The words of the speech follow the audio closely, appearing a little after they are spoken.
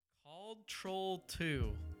called Troll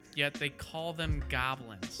 2, yet they call them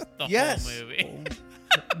goblins the Yes. whole movie.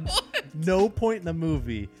 No point in the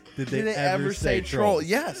movie did they ever say troll? trolls.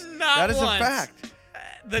 Yes, Not that is once. a fact.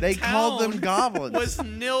 The They called them town goblins. was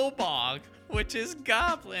Nilbog, which is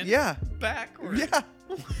goblin. Yeah. Backwards. Yeah.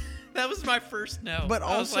 That was my first note. But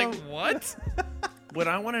I was also- like, what? What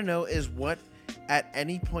I want to know is what, at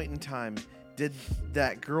any point in time, did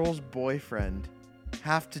that girl's boyfriend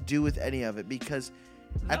have to do with any of it? Because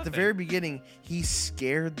at the Nothing. very beginning, he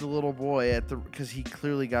scared the little boy because he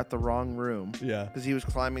clearly got the wrong room. Yeah. Because he was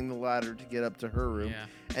climbing the ladder to get up to her room. Yeah.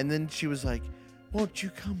 And then she was like, "Won't you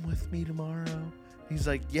come with me tomorrow?" He's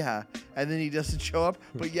like, "Yeah." And then he doesn't show up,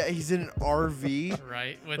 but yeah, he's in an RV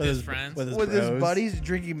Right? With With his his- friends. with his- with his bros. buddies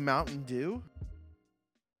drinking Mountain Dew.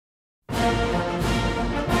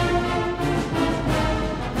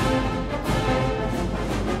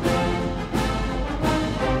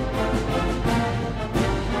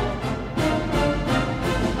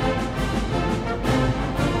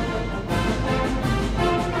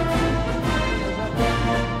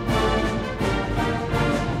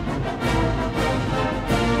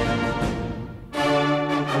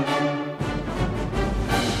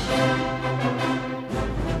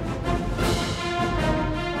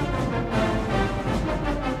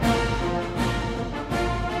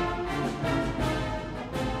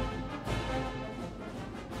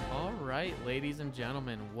 All right, ladies and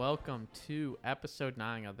gentlemen, welcome to episode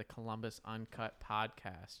 9 of the Columbus Uncut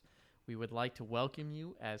podcast. We would like to welcome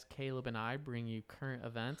you as Caleb and I bring you current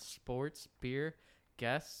events, sports, beer,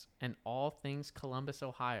 guests, and all things Columbus,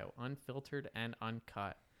 Ohio, unfiltered and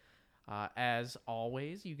uncut. As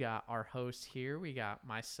always, you got our hosts here. We got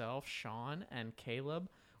myself, Sean, and Caleb.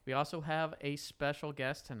 We also have a special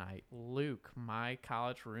guest tonight, Luke, my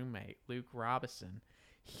college roommate, Luke Robison.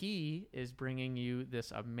 He is bringing you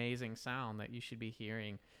this amazing sound that you should be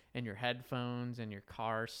hearing in your headphones and your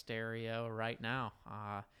car stereo right now.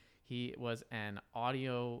 He was an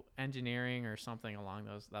audio engineering or something along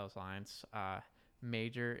those lines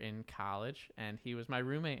major in college, and he was my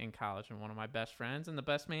roommate in college and one of my best friends and the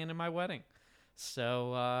best man in my wedding.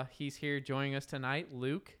 So he's here joining us tonight.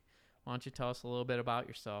 Luke, why don't you tell us a little bit about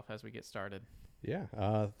yourself as we get started?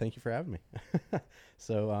 Yeah. Thank you for having me.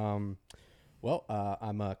 So, I'm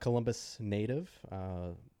a Columbus native,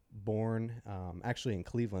 born actually in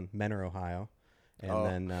Cleveland, Menor, Ohio.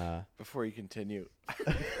 And then Before you continue,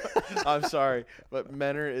 I'm sorry, but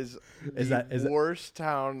Menor is Is the that- worst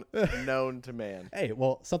town known to man. hey,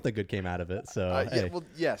 well, something good came out of it. So, Yeah, hey. well,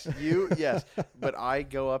 yes, yes, but I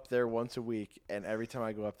go up there once a week, and every time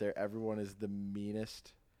I go up there, everyone is the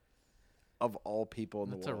meanest of all people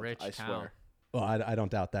in That's the a world. rich I town. swear, Well, I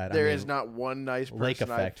don't doubt that. there I is mean, not one nice person. lake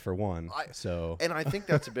effect for one. I- So and I think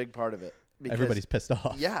that's a big part of it. Because, everybody's pissed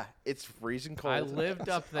off. Yeah, it's freezing cold. I lived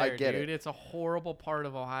up I there, get dude. it. It's a horrible part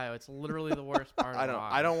of Ohio. It's literally the worst part of I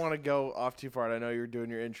Ohio. don't want to go off too far. And I know you were doing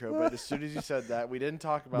your intro, but as soon as you said that, we didn't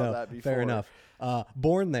talk about No, that before. fair enough.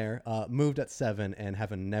 Born there, moved at 7, and have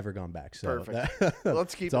never gone back. So Perfect.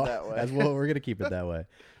 Let's keep it that way. We're gonna keep it that way.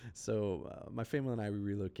 So my family and I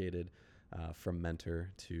relocated from Mentor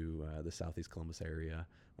to the Southeast Columbus area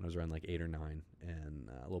when I was around like 8 or 9, and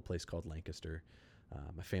a little place called Lancaster.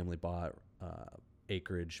 My family bought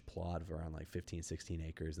acreage plot of around like 15, 16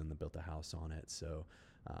 acres, and then built a house on it. So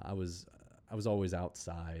I was always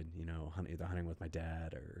outside, either hunting with my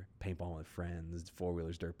dad or paintballing with friends,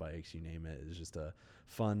 4-wheelers, dirt bikes, you name it. It was just a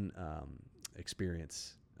fun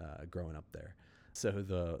experience growing up there. So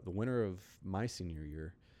the winter of my senior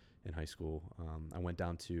year in high school, I went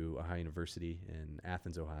down to Ohio University in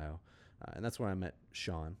Athens, Ohio, and that's where I met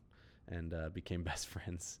Sean and became best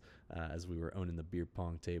friends as we were owning the beer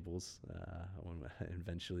pong tables when we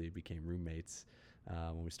eventually became roommates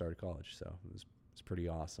when we started college. So it was pretty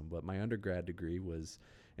awesome. But my undergrad degree was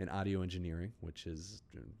in audio engineering, which is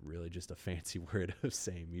really just a fancy word of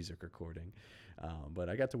saying music recording. But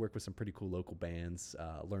I got to work with some pretty cool local bands,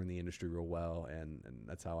 learn the industry real well, and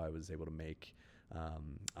that's how I was able to make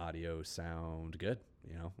audio sound good,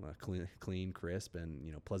 clean, crisp,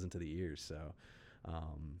 and pleasant to the ears. So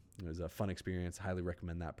it was a fun experience. Highly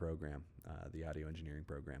recommend that program, the audio engineering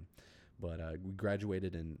program. But we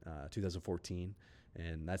graduated in 2014,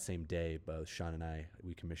 and that same day, both Sean and I,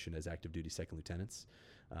 we commissioned as active duty second lieutenants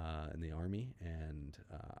in the Army, and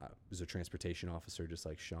I was a transportation officer just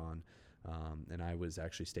like Sean. And I was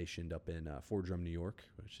actually stationed up in Fort Drum, New York,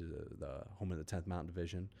 which is the home of the 10th Mountain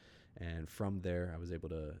Division. And from there, I was able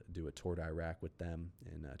to do a tour to Iraq with them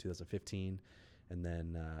in 2015. And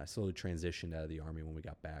then I slowly transitioned out of the Army when we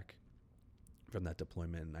got back from that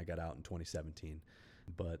deployment, and I got out in 2017.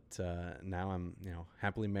 But now I'm,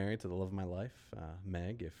 happily married to the love of my life,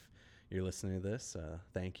 Meg. If you're listening to this,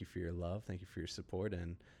 thank you for your love. Thank you for your support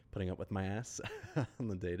and putting up with my ass on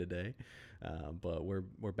the day-to-day. But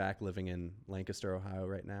we're back living in Lancaster, Ohio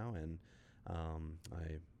right now, and I'm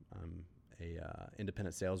a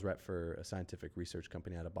independent sales rep for a scientific research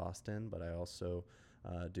company out of Boston, but I also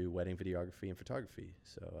do wedding videography and photography.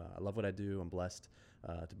 So I love what I do. I'm blessed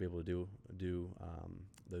to be able to do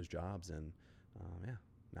those jobs, and yeah,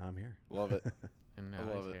 now I'm here. Love it. And now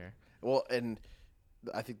I love he's it. here. Well, and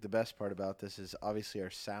I think the best part about this is obviously our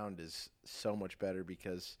sound is so much better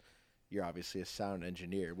because you're obviously a sound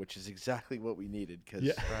engineer, which is exactly what we needed because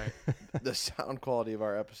Right. the sound quality of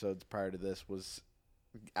our episodes prior to this was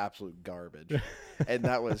absolute garbage. And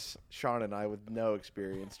that was Sean and I with no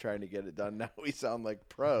experience trying to get it done. Now we sound like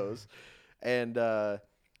pros. And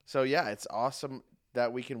so, yeah, it's awesome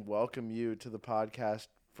that we can welcome you to the podcast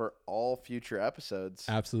for all future episodes.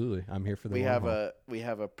 Absolutely. I'm here for the We long have haul. we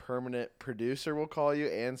have a permanent producer, we'll call you,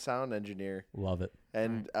 and sound engineer. Love it.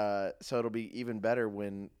 And so it'll be even better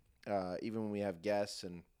when even when we have guests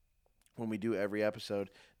and when we do every episode,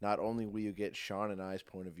 not only will you get Sean and I's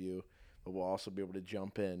point of view, but we'll also be able to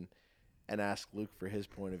jump in and ask Luke for his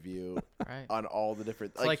point of view Right. on all the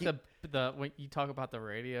different. It's like the when you talk about the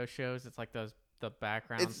radio shows, it's like the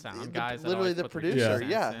background it's sound guys. that literally always the put producer. 2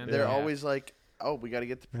 Yeah, cents in. they're always like, "Oh, we got to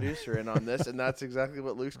get the producer in on this," and that's exactly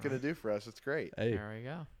what Luke's gonna do for us. It's great. Hey, There we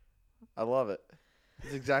go. I love it.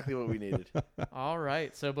 It's exactly what we needed. All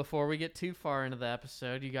right. So before we get too far into the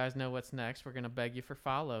episode, you guys know what's next. We're going to beg you for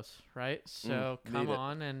follows, right? So come need it.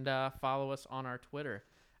 on and follow us on our Twitter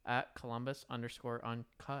at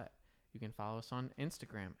Columbus_uncut. You can follow us on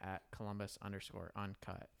Instagram at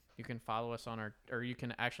Columbus_uncut. You can follow us on or you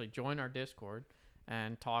can actually join our Discord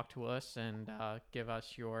and talk to us and give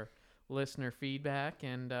us your listener feedback.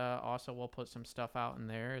 And also we'll put some stuff out in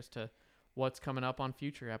there as to what's coming up on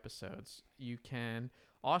future episodes. You can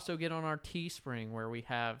also get on our Teespring where we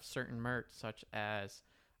have certain merch such as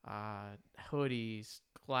hoodies,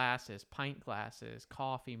 glasses, pint glasses,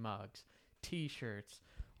 coffee mugs, t-shirts,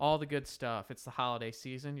 all the good stuff. It's the holiday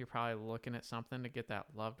season. You're probably looking at something to get that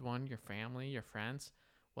loved one, your family, your friends.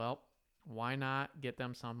 Well, why not get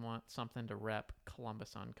them something to rep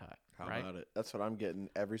Columbus Uncut, How right? about it? That's what I'm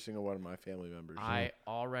getting every single one of my family members. I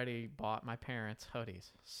already bought my parents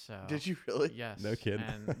hoodies. So Did you really? Yes. No kidding.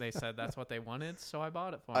 And they said that's what they wanted, so I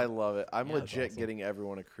bought it for I them. love it. I'm Yeah, that's legit awesome. getting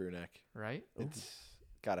everyone a crew neck. Right? It's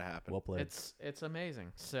gotta happen. well played. It's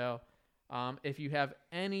amazing. So if you have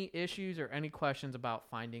any issues or any questions about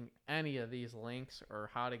finding any of these links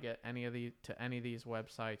or how to get any of these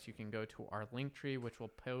websites, you can go to our link tree, which we'll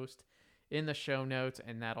post in the show notes,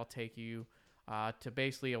 and that'll take you to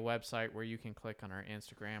basically a website where you can click on our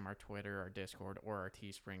Instagram, our Twitter, our Discord, or our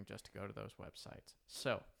Teespring just to go to those websites.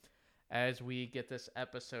 So as we get this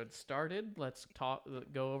episode started, let's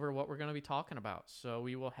go over what we're going to be talking about. So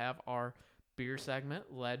we will have our beer segment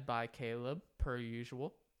led by Caleb, per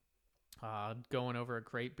usual. Going over a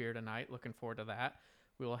great beer tonight. Looking forward to that.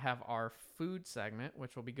 We will have our food segment,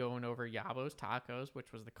 which will be going over Yabo's Tacos,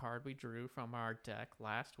 which was the card we drew from our deck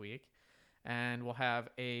last week. And we'll have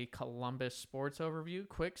a Columbus sports overview,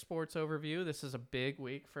 quick sports overview. This is a big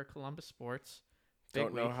week for Columbus sports.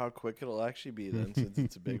 Don't know how quick it'll actually be then, since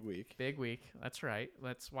it's a big week. Big week. That's right.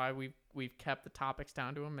 That's why we've kept the topics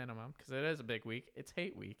down to a minimum, because it is a big week. It's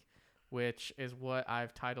hate week, which is what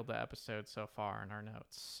I've titled the episode so far in our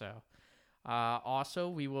notes. So also,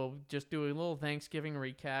 we will just do a little Thanksgiving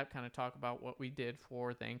recap, kind of talk about what we did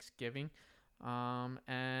for Thanksgiving.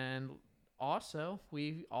 And also,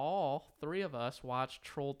 all three of us watched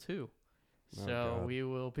Troll 2. So God. we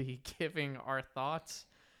will be giving our thoughts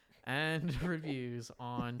and reviews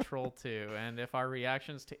on Troll 2. And if our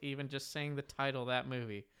reactions to even just saying the title of that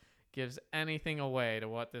movie gives anything away to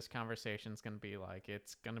what this conversation is going to be like,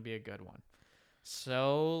 it's going to be a good one.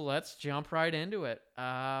 So let's jump right into it.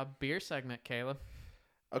 Beer segment, Caleb.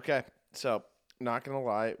 Okay, so not gonna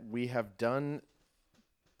lie, we have done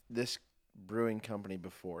this brewing company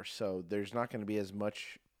before, so there's not going to be as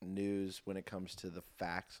much news when it comes to the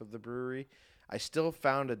facts of the brewery. I still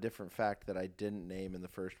found a different fact that I didn't name in the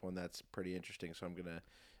first one that's pretty interesting, so I'm going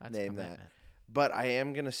to name that. But I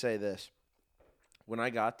am going to say this. When I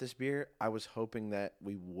got this beer, I was hoping that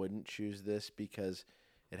we wouldn't choose this because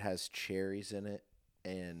it has cherries in it,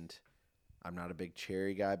 and I'm not a big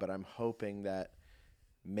cherry guy, but I'm hoping that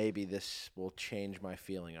maybe this will change my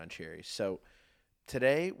feeling on cherries. So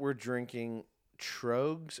today we're drinking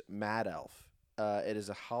Troegs Mad Elf. It is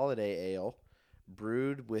a holiday ale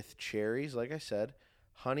brewed with cherries, like I said,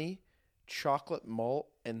 honey, chocolate malt,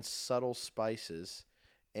 and subtle spices.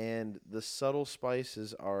 And the subtle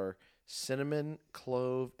spices are cinnamon,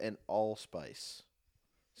 clove, and allspice.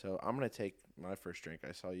 So I'm gonna take my first drink.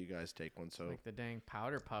 I saw you guys take one, so Like the dang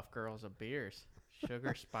powder puff girls of beers.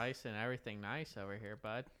 Sugar, spice, and everything nice over here,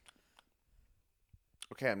 bud.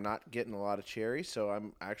 okay. I'm not getting a lot of cherry, so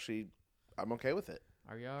I'm okay with it.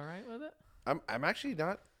 Are you all right with it? I'm actually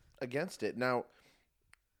not against it. Now,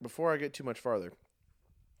 before I get too much farther,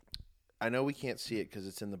 I know we can't see it because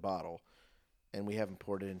it's in the bottle, and we haven't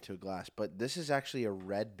poured it into a glass. But this is actually a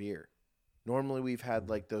red beer. Normally, we've had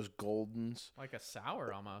like those goldens, Like a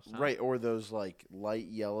sour almost. Huh? right, or those like light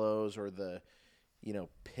yellows, or the,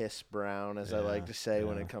 piss brown, as I like to say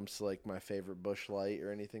when yeah. it comes to like my favorite Busch Light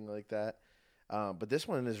or anything like that. But this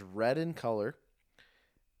one is red in color.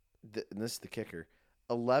 And this is the kicker: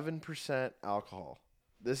 11% alcohol.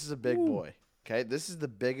 This is a big boy. Okay, this is the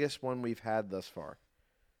biggest one we've had thus far.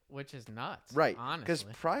 Which is nuts. Right, because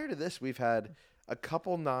Honestly. prior to this, we've had a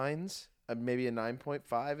couple 9s, maybe a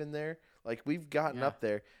 9.5 in there. Like we've gotten Yeah. up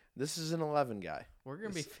there. This is an 11 guy. We're going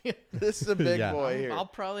to be This- feeling. This is a big Yeah. boy here. I'll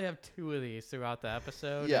probably have 2 of these throughout the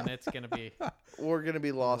episode, Yeah. and it's going to be We're gonna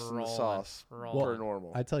be lost in the rolling, sauce rolling. per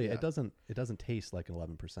normal. I tell you, Yeah. it doesn't taste like an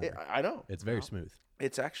 11%. I know. It's very No. smooth.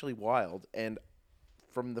 It's actually wild. And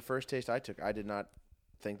from the first taste I took, I did not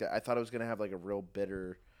think that. I thought it was gonna have like a real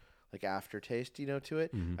bitter, like aftertaste, to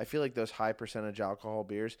it. Mhm. I feel like those high percentage alcohol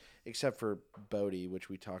beers, except for Bodie, which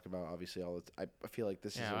we talk about obviously all the I feel like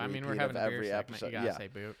this is Yeah, a I mean, we're repeat having of a beer every segment. episode. You got to Yeah,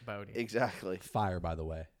 say Bodie. exactly. Fire, by the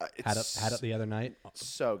way. Had It's it the other night.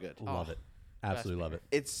 so good. Love Oh, it. Absolutely love beer.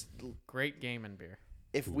 it. It's Great gaming beer.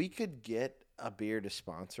 if we could get a beer to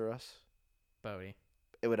sponsor us, Bodie.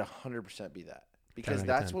 it would 100% be that. Because 10 out of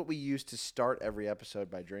that's 10. what we used to start every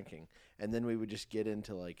episode by drinking. And then we would just get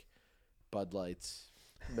into like Bud Lights,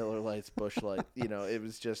 Miller Lights, Busch Light. It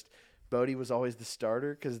was just Bodie was always the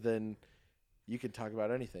starter because then you could talk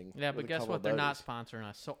about anything. Yeah, with but a guess couple what? of They're not Bodies. sponsoring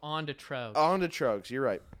us. So on to Trogs. On to Trogs. You're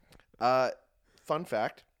right. Fun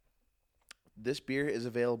fact: this beer is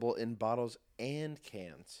available in bottles and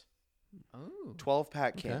cans. Ooh.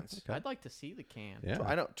 12-pack Okay, cans. okay. I'd like to see the can. Yeah.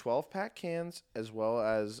 I know 12-pack cans as well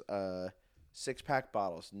as 6-pack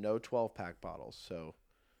bottles. No 12-pack bottles. So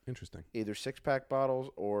Interesting. either 6-pack bottles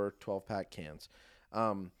or 12-pack cans.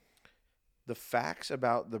 The facts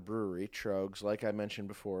about the brewery, Trogs, like I mentioned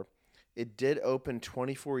before, it did open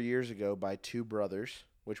 24 years ago by 2 brothers,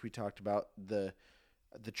 which we talked about, the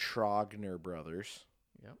Trogner brothers.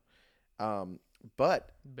 Yep. But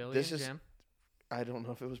Billy this and is- Jim. I don't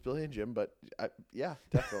know if it was Billy and Jim, but yeah,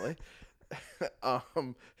 definitely.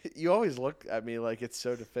 You always look at me like it's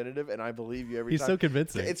so definitive, and I believe you every He's time. so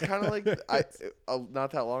convincing. It's kind of like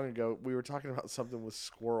not that long ago we were talking about something with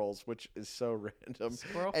squirrels, which is so random.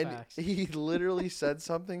 Squirrel And facts. he literally said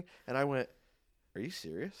something, and I went, "Are you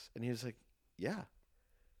serious?" And he was like, "Yeah."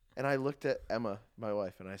 And I looked at Emma, my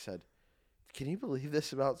wife, and I said, "Can you believe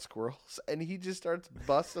this about squirrels?" And he just starts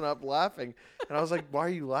busting up laughing, and I was like, "Why are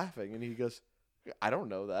you laughing?" And he goes, "I don't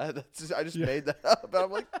know that. I just Yeah. made that up." And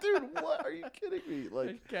I'm like, "Dude, what? Are you kidding me?"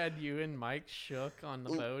 Like, God, you and Mike shook on the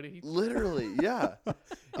boat. literally, yeah.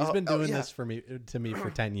 He's been doing yeah. this to me for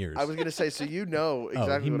 10 years. I was gonna say, so you know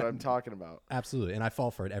exactly he what ma- I'm talking about. Absolutely. And I fall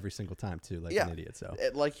for it every single time, too, like Yeah. an idiot. So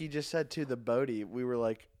Like he just said to the Bodhi, we were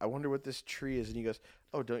like, "I wonder what this tree is," and he goes,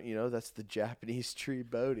 "Oh, don't you know that's the Japanese tree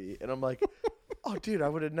Bodhi?" And I'm like, "Oh, dude, I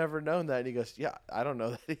would have never known that." And he goes, "Yeah, I don't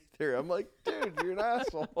know that either." I'm like, "Dude, you're an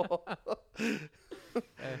asshole."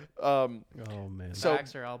 oh, man. So-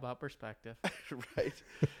 Facts are all about perspective. Right.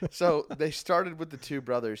 So they started with the 2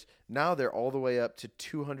 brothers. Now they're all the way up to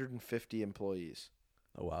 250 employees.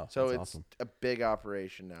 Oh, wow. So That's it's awesome. a big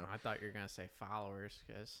operation now. I thought you were gonna say followers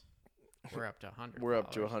because we're up to 100. We're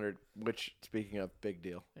up to followers. 100, which, speaking of, big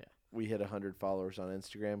deal. Yeah. We hit 100 followers on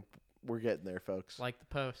Instagram. We're getting there, folks. Like the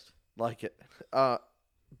post. Like it.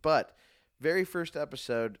 But very first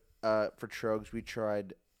episode for Trogs, we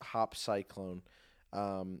tried Hop Cyclone.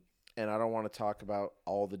 And I don't want to talk about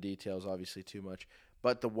all the details, obviously, too much.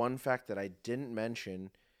 But the one fact that I didn't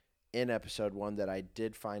mention in episode 1 that I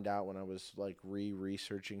did find out when I was like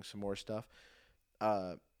researching some more stuff,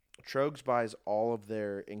 Trogs buys all of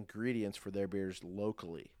their ingredients for their beers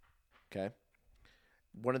locally. Okay?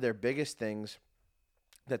 One of their biggest things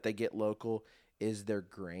that they get local is their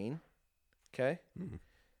grain. Okay? Mm.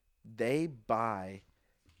 They buy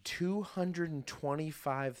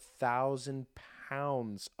 225,000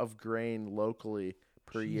 pounds of grain locally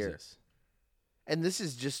per year. Jesus. And this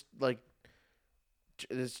is just like,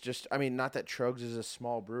 it's just, I mean, not that Trogs is a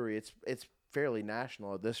small brewery. It's fairly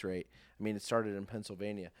national at this rate. I mean, it started in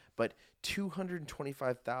Pennsylvania, but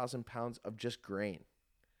 225,000 pounds of just grain.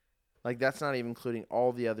 Like, that's not even including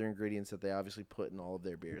all the other ingredients that they obviously put in all of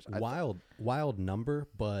their beers. Wild number,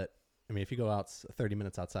 but I mean, if you go out 30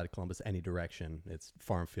 minutes outside of Columbus, any direction, it's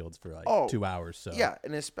farm fields for like Oh, 2 hours. So Yeah,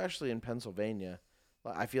 and especially in Pennsylvania,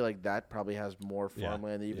 I feel like that probably has more Yeah,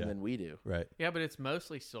 farmland even yeah. than we do. right. Yeah, but it's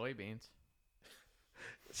mostly soybeans.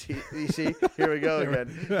 You see, here we go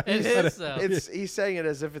again. It is though. He's saying it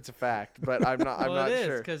as if it's a fact, but I'm not. I'm Well, not it is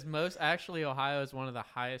sure. because Ohio is one of the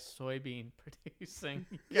highest soybean producing.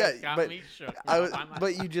 You Yeah, guys got but me shook.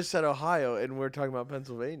 But you just said Ohio, and we're talking about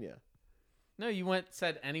Pennsylvania. No, you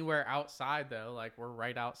said anywhere outside though. Like we're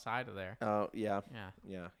right outside of there. Oh yeah,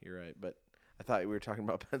 Yeah. you're right. But I thought we were talking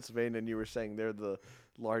about Pennsylvania, and you were saying they're the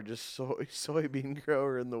largest soybean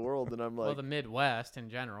grower in the world, and I'm like, Well, the Midwest in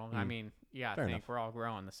general. I Mm. mean, yeah, I Fair think enough. we're all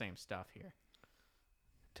growing the same stuff here.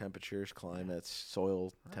 temperatures, climates,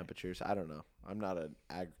 soil Right. temperatures. I don't know. I'm not an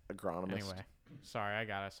agronomist. Anyway, sorry, I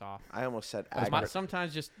got us off. I almost said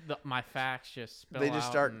Sometimes just my facts just spill they just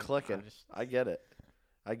out start and clicking. I I get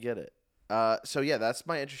it. So yeah, that's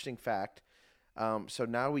my interesting fact. So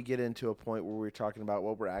now we get into a point where we're talking about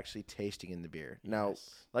what we're actually tasting in the beer. Now,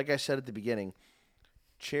 Yes. like I said at the beginning,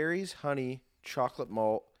 cherries, honey, chocolate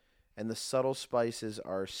malt, and the subtle spices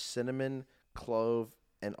are cinnamon, clove,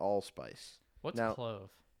 and allspice. What's now- clove?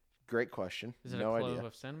 Great question. Is it no a clove idea.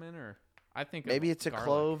 of cinnamon or I think Maybe of it's a garlic.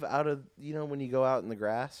 clove out of when you go out in the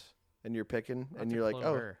grass and you're picking What's and a you're like,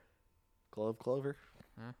 clover? oh, clover.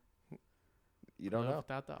 Huh? You don't Clove know.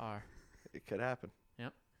 without the R. It could happen.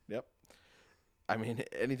 Yep. I mean,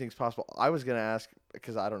 anything's possible. I was gonna ask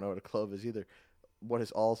because I don't know what a clove is either. What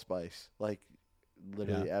is allspice? Like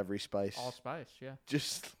literally every spice, Allspice, yeah,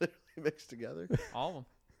 just literally mixed together. all of them,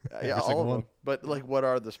 Yeah, Every all single of them. one. But like, what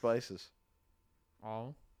are the spices?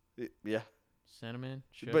 all Yeah, cinnamon,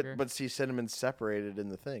 sugar, but see, cinnamon's separated in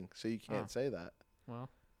the thing, so you can't Oh. say that. well,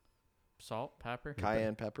 salt, pepper,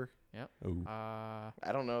 Cayenne pepper. Ooh. I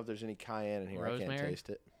don't know if there's any cayenne in here. I can't Rosemary? taste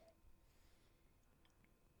it.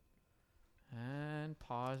 and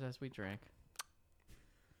pause as we drink.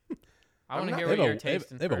 I I'm want to not- hear They what have you're a, they have-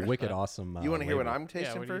 tasting. they have a first, wicked though. awesome. You want to hear what label. I'm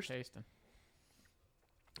tasting Yeah, what first? are you tasting?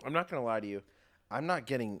 I'm not gonna lie to you. I'm not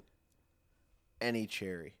getting any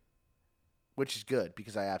cherry, which is good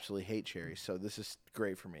because I absolutely hate cherries. So this is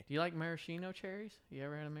great for me. Do you like maraschino cherries? You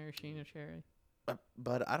ever had a maraschino cherry?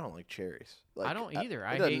 But I don't like cherries. Like, I don't either.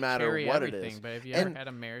 I It doesn't hate matter cherry what everything. it is. But have you ever And had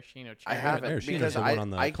a maraschino cherry? I haven't, Maraschino's because the one I- on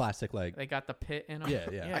the I- classic like. They got the pit in them.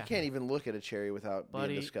 Yeah. I can't even look at a cherry without Buddy,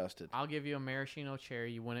 being disgusted. I'll give you a maraschino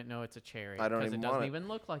cherry. You wouldn't know it's a cherry. I don't because even it doesn't want it. even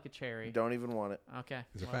look like a cherry. Don't even want it. Okay.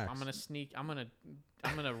 These are Well, I'm facts. gonna sneak. I'm gonna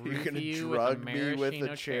You're roofie gonna you drug with me a with a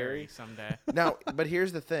maraschino cherry? someday. Now, but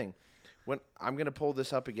here's the thing. When I'm gonna pull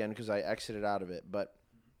this up again because I exited out of it, but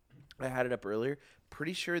I had it up earlier.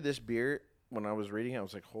 Pretty sure this beer, when I was reading it, I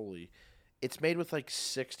was like, holy. It's made with like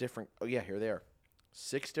 6 different. Oh yeah, here they are.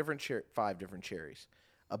 5 different cherries.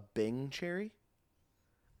 A Bing cherry,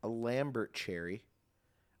 a Lambert cherry,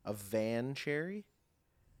 a Van cherry,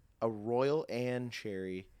 a Royal Anne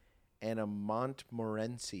cherry, and a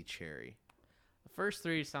Montmorency cherry. The first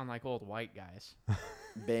 3 sound like old white guys.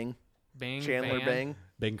 Bing, Bing, Chandler Van, Bing.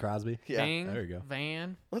 Bing Crosby. Yeah, Bing, there you go.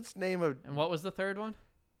 Van, let's name a and what was the third one?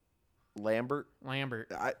 Lambert.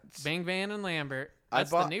 Lambert. I, Bing, Van, and Lambert. I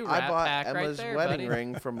That's bought, the new I Rat bought Pack Emma's right there, wedding buddy.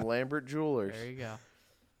 ring from Lambert Jewelers, There you go.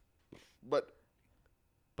 but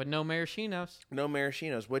But no maraschinos. no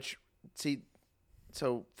maraschinos. Which see,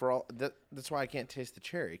 so for all that's why I can't taste the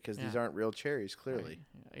cherry because these Yeah. aren't real cherries, clearly.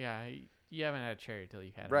 Right. Yeah, you haven't had a cherry till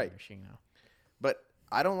you had Right. a maraschino. But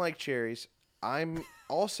I don't like cherries. I'm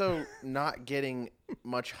also not getting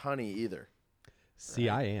much honey either. See,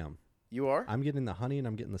 I am. You are? I'm getting the honey and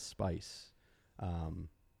I'm getting the spice.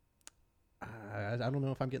 I don't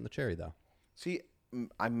know if I'm getting the cherry though. See,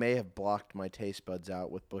 I may have blocked my taste buds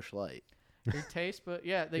out with Bush Light. Your taste, but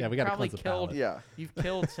yeah, they Yeah, we gotta probably cleanse the killed. palate. Yeah, You've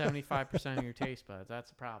killed 75% of your taste buds.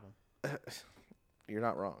 That's a problem. you're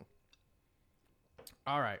not wrong.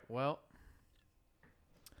 All right. Well,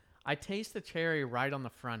 I taste the cherry right on the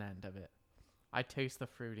front end of it. I taste the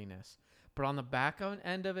fruitiness, but on the back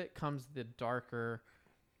end of it comes the darker.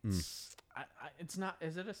 It's not.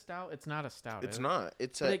 Is it a stout? It's not a stout. It's is it? not.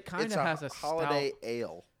 It's But a. it kinda it's has a holiday stout-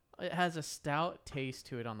 ale. It has a stout taste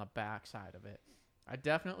to it on the back side of it. I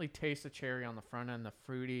definitely taste the cherry on the front end, the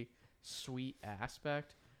fruity, sweet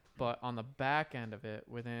aspect. But on the back end of it,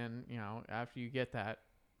 within, after you get that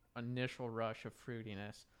initial rush of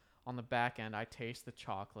fruitiness, on the back end, I taste the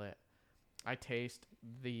chocolate. I taste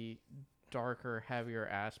the darker, heavier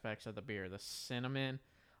aspects of the beer. The cinnamon.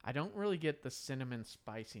 I don't really get the cinnamon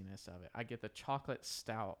spiciness of it. I get the chocolate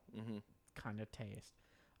stout Mm-hmm. kind of taste.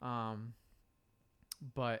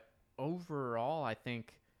 But overall, I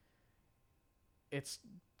think it's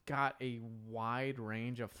got a wide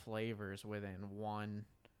range of flavors within one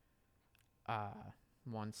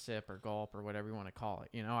one sip or gulp or whatever you want to call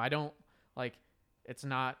it. I don't like. It's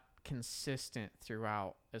not consistent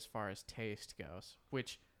throughout as far as taste goes,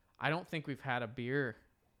 which I don't think we've had a beer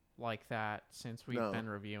like that since we've been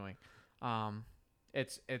reviewing.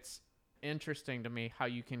 It's interesting to me how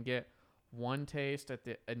you can get one taste at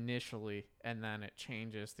the initially and then it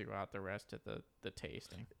changes throughout the rest of the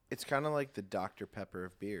tasting. It's kind of like the Dr. Pepper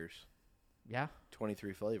of beers. Yeah.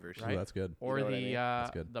 23 flavors. Right. Ooh, that's good. Or You know what I mean?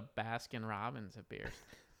 That's good. The Baskin Robbins of beers.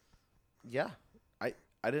 Yeah.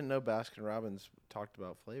 I didn't know Baskin Robbins talked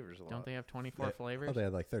about flavors a lot. Don't they have 24 Yeah. flavors? Oh, they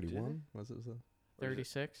had like 31. Was it?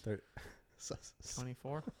 36?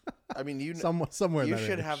 24? I mean, somewhere. you in that should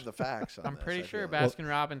range. have the facts on I'm this, pretty I sure feel like. Baskin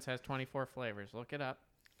Robbins has 24 flavors. Look it up.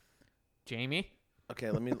 Jamie?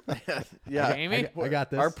 Okay, let me. Yeah, Jamie? I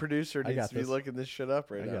got this. Our producer I needs got to be this. looking this shit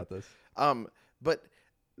up right I now. got this. But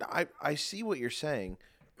I see what you're saying,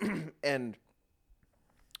 and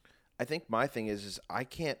I think my thing is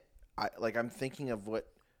I'm thinking of what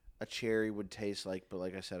a cherry would taste like, but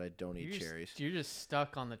like I said, I don't eat cherries. You're just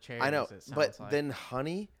stuck on the cherries. I know, it sounds but like. then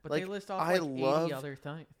honey. But like, they list off I like 80 love, other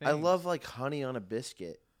things. I love like honey on a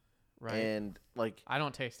biscuit, Right. and like I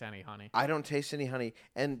don't taste any honey. I don't taste any honey,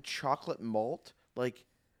 and chocolate malt. Like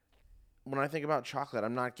when I think about chocolate,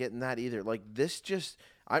 I'm not getting that either. Like this just.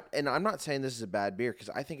 I'm not saying this is a bad beer because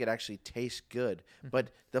I think it actually tastes good,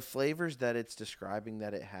 but the flavors that it's describing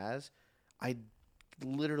that it has, I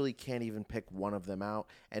literally can't even pick one of them out.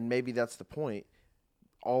 And maybe that's the point.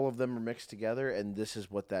 All of them are mixed together, and this is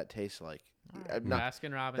what that tastes like. Right. I'm not-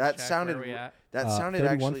 Baskin Robbins. that check, sounded where we at? that sounded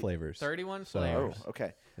 31 actually. flavors. 31 So- flavors. Oh,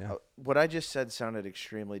 okay. Yeah. What I just said sounded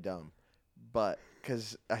extremely dumb, but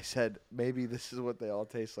because I said maybe this is what they all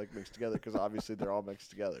taste like mixed together, because obviously they're all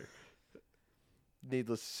mixed together.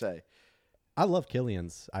 Needless to say. I love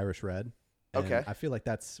Killian's Irish Red. And Okay. I feel like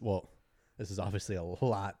this is obviously a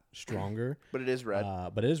lot stronger. But it is red.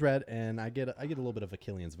 But it is red, and I get a little bit of a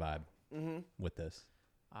Killian's vibe with this.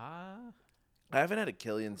 I haven't had a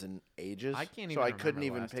Killian's in ages, I can't even so I remember couldn't the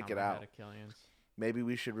even last pick time it I out. had a Killian's. Maybe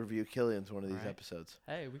we should review Killian's one of these Right. episodes.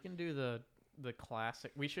 Hey, we can do the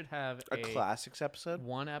classic. We should have A classics episode?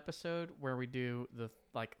 one episode where we do the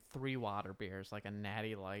 3 water beers, like a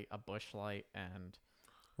Natty Light, a Busch Light, and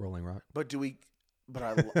Rolling Rock. But do we? But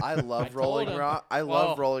I love told Rolling him- Rock. I well,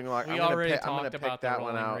 love Rolling Rock. we I'm gonna already pick, I'm gonna talked pick about the that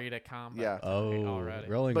one Rolling out. Rita combo. Yeah. Oh, already.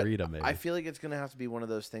 Rolling But Rita, maybe. I feel like it's gonna have to be one of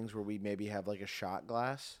those things where we maybe have like a shot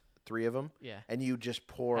glass, 3 of them, Yeah. and you just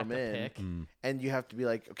pour Have them to in, pick. and you have to be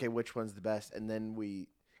like, okay, which one's the best, and then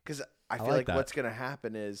because I feel like like that. what's gonna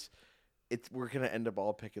happen is. We're gonna end up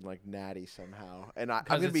all picking like Natty somehow, and I'm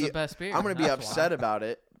 'Cause gonna it's be the best beer. I'm gonna be That's upset why. about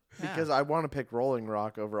it Yeah. because I want to pick Rolling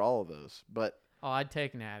Rock over all of those. But Oh, I'd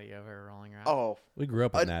take Natty over Rolling Rock. oh, We grew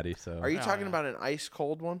up with Natty, so. are you Oh, talking yeah. about an ice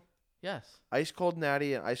cold one? Yes. Ice cold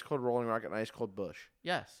Natty and ice cold Rolling Rock and ice cold Bush.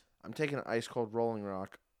 Yes. I'm taking an ice cold Rolling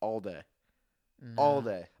Rock all day, No. all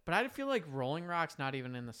day. But I feel like Rolling Rock's not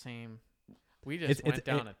even in the same. We just went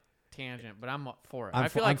down a tangent, but I'm up for it. I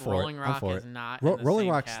feel I'm like for it. Rolling I'm Rock for is it. not in the Rolling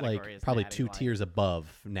same Rock's category like as probably Natty 2 Light. tiers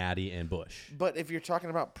above Natty and Bush. But if you're talking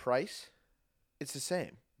about price, it's the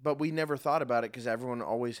same. But we never thought about it because everyone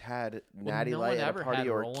always had Natty no Light one at ever a party had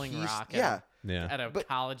or Rolling Keys. Rock Yeah, Yeah. at a But-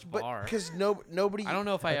 college but bar. because nobody. I don't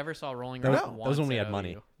know if I ever saw Rolling That Rock was, once. that was when we at had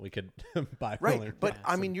money. OU. We could buy Right, Rolling but Rock.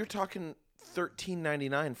 I mean, you're talking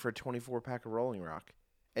 $13.99 for a 24 pack of Rolling Rock,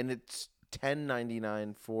 and it's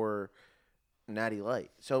 $10.99 for Natty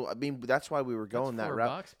Light. So I mean, that's why we were going that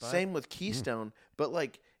route. $4, bud. Same with Keystone, but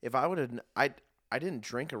like if I would have, I didn't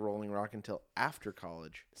drink a Rolling Rock until after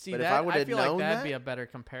college. See, but that, if I would I have feel known like that'd that, be a better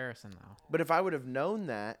comparison, though. but if I would have known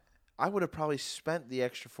that, I would have probably spent the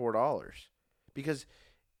extra $4 because.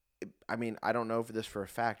 I mean, I don't know for this for a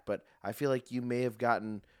fact, but I feel like you may have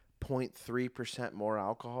gotten 0.3% more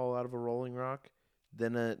alcohol out of a Rolling Rock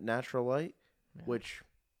than a Natural Light, Yeah. which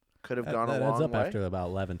could have that, gone that a adds long up way. after about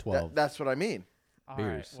 11, 12. That's what I mean. All beers,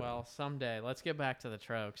 right. so. Well, someday. Let's get back to the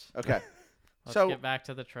Trogs. Okay, Let's So- get back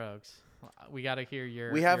to the Trogs. We got to hear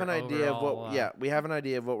your. we have your an idea of overall, what. We have an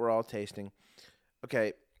idea of what we're all tasting.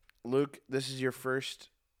 Okay, Luke, this is your first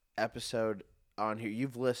episode on here.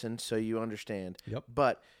 You've listened, so you understand. Yep.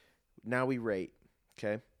 But now we rate.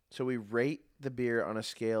 Okay, so we rate the beer on a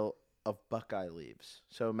scale of Buckeye leaves.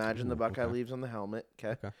 So imagine the Ooh, Buckeye okay. leaves on the helmet.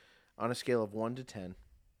 Okay? Okay. On a scale of 1 to 10.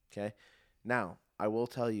 Okay. Now I will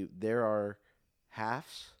tell you there are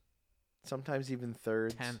halves, sometimes even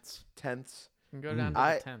thirds, tenths. You can go down to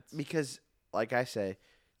I the tenths. because like I say,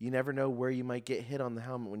 you never know where you might get hit on the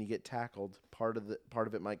helmet when you get tackled. Part of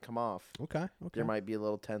it might come off. Okay. There might be a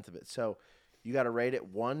little tenth of it. So you got to rate it.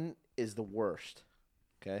 1 is the worst.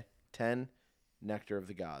 Okay. 10, nectar of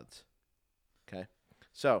the gods. Okay.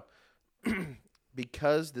 So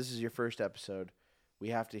because this is your first episode, we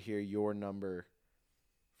have to hear your number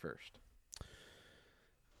first.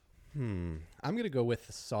 I'm going to go with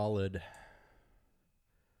a solid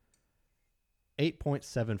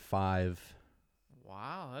 8.75.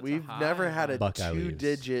 Wow, that's We've a high never had a Buckeye leaves.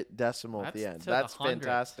 2-digit decimal at the That's end. to the That's hundredth.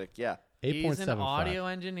 fantastic. Yeah, He's an 8.75. audio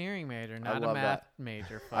engineering major, not a love math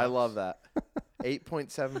major. I folks. love that.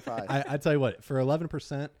 8.75. I tell you what, for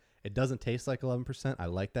 11%, it doesn't taste like 11%. I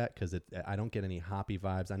like that because I don't get any hoppy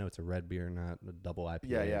vibes. I know it's a red beer, not a double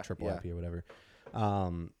IPA, or triple IPA, whatever.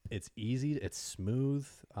 It's easy. It's smooth.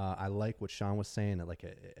 I like what Sean was saying. That like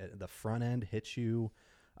the front end hits you.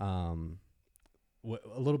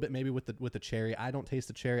 A little bit maybe with the cherry. I don't taste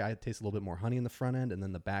the cherry. I taste a little bit more honey in the front end, and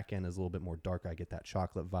then the back end is a little bit more dark. I get that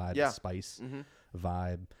chocolate vibe, the spice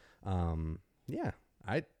vibe.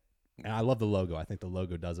 And I love the logo. I think the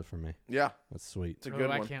logo does it for me. Yeah, That's sweet. it's a good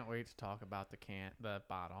I one. can't wait to talk about the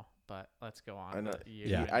bottle. But let's go on. I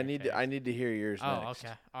know. I need to hear yours Oh, next.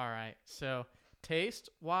 okay. All right. So taste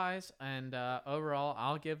wise and overall,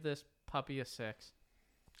 I'll give this puppy a 6.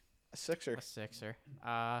 A sixer. A sixer.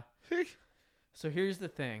 So here's the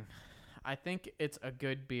thing. I think it's a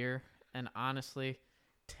good beer, and honestly,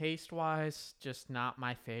 taste-wise, just not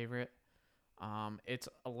my favorite. It's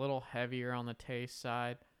a little heavier on the taste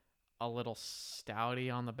side, a little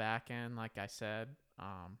stouty on the back end, like I said.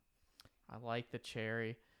 I like the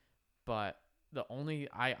cherry, but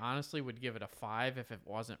I honestly would give it a 5 if it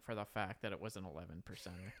wasn't for the fact that it was an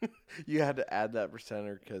 11%er. You had to add that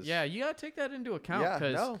percenter because Yeah, you gotta take that into account yeah,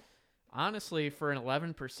 because no, honestly, for an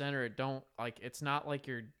 11%er, it's not like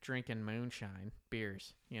you're drinking moonshine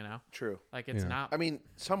beers, you know? true. Like it's Yeah. not. I mean,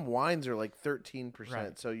 some wines are like 13%,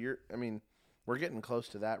 Right. so we're getting close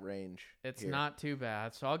to that range. It's here. not too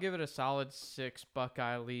bad. So I'll give it a solid 6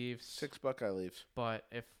 Buckeye leaves. 6 Buckeye leaves. But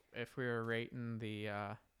if we were rating the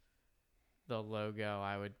logo,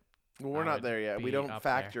 I would. Well, we're I not would there yet. We be don't up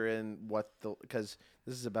factor in because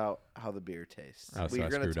this is about how the beer tastes. Oh, so We're I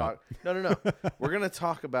gonna screwed talk. up. No. We're gonna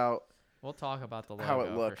talk about We'll talk about the logo how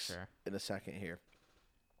it looks for sure. in a second here.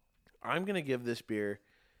 I'm gonna give this beer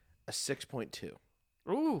a 6.2.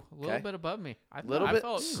 Ooh, a little Okay. bit above me. I Little I bit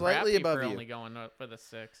felt slightly crappy above for you. only going up for the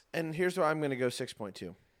 6. And here's why I'm gonna go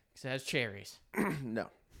 6.2. Because it has cherries. No.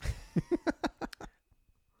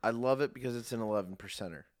 I love it because it's an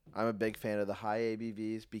 11%er. I'm a big fan of the high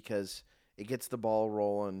ABVs because it gets the ball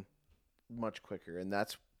rolling much quicker, and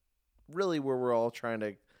that's really where we're all trying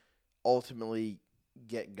to ultimately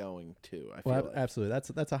get going to. I feel Well, like. absolutely.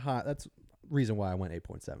 That's reason why I went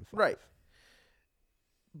 8.75. Right.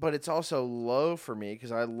 But it's also low for me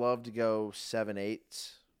because I love to go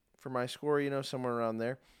 7/8 for my score, somewhere around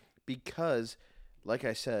there. Because, like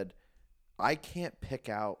I said, I can't pick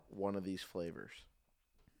out one of these flavors.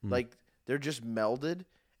 Like, they're just melded,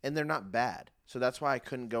 and they're not bad. So that's why I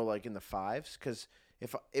couldn't go, like, in the 5s. Because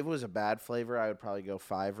if it was a bad flavor, I would probably go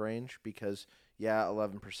 5 range. Because,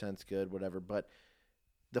 11%'s good, whatever. But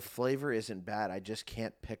the flavor isn't bad. I just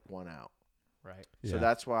can't pick one out. Right. So Yeah.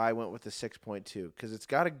 that's why I went with the 6.2 because it's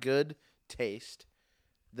got a good taste.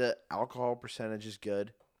 The alcohol percentage is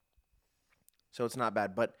good. So it's not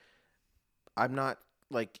bad. But I'm not,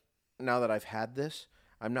 like, now that I've had this,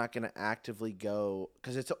 I'm not going to actively go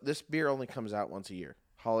because this beer only comes out once a year,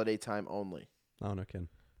 holiday time only. Oh, no kidding.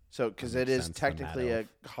 So because That it makes is sense, the technically Mad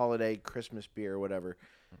a holiday Christmas beer or whatever,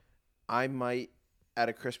 I might at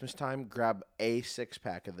a Christmas time grab a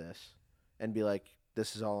 6-pack of this and be like,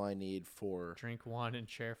 this is all I need for. Drink 1 and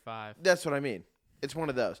share 5. That's what I mean. It's one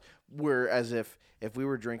of those. Whereas if we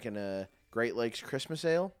were drinking a Great Lakes Christmas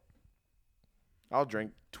ale, I'll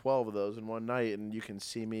drink 12 of those in one night, and you can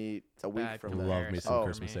see me a week Bad from Love then. me comparison some Oh, for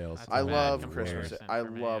Christmas me. ales. That's I a bad love comparison Christmas. for I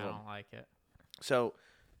me. love I 'em. don't like it. So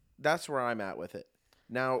that's where I'm at with it.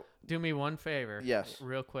 Now, Do me one favor. Yes.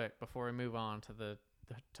 Real quick before we move on to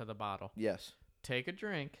the bottle. yes. Take a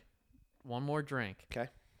drink. One more drink. Okay.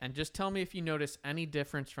 And just tell me if you notice any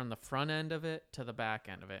difference from the front end of it to the back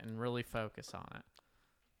end of it and really focus on it.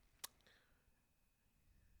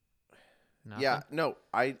 Nothing? Yeah, no,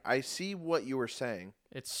 I see what you were saying.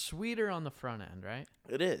 It's sweeter on the front end, right?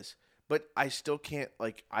 It is. But I still can't,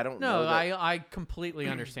 like, I don't No, know. that- I completely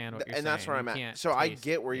understand what you're saying. and that's where I'm You at. can't So I taste-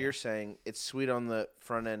 get where yeah. you're saying it's sweet on the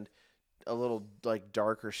front end, a little like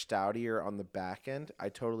darker, stoutier on the back end. I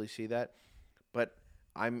totally see that, but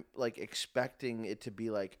I'm like expecting it to be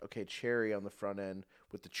like cherry on the front end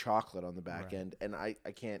with the chocolate on the back Right. end, and I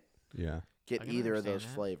can't Yeah. get I can either of understand those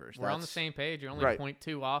that. flavors. We're on the That's same page. You're only right.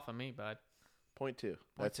 0.2 off of me, bud. 0.2.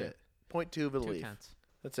 That's 0.2. it. 0.2 of a 2 leaf. tenths.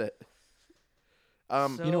 That's it. So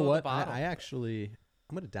You know the what? bottle. I'm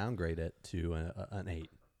going to downgrade it to an 8.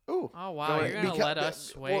 Ooh. Oh wow, Going- you're gonna because- let us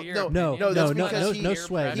sway well, your no, opinion? no, that's no, because no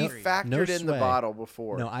sway, He no- factored no in the sway. bottle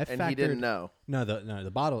before. No, I and he didn't factored- know. No,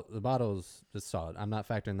 the bottle's just solid. I'm not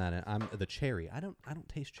factoring that in. I'm the cherry. I don't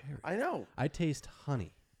taste cherry. I know. I taste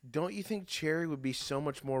honey. Don't you think cherry would be so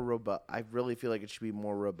much more robust? I really feel like it should be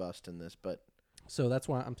more robust in this, but So that's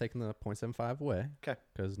why I'm taking the 0.75 away. 'Kay.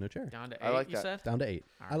 Because no cherry. Down to 8, I like you that. said? Down to 8.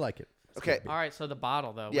 All I right. like it. It's Okay. good beer. All right, so the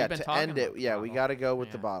bottle though. yeah, We've been to talking end it, about the yeah, we bottle. got to go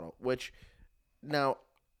with the Yeah. bottle. Which now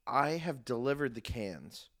I have delivered the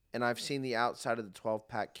cans, and I've seen the outside of the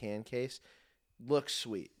 12-pack can case. Looks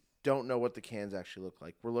sweet. Don't know what the cans actually look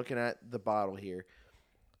like. We're looking at the bottle here.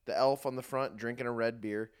 The elf on the front drinking a red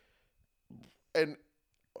beer, and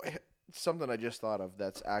something I just thought of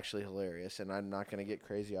that's actually hilarious, and I'm not going to get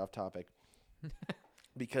crazy off topic.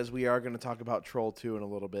 Because we are going to talk about Troll 2 in a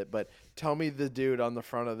little bit, but tell me the dude on the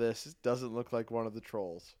front of this doesn't look like one of the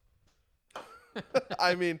trolls.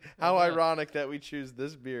 I mean, how Little bit. ironic that we choose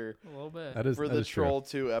this beer A little bit. That is for that the is true. Troll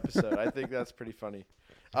 2 episode. I think that's pretty funny.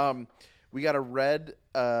 We got a red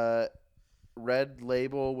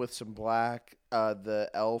label with some black. The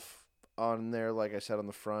elf on there, like I said, on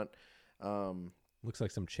the front. Looks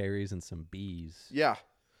like some cherries and some bees Yeah.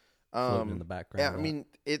 floating in the background. Yeah, I mean,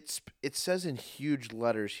 it says in huge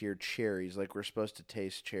letters here, cherries, like we're supposed to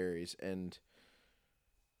taste cherries, and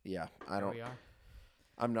yeah, There we are.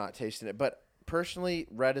 I'm not tasting it, but personally,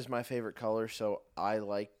 red is my favorite color, so I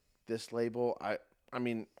like this label. I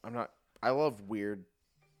mean, I love weird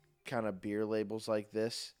kind of beer labels like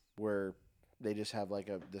this where they just have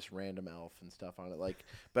like this random elf and stuff on it,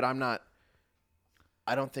 but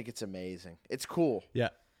I don't think it's amazing. It's cool. yeah.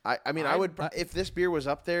 I mean, I- I would if this beer was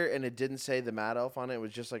up there and it didn't say the Mad Elf on it, it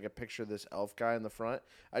was just like a picture of this elf guy in the front.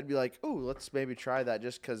 I'd be like, "Ooh, let's maybe try that,"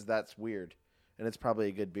 just because that's weird, and it's probably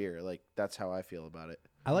a good beer. Like that's how I feel about it.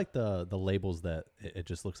 I like the labels that it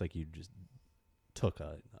just looks like you just took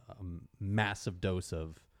a massive dose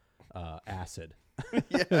of acid.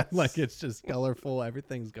 Yes. Like it's just colorful.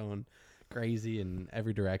 Everything's going crazy in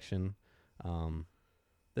every direction.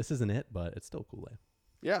 This isn't it, but it's still Kool-Aid.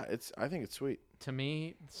 Yeah, I think it's sweet. To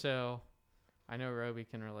me, so I know Roby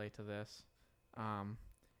can relate to this.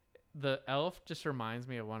 The elf just reminds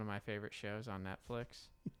me of one of my favorite shows on Netflix,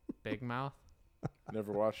 Big Mouth.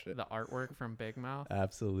 Never watched it. The artwork from Big Mouth.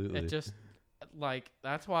 Absolutely. It just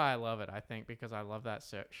that's why I love it. I think because I love that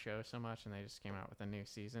show so much, and they just came out with a new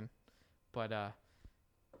season. But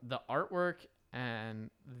the artwork and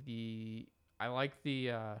I like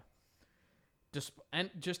the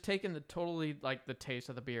just taking the totally like the taste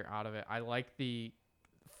of the beer out of it. I like the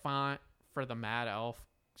font for the Mad Elf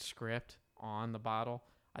script on the bottle.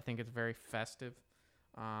 I think it's very festive,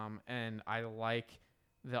 and I like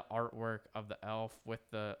the artwork of the elf with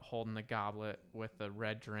the holding the goblet with the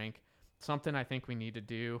red drink. Something I think we need to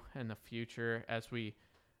do in the future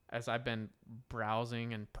as I've been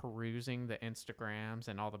browsing and perusing the Instagrams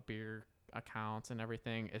and all the beer accounts and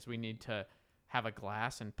everything, is we need to have a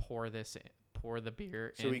glass and pour the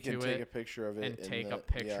beer So into we can it take a picture of it and in take the- a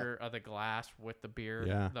picture of the glass with the beer,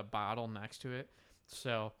 Yeah. the bottle next to it.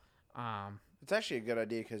 So, It's actually a good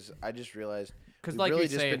idea because I just realized because we've like really you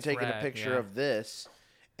just say, been it's taking red, a picture yeah. of this,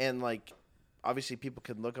 and like obviously people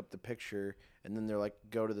can look up the picture and then they're like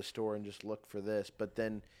go to the store and just look for this. But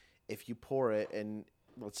then if you pour it and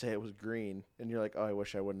let's say it was green and you're like, oh, I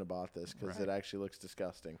wish I wouldn't have bought this because Right. it actually looks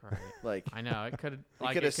disgusting. Right. Like I know it could it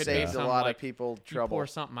like could have be saved a some, lot like, of people you trouble. pour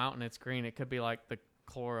something out and it's green. It could be like the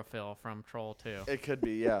chlorophyll from Troll 2. It could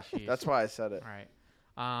be, yeah. Jeez. That's why I said it. All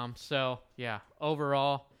right. So yeah,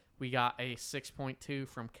 overall we got a 6.2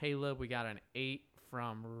 from Caleb. We got an 8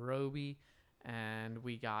 from Roby, and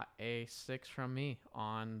we got a 6 from me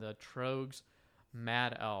on the Trogs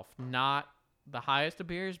Mad Elf. Not the highest of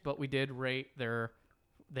beers, but we did rate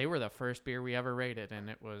they were the first beer we ever rated,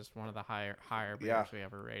 and it was one of the higher beers Yeah. we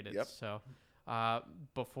ever rated. Yep. So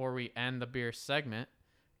before we end the beer segment,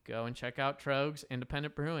 go and check out Trogs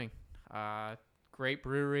Independent Brewing. Great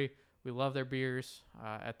brewery. We love their beers.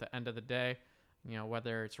 At the end of the day,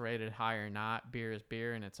 whether it's rated high or not, beer is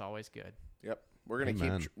beer, and it's always good. Yep. We're gonna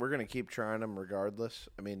Amen. keep trying them regardless.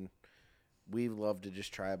 I mean, we love to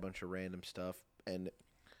just try a bunch of random stuff, and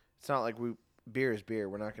it's not like beer is beer.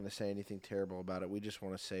 We're not going to say anything terrible about it. We just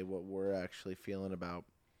want to say what we're actually feeling about,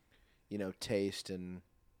 taste and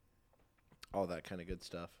all that kind of good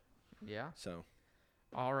stuff. Yeah. So,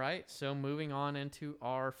 All right. So moving on into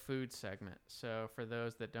our food segment. So for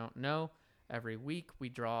those that don't know, every week we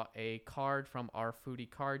draw a card from our foodie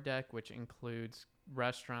card deck, which includes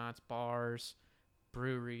restaurants, bars,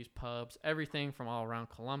 breweries, pubs, everything from all around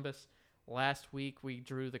Columbus. Last week we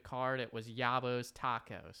drew the card. It was Yabo's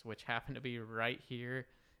Tacos, which happened to be right here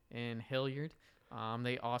in Hilliard.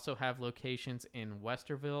 They also have locations in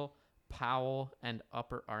Westerville, Powell, and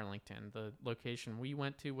Upper Arlington. The location we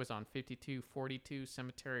went to was on 5242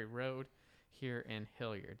 Cemetery Road here in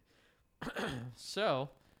Hilliard. So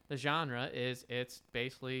the genre is it's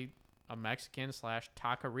basically a Mexican /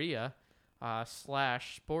 taqueria /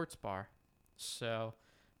 sports bar. So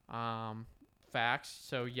facts.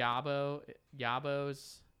 So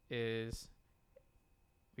Yabo's is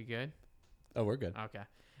we good? Oh, we're good. Okay.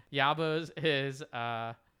 Yabo's is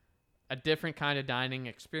a different kind of dining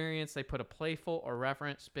experience. They put a playful or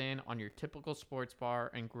reverent spin on your typical sports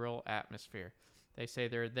bar and grill atmosphere. They say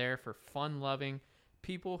they're there for fun-loving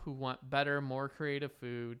people who want better, more creative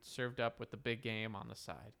food served up with the big game on the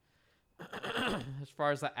side. As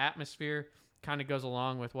far as the atmosphere, kind of goes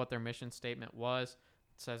along with what their mission statement was.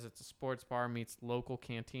 It says it's a sports bar meets local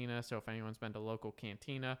cantina. So if anyone's been to local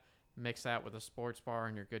cantina, mix that with a sports bar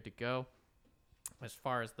and you're good to go. As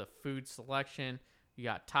far as the food selection, you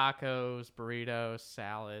got tacos, burritos,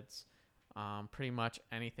 salads, pretty much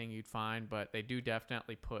anything you'd find, but they do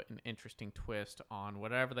definitely put an interesting twist on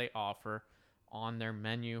whatever they offer on their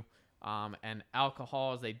menu. And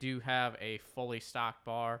alcohols, they do have a fully stocked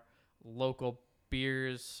bar, local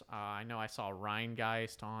beers. I know I saw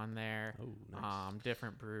Rheingeist on there. Oh, nice.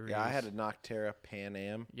 Different breweries. Yeah, I had a Noctera Pan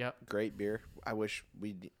Am. Yep. Great beer. I wish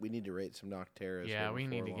we need to rate some Nocteras. Yeah, here we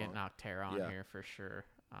need to before get long. Noctera on Yeah. here for sure.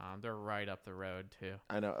 They're right up the road too.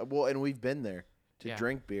 I know. Well, and we've been there to Yeah.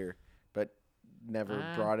 drink beer, but never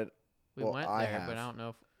Ah, brought it. We Well, went I there, have. but I don't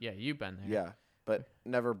know if you've been there. Yeah, but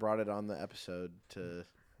never brought it on the episode to.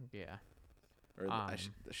 Yeah. Or the, I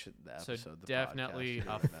should the So episode. The definitely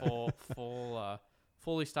podcast, a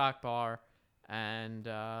fully stocked bar. And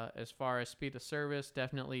as far as speed of service,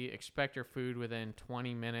 definitely expect your food within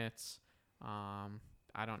 20 minutes.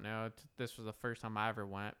 I don't know. This was the first time I ever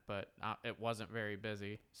went, but it wasn't very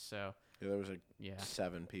busy. So Yeah, there was like yeah,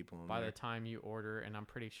 7 people in by there. the time you order, and I'm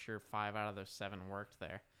pretty sure 5 out of those 7 worked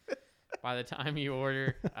there. By the time you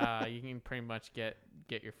order, you can pretty much get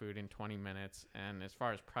your food in 20 minutes. And as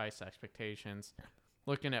far as price expectations,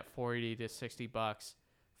 looking at $40 to $60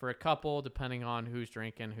 for a couple, depending on who's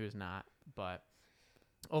drinking, who's not. But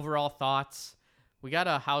overall thoughts, we got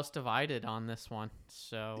a house divided on this one.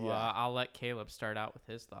 So Yeah. I'll let Caleb start out with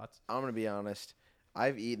his thoughts. I'm gonna be honest.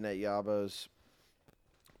 I've eaten at Yabo's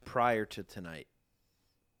prior to tonight,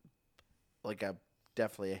 like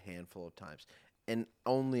definitely a handful of times, and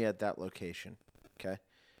only at that location. Okay,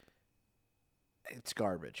 it's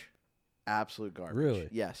garbage, absolute garbage. Really?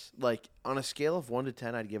 Yes. Like on a scale of 1 to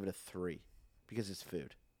 10, I'd give it a 3 because it's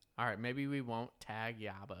food. All right, maybe we won't tag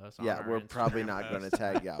Yabos. On Yeah, our we're probably Instagram not going to post.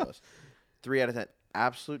 tag Yabo's. 3 out of 10,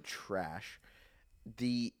 absolute trash.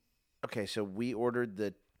 Okay, so we ordered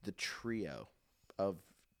the trio of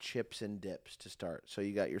chips and dips to start. So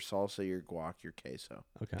you got your salsa, your guac, your queso.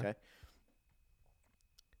 Okay. Okay.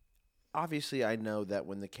 Obviously, I know that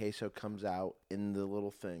when the queso comes out in the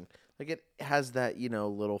little thing, like it has that,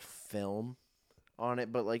 little film on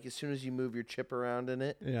it, but like as soon as you move your chip around in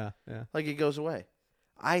it, Yeah, yeah. like it goes away.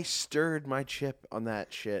 I stirred my chip on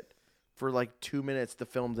that shit for like 2 minutes. The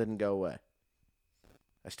film didn't go away.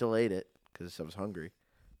 I still ate it because I was hungry.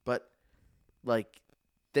 But like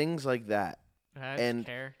things like that. That's and-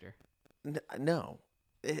 character. No.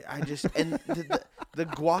 I just, and the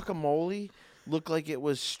guacamole looked like it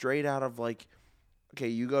was straight out of like, okay,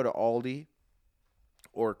 you go to Aldi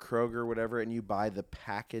or Kroger, whatever, and you buy the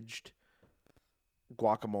packaged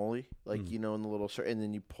guacamole, like, in the little, and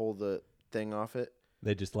then you pull the thing off it.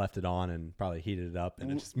 They just left it on and probably heated it up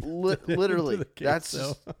and it just Literally, into the that's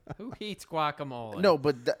queso. Who eats guacamole? no,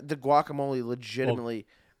 but the guacamole legitimately,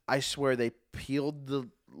 I swear they peeled the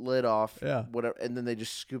lid off, Yeah. whatever, and then they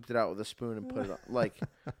just scooped it out with a spoon and put it on. Like,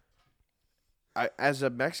 as a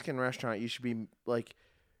Mexican restaurant, you should be like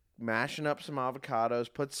mashing up some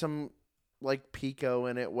avocados, put some like pico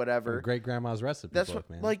in it, whatever. Great grandma's recipe That's book, what,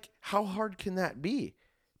 man. like, how hard can that be?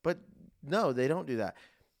 But no, they don't do that.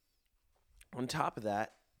 On top of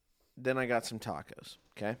that, then I got some tacos.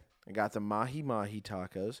 Okay, I got the mahi mahi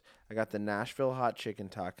tacos. I got the Nashville hot chicken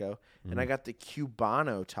taco, and I got the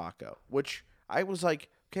Cubano taco. Which I was like,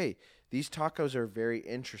 okay, these tacos are very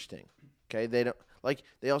interesting. Okay, they don't like.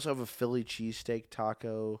 They also have a Philly cheesesteak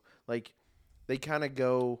taco. Like, they kind of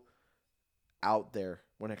go out there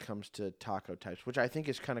when it comes to taco types, which I think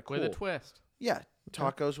is kind of cool. With a twist. Yeah,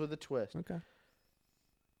 tacos with a twist. Okay.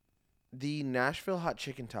 The Nashville hot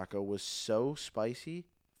chicken taco was so spicy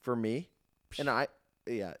for me, and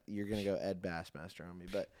you're gonna go Ed Bassmaster on me,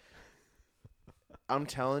 but I'm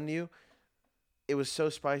telling you, it was so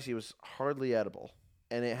spicy, it was hardly edible,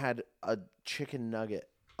 and it had a chicken nugget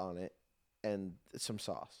on it and some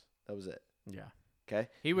sauce. That was it. Yeah. Okay,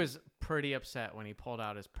 He was pretty upset when he pulled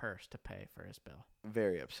out his purse to pay for his bill.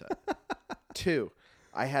 very upset. 2,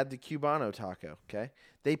 I had the Cubano taco. Okay,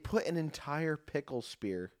 they put an entire pickle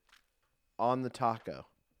spear on the taco.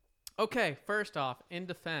 Okay, first off, in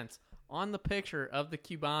defense, on the picture of the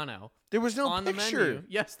Cubano, There was no on picture. the menu,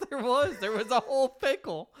 yes, there was. There was a whole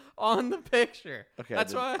pickle on the picture. Okay,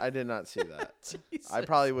 That's why. I did not see that. Jesus. I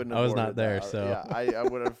probably wouldn't have I was ordered not there, that. so. Yeah, I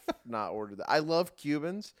would have not ordered that. I love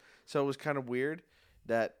Cubans, so it was kind of weird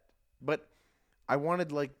that, but I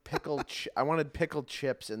wanted like I wanted pickled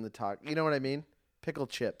chips in the taco. You know what I mean? Pickled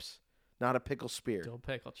chips, not a pickle spear. Still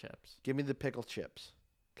pickle chips. Give me the pickle chips.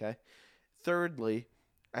 Okay. Thirdly,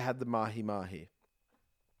 I had the mahi mahi.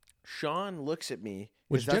 Sean looks at me, 'cause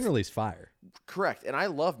Which that's generally is fire. correct, and I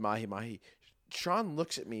love mahi mahi. Sean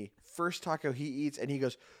looks at me, first taco he eats, and he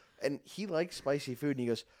goes, and he likes spicy food, and he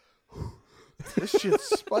goes, "This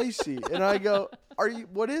shit's spicy." And I go,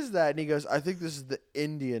 what is that? And he goes, "I think this is the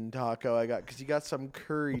Indian taco I got," because he got some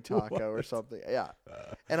curry taco or something. Yeah.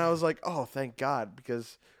 And I was like, "Oh, thank God,"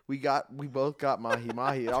 because we both got mahi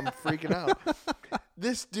mahi. I'm freaking out.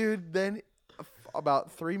 This dude then,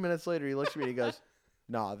 about 3 minutes later, he looks at me and he goes,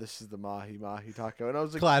 "Nah, this is the mahi mahi taco." And I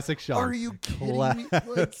was like, Classic Sean. "Are you kidding me?" Like,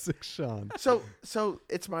 Classic Sean. so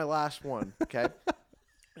it's my last one, okay?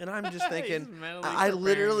 And I'm just thinking, He's mentally I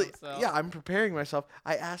literally, preparing himself. yeah, I'm preparing myself.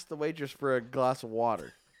 I asked the waitress for a glass of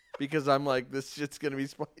water because I'm like, this shit's gonna be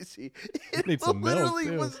spicy. It Need some milk, literally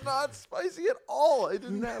too. was not spicy at all. It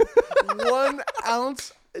didn't have 1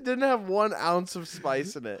 ounce. It didn't have 1 ounce of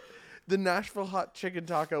spice in it. The Nashville hot chicken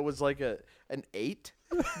taco was like an 8.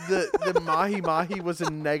 The mahi mahi was a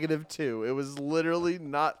 -2. It was literally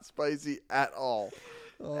not spicy at all.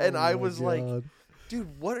 And I was like,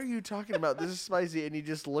 "Dude, what are you talking about? This is spicy." And he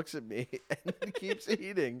just looks at me and he keeps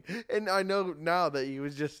eating. And I know now that he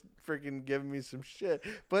was just freaking giving me some shit.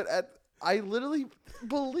 But I literally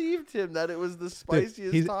believed him that it was the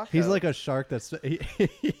spiciest taco. He's like a shark that's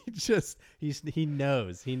he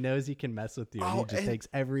knows he can mess with you. And he Oh, just and takes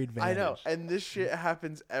every advantage. I know. And this shit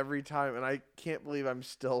happens every time. And I can't believe I'm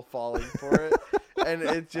still falling for it. And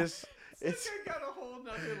it's I got a whole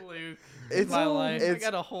nother Luke in It's- my life. I it's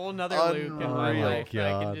got a whole nother Luke in my unreal. life. I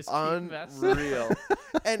God. can just keep messing. unreal.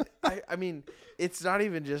 And I mean, it's not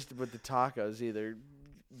even just with the tacos either.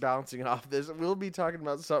 Bouncing off this, we'll be talking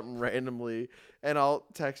about something randomly, and I'll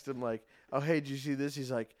text him like, "Oh, hey, did you see this?" He's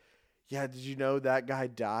like, "Yeah, did you know that guy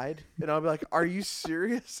died?" And I'll be like, "Are you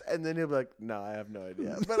serious?" And then he'll be like, "No, I have no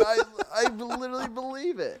idea." But I literally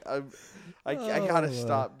believe it. I gotta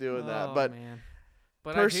stop doing that. Oh, But man.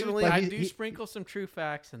 But personally- I But do he- sprinkle some true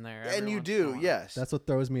facts in there. every and you once in a do, while. yes. That's what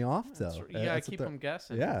throws me off, though. You gotta That's what keep thro- them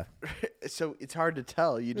guessing. Yeah. So it's hard to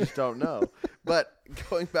tell. You just don't know. But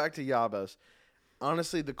going back to Yabos,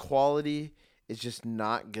 honestly, the quality is just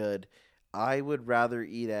not good. I would rather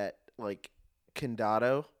eat at like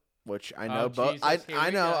Condado, which I know Oh, both. Jesus, I here I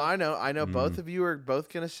we know, go. I know, I know. Mm. Both of you are both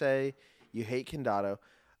gonna say you hate Condado,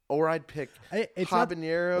 or I'd pick It's not,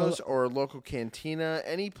 Habaneros or local cantina,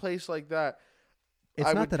 any place like that. it's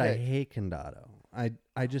I not would that I pick. hate Condado.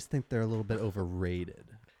 I just think they're a little bit overrated,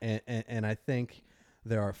 and I think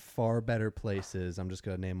there are far better places. I'm just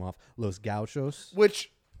gonna name off Los Gauchos.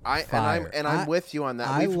 Which Fire. I'm with you on that.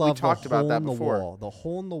 I We love talked the about hole that in the before. wall. The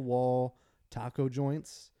hole in the wall taco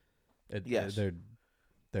joints. Yes.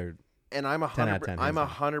 They're And I'm 10 out of 10 hands down.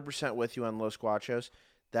 100% with you on Los Guachos.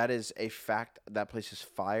 That is a fact. That place is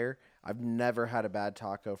fire. I've never had a bad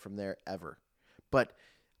taco from there ever. But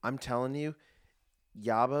I'm telling you,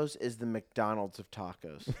 Yabos is the McDonald's of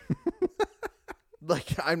tacos.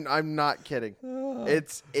 Like I'm not kidding.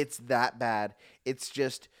 It's that bad. It's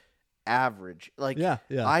just average. Like yeah.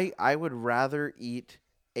 I would rather eat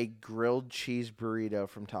a grilled cheese burrito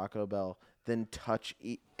from Taco Bell than touch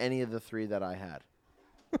any of the 3 that I had.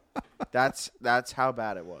 That's how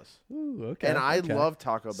bad it was. Ooh, okay. And I okay. love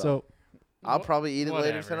Taco Bell. So I'll probably eat it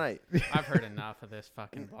later Whatever. tonight. I've heard enough of this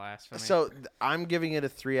fucking blasphemy. So I'm giving it a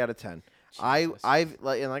 3 out of 10. Jesus.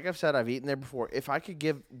 Like I've said, I've eaten there before. If I could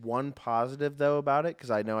give one positive though about it, because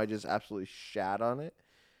I know I just absolutely shat on it.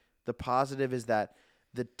 The positive is that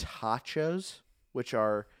the tachos, which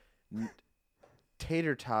are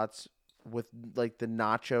tater tots with like the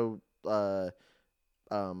nacho,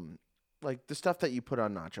 like the stuff that you put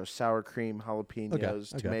on nachos, sour cream,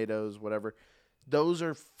 jalapenos, okay. tomatoes, whatever. Those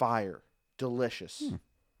are fire, delicious,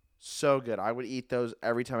 so good. I would eat those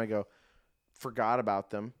every time I go. Forgot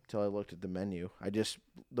about them till I looked at the menu.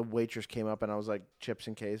 The waitress came up and I was like, chips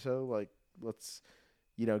and queso, like let's,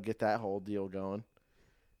 get that whole deal going.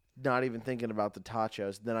 Not even thinking about the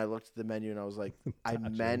tachos. Then I looked at the menu and I was like, I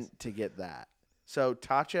meant to get that. So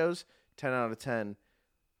tachos, 10 out of 10.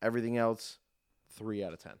 Everything else, 3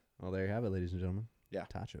 out of 10. Well, there you have it, ladies and gentlemen. Yeah.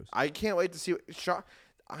 Tachos. I can't wait to see what Sean.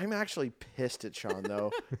 I'm actually pissed at Sean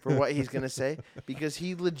though for what he's gonna say because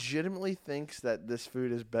he legitimately thinks that this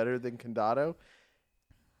food is better than Condado,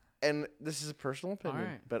 and this is a personal opinion.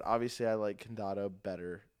 right. But obviously, I like Condado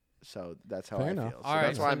better, so that's how Fair I enough. feel. All right,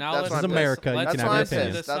 that's why so I'm, now that's let's why This I'm is pissed. America. You Let's can That's have why your I'm listen to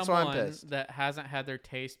opinion. pissed. That's why I'm someone pissed. that hasn't had their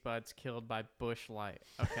taste buds killed by Bush Light.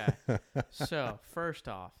 Okay. So, first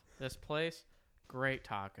off, this place, great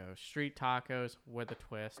tacos. Street tacos with a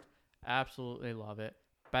twist. Absolutely love it.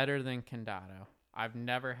 Better than Condado. I've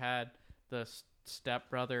never had the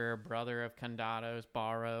stepbrother or brother of Condado's,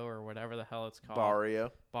 Barro, or whatever the hell it's called.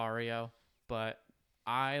 Barrio. But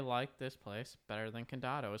I like this place better than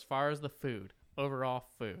Condado as far as the food, overall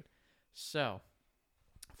food. So,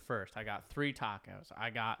 first, I got 3 tacos. I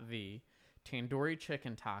got the tandoori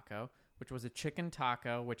chicken taco, which was a chicken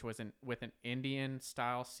taco, which was with an Indian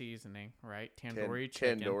style seasoning, right? Tandoori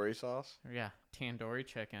chicken. Tandoori sauce. Yeah, tandoori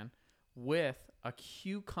chicken with a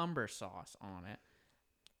cucumber sauce on it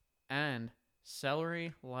and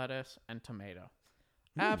celery, lettuce, and tomato.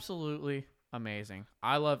 Absolutely amazing.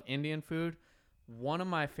 I love Indian food. One of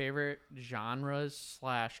my favorite genres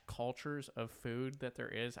 / cultures of food that there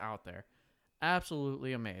is out there.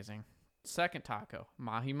 Absolutely amazing. Second taco,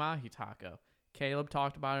 mahi mahi taco. Caleb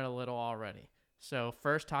talked about it a little already. So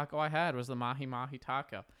first taco I had was the mahi mahi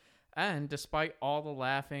taco. And despite all the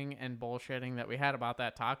laughing and bullshitting that we had about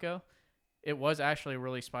that taco, it was actually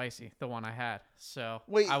really spicy, the one I had. So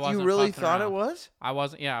Wait, I wasn't you really fucking thought around. it was? I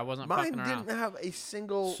wasn't Mine fucking around. didn't have a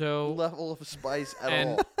single So- level of spice at And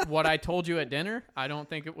all. what I told you at dinner, I don't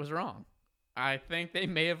think it was wrong. I think they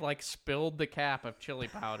may have like spilled the cap of chili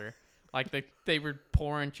powder. Like they were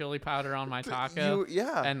pouring chili powder on my taco,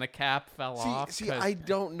 Yeah. and the cap fell off. See, 'cause I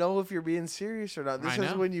don't know if you're being serious or not. This I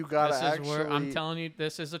is know. when you gotta this actually. is where I'm telling you,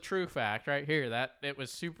 this is a true fact right here. That it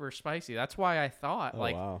was super spicy. That's why I thought Oh,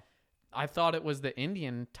 like wow. I thought it was the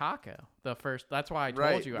Indian taco. The first. That's why I told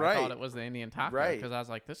Right, you I right. thought it was the Indian taco Right. because I was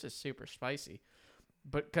like, this is super spicy.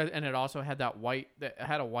 But and it also had that it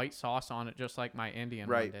had a white sauce on it, just like my Indian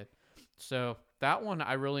one Right. did. So that one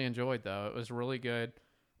I really enjoyed though. It was really good.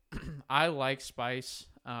 I like spice.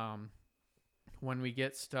 When we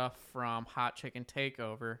get stuff from Hot Chicken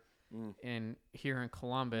Takeover in here in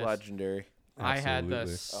Columbus, Legendary. I had the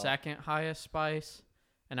Absolutely. second highest spice,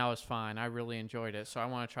 and I was fine. I really enjoyed it, so I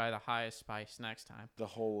want to try the highest spice next time. The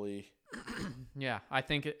holy. Yeah, I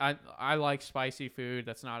think I like spicy food.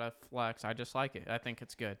 That's not a flex. I just like it. I think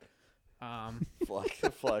it's good.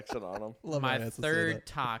 Flexing on them. Love My how I have to say third that.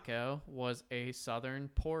 taco was a Southern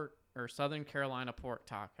Carolina pork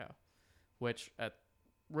taco, which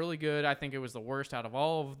really good. I think it was the worst out of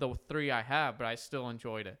all of the 3 I have, but I still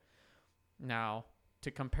enjoyed it. Now,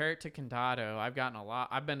 to compare it to Condado, I've gotten a lot.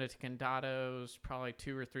 I've been to Condado's probably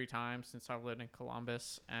 2 or 3 times since I've lived in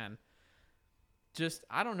Columbus, and just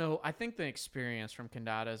I don't know. I think the experience from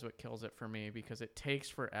Condado is what kills it for me because it takes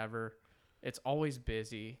forever. It's always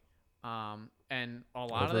busy. And a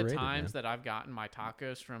lot of the Overrated, times man. that I've gotten my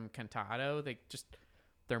tacos from Condado,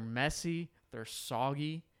 they're messy, they're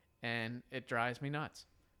soggy, and it drives me nuts.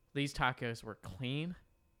 These tacos were clean.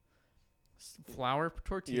 Flour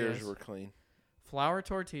tortillas. Yours were clean. Flour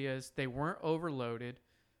tortillas. They weren't overloaded,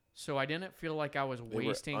 so I didn't feel like I was were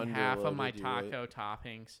wasting half of my underloaded, you're right. taco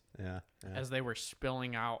toppings Yeah. as they were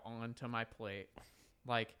spilling out onto my plate.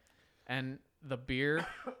 And the beer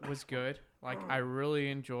was good. I really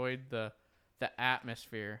enjoyed the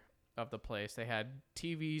atmosphere of the place. They had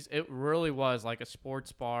TVs. It really was like a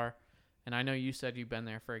sports bar. And I know you said you've been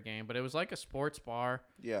there for a game, but it was like a sports bar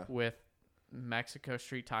Yeah. with Mexico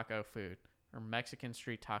street taco food or Mexican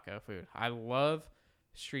street taco food. I love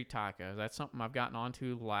street tacos. That's something I've gotten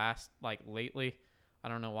onto lately. I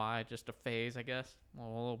don't know why, just a phase, I guess. A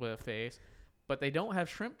little bit of phase. But they don't have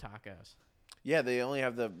shrimp tacos. Yeah, they only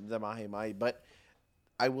have the mahi mahi. But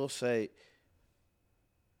I will say,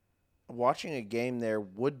 watching a game there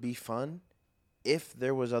would be fun if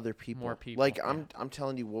there was other people. More people, Like yeah. I'm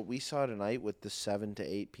telling you, what we saw tonight with the 7 to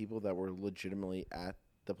 8 people that were legitimately at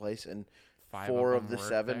the place, and 5 4 of of them the work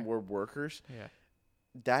 7 there. were workers. Yeah.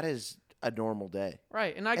 That is a normal day.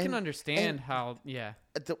 Right, and I can And- understand and- how, yeah.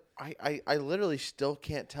 I literally still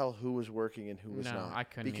can't tell who was working and who was No, not. I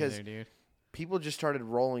couldn't because either, dude. people just started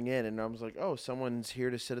rolling in, and I was like, oh, someone's here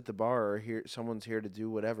to sit at the bar, or someone's here to do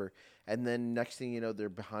whatever. And then next thing you know, they're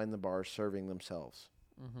behind the bar serving themselves.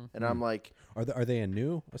 Mm-hmm. And I'm like, Are they a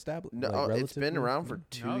new establishment? no, it's been around for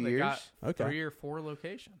 2 No, they years. got Okay. 3 or 4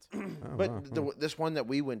 locations. Oh, But wow. this one that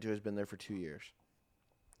we went to has been there for 2 years.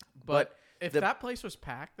 But if the- that place was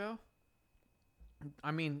packed, though,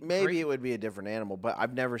 I mean, Maybe great, it would be a different animal, but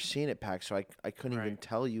I've never seen it packed, so I couldn't even Right.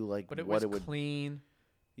 tell you like but it what was it would. clean.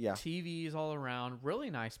 Yeah, TVs all around. Really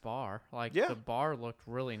nice bar. Like Yeah. the bar looked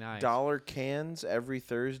really nice. dollar cans every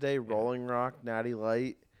Thursday. Rolling Rock, Natty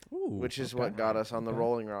Light, Ooh, which is okay. what got us on the Okay.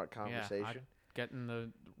 Rolling Rock Yeah, conversation. getting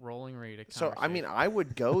the rolling read. So I mean, I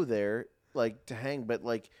would go there like to hang, but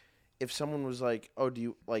like if someone was like, "Oh, do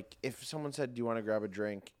you like?" If someone said, "Do you want to grab a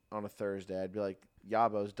drink on a Thursday?" I'd be like,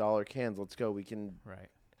 "Yabos, dollar cans. Let's go. We can right.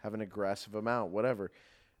 have an aggressive amount, whatever."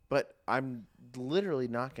 But I'm literally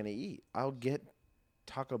not going to eat. I'll get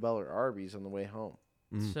Taco Bell or Arby's on the way home.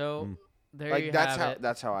 So there Like you that's have how it.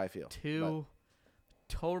 that's how I feel. Two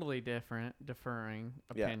totally differing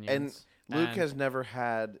Yeah, and opinions. Luke And has never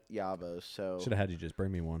had Yabos, so Should have had you just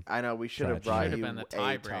bring me one. I know we should have Try brought it. you Should've been the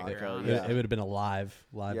a tiebreaker, taco. honestly. Yeah. It would have been a live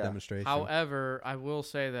Yeah. demonstration. However, I will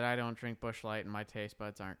say that I don't drink Busch Light and my taste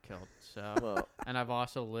buds aren't killed. So, Well, and I've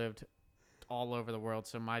also lived all over the world,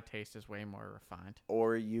 so my taste is way more refined.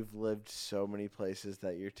 or you've lived so many places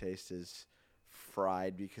that your taste is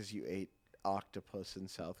fried because you ate octopus in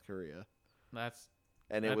South Korea, That's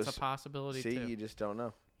and it was. a possibility See, too. you just don't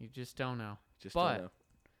know. You just don't know. Just But- don't know.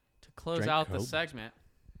 To close Drank out the Cobra's segment,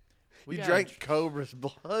 we You gotta drank Cobra's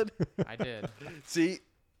blood. I did. See,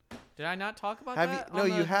 Did I not talk about have that? you? No,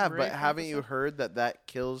 on you the have, but Rick haven't you episode? heard that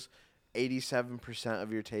kills 87%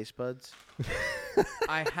 of your taste buds?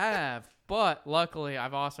 I have, but luckily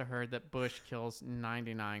I've also heard that Bush kills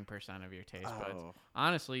 99% of your taste buds. Oh,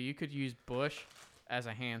 Honestly, you could use Bush as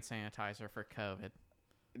a hand sanitizer for COVID.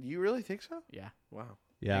 you really think so? Yeah, Wow.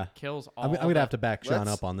 Yeah. it kills all. I'm gonna have to back Sean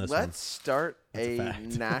Let's- up on this Let's one. start That's a a fact.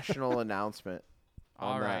 national announcement.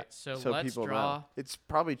 All on right, that, so let's people draw. know. It's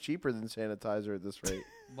probably cheaper than sanitizer at this rate.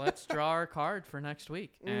 Let's draw our card for next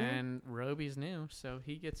week, Mhm. and Roby's new, so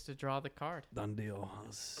he gets to draw the card. Done deal.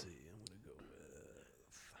 Let's see. I'm gonna go with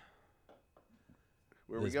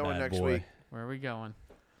Where are we this going bad next boy. week? Where are we going?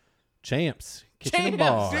 Champs Kitchen and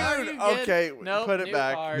Champs, Bar. dude. Dude, you good? okay, Nope, put it new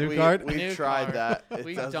back. card. New we, card? We've New tried card. that. It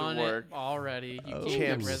We've doesn't done work. it already. You Oh. can't get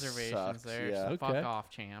Champs reservations sucks, there. yeah. So fuck Okay. off,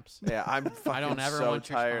 champs. Yeah, I'm fucking don't ever so want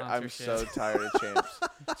your tired. I'm so sponsorship. tired of champs.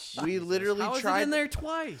 We Jesus. literally How is tried. it in there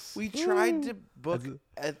twice. We tried to book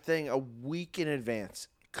As a thing a week in advance.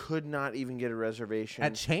 Could not even get a reservation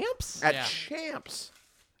At Champs? at Yeah. Champs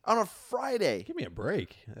on a Friday. Give me a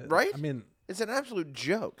break. Right? I mean, It's an absolute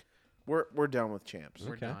joke. We're done with champs.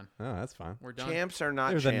 We're okay. done. Oh, that's fine. We're done. Champs are not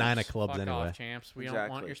There's champs. a nine of clubs Fuck anyway. off, champs. We don't want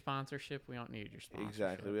Exactly. your sponsorship. We don't need your sponsorship.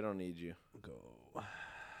 Exactly. We don't need you. Go. I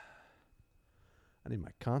need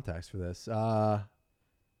my contacts for this.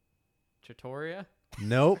 Trattoria?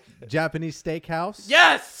 Nope. Japanese steakhouse.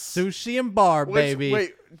 Yes! Sushi and bar, baby.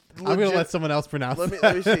 Wait, I'm gonna legit- let someone else pronounce let me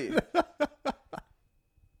that. see.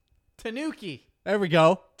 Tanuki. There we go.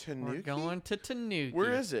 We're Tanuki? going to Tanuki.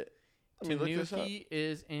 Where is it? Let me look this up. Tanuki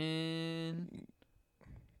is in.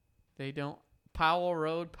 They don't. Powell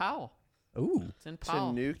Road, Powell. Ooh. It's in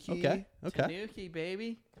Powell. Tanuki. Okay. Okay. Tanuki,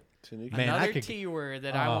 baby. Tanuki. Man, I Another could- T word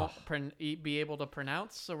that I Oh. won't be able to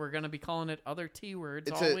pronounce, so we're going to be calling it other T words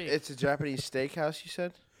It's all a week. it's a Japanese steakhouse. You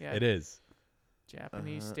said. Yeah, It is.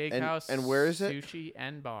 Japanese and- steakhouse. and where is it? Sushi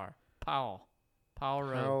and bar. Powell. Powell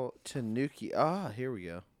Road. How Tanuki? Ah, here we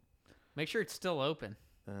go. Make sure it's still open.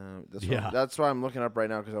 Yeah. That's why I'm looking up right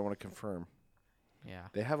now because I want to confirm. Yeah.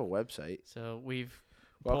 They have a website. So we've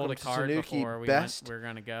Welcome pulled a to card Tanuki, before we best- we're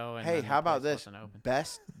going to go. And Hey, then how the about place this? wasn't open.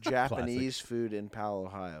 Best Japanese food in Powell,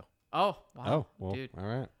 Ohio. Oh, wow. Oh, well, Dude. all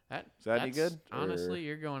right. Is that any that's- good, Honestly, or-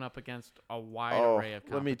 you're going up against a wide Oh, array of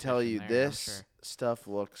competition. let me tell you, there, I'm this sure. stuff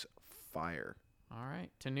looks fire. All right.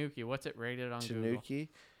 Tanuki, what's it rated on Google? Tanuki.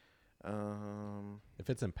 If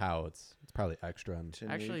it's in POW, it's probably extra. And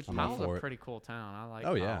Tanuki. Actually, I'm all Powell's for a it. pretty cool town. I like Oh,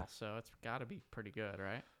 Powell, yeah. so it's got to be pretty good,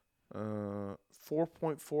 right?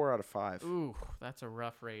 4.4 out of 5. Ooh, that's a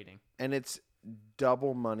rough rating. And it's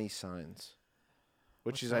double money signs,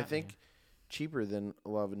 which What's is, I that think, mean? cheaper than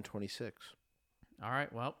 11.26. All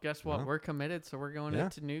right, well, guess what? Well, We're committed, so we're going yeah,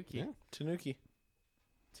 to Tanuki. yeah. Tanuki.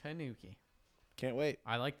 Tanuki. Can't wait.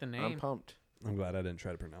 I like the I'm name. pumped. I'm glad I didn't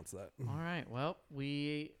try to pronounce that. All right, well,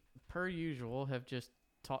 we, per usual, have just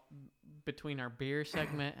talked between our beer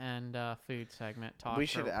segment and food segment. Talked We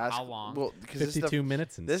should for ask. how long? Well, because this is 52 the,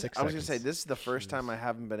 minutes and this 6 I was seconds. gonna say this is the first time Jeez. I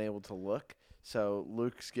haven't been able to look. So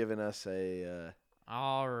Luke's given us a.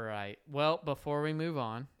 All right. Well, before we move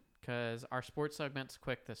on, because our sports segment's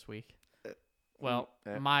quick this week. Well,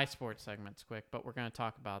 my sports segment's quick, but we're going to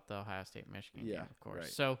talk about the Ohio State-Michigan game, of course. right.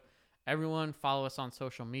 So everyone follow us on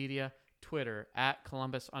social media, Twitter,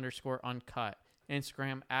 @Columbus_uncut,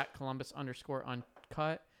 Instagram,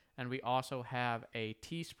 @Columbus_uncut, and we also have a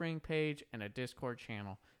Teespring page and a Discord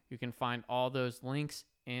channel. You can find all those links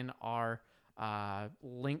in our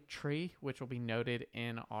link tree, which will be noted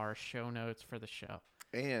in our show notes for the show.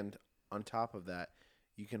 And on top of that,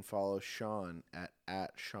 you can follow Sean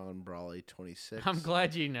at Sean Brawley 26. I'm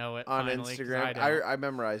glad you know it on finally, 'cause Instagram. I I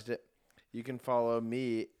memorized it. You can follow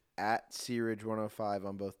me at Searidge105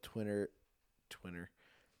 on both Twitter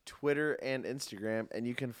and Instagram, and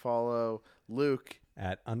you can follow Luke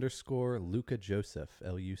at _Luca Joseph,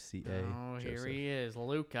 Luca. Oh, here Joseph. he is,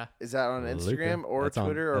 Luca. Is that on Luca. Instagram or That's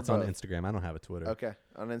Twitter That's or on both? Instagram. I don't have a Twitter. Okay,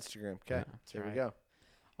 on Instagram. Okay, Yeah. That's there we right. go.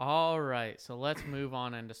 All right, so let's move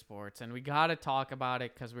on into sports, and we got to talk about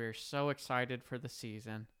it because we're so excited for the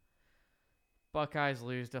season. Buckeyes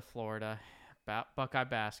lose to Florida. Buckeye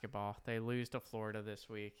basketball, they lose to Florida this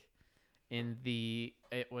week.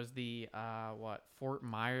 It was the Fort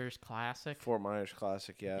Myers Classic. Fort Myers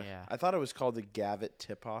Classic, yeah. Yeah. I thought it was called the Gavitt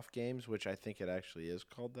Tip-Off Games, which I think it actually is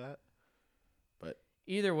called that.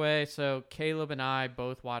 Either way, so Caleb and I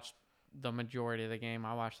both watched the majority of the game.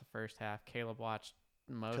 I watched the first half. Caleb watched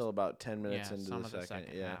most. Till about 10 minutes into some the of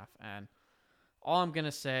second. Yeah. half. And all I'm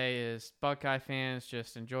gonna say is, Buckeye fans,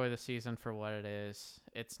 just enjoy the season for what it is.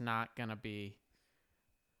 It's not gonna be,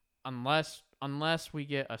 unless we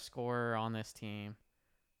get a scorer on this team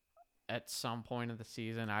at some point of the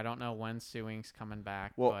season. I don't know when Sewing's coming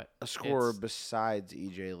back. Well, but a scorer it's- besides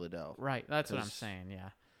EJ Liddell. Right, that's what I'm 'Cause- saying, yeah.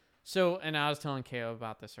 So, and I was telling Caleb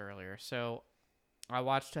about this earlier. So, I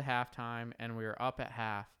watched to halftime, and we were up at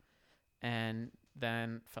half, and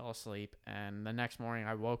then fell asleep. And the next morning,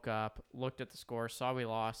 I woke up, looked at the score, saw we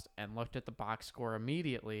lost, and looked at the box score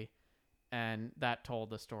immediately, and that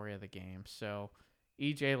told the story of the game. So,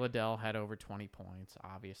 EJ Liddell had over 20 points.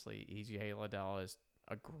 Obviously, EJ Liddell is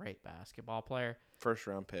a great basketball player. First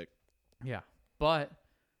round pick. Yeah. But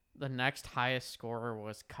the next highest scorer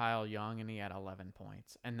was Kyle Young, and he had 11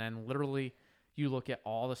 points. And then literally, you look at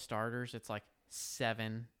all the starters, it's like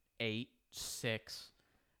 7, 8, 6.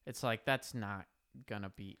 It's like, that's not going to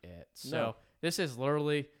be it. So No. this is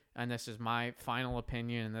literally, and this is my final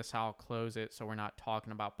opinion, and this is how I'll close it, so we're not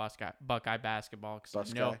talking about Buckeye basketball,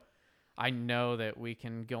 because I know that we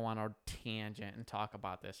can go on a tangent and talk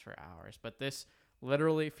about this for hours. But this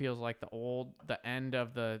literally feels like the end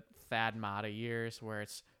of the Thad Matta years, where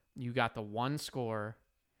it's, you got the one score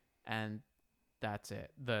and that's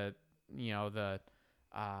it.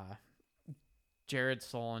 Jared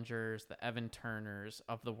Sollingers, the Evan Turners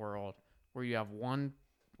of the world, where you have one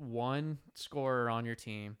scorer on your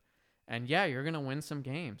team, and yeah, you're going to win some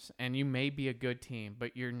games, and you may be a good team,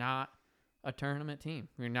 but you're not a tournament team.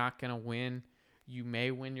 You're not going to win. You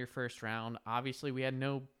may win your first round. Obviously, we had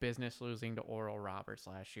no business losing to Oral Roberts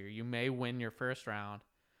last year. You may win your first round,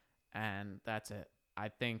 and that's it. I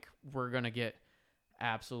think we're going to get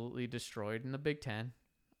absolutely destroyed in the Big Ten,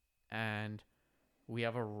 and we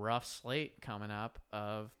have a rough slate coming up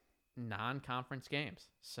of non-conference games.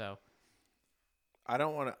 So I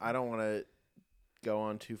don't want to go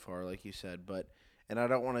on too far, like you said, and I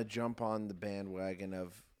don't want to jump on the bandwagon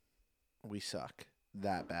of we suck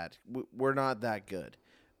that bad. We're not that good.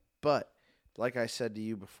 But like I said to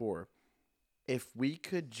you before, if we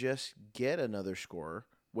could just get another scorer,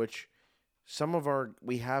 which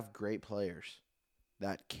we have great players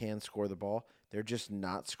that can score the ball. They're just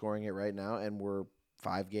not scoring it right now, and we're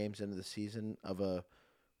 5 games into the season of a,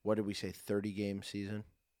 what did we say, 30-game season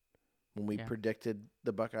when we predicted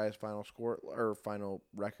the Buckeyes' final score or final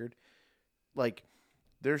record. Like,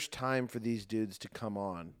 there's time for these dudes to come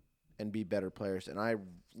on and be better players, and I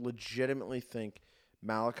legitimately think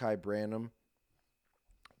Malachi Branham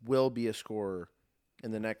will be a scorer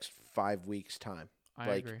in the next 5 weeks' time.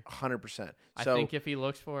 I agree. 100%. I think if he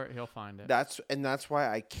looks for it, he'll find it. That's why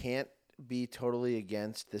I can't be totally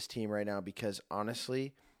against this team right now, because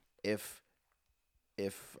honestly, if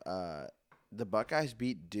the Buckeyes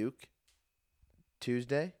beat Duke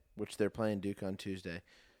Tuesday, which they're playing Duke on Tuesday,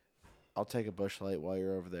 I'll take a Busch Light while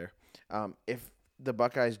you're over there. If the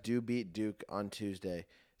Buckeyes do beat Duke on Tuesday,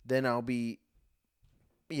 then I'll be,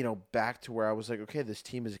 back to where I was like, okay, this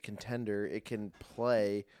team is a contender. It can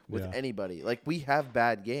play with anybody. Like, we have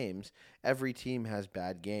bad games. Every team has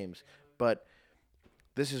bad games. But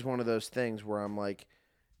this is one of those things where I'm like,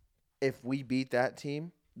 if we beat that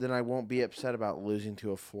team, then I won't be upset about losing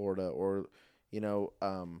to a Florida or,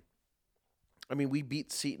 we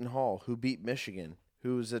beat Seton Hall, who beat Michigan,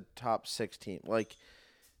 who's a top 6 team. Like,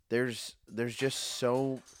 there's just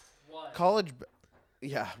so college.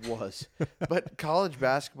 Yeah, was. But college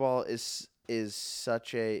basketball is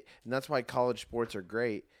such a, and that's why college sports are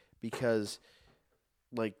great, because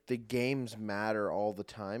like the games matter all the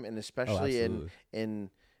time, and especially in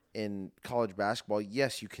college basketball,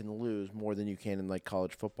 yes, you can lose more than you can in like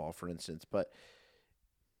college football, for instance, but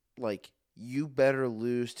like you better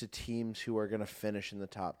lose to teams who are going to finish in the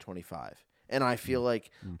top 25. And I feel like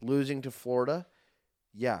losing to Florida,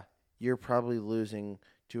 yeah, you're probably losing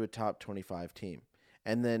to a top 25 team.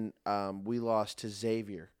 And then we lost to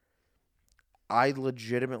Xavier. I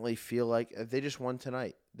legitimately feel like they just won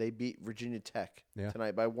tonight. They beat Virginia Tech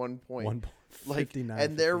tonight by 1 point.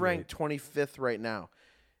 And they're ranked 25th right now.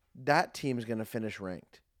 That team's going to finish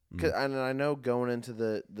ranked. And I know going into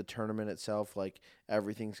the tournament itself, like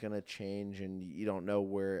everything's going to change and you don't know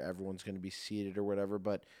where everyone's going to be seated or whatever.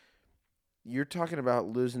 But you're talking about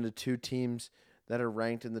losing to two teams that are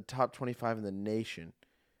ranked in the top 25 in the nation.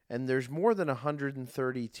 And there's more than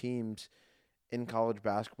 130 teams in college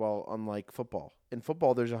basketball, unlike football. In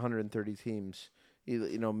football, there's 130 teams.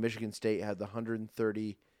 You know, Michigan State had the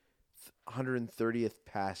 130th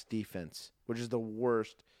pass defense, which is the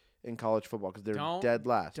worst in college football because they're dead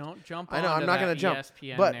last. Don't jump. I know I'm not going to jump.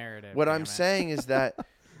 ESPN but narrative, what I'm saying is that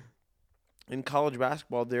in college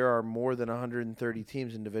basketball, there are more than 130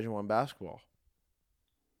 teams in Division I basketball.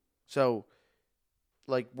 So,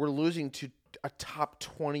 like, we're losing to a top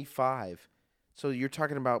 25. So you're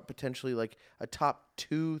talking about potentially like a top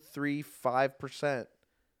 2, 3, 5%.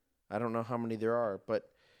 I don't know how many there are, but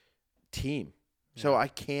team. Yeah. So I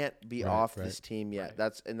can't be off this team yet. Right.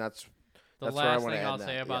 That's the last thing I'll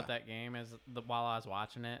say about that game is while I was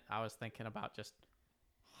watching it, I was thinking about just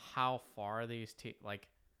how far these teams, like,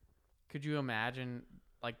 could you imagine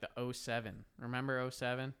like the 07? Remember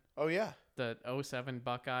 07? Oh, yeah. The 07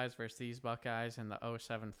 Buckeyes versus these Buckeyes and the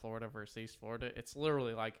 07 Florida versus these Florida. It's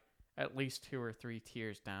literally like at least 2 or 3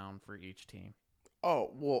 tiers down for each team.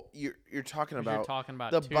 Oh, well, you're talking about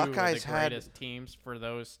the Buckeyes of the greatest teams for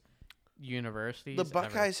those universities. The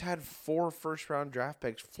Buckeyes had 4 first-round draft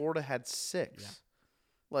picks. Florida had 6. Yeah.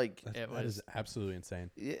 Like that is absolutely insane.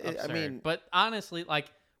 I mean, but honestly, like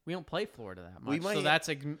we don't play Florida that much, so that's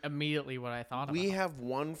immediately what I thought. We have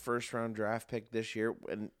 1 first-round draft pick this year,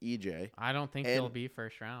 and EJ. I don't think he'll be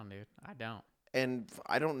first round, dude. I don't. And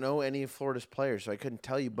I don't know any of Florida's players, so I couldn't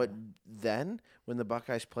tell you. But then, when the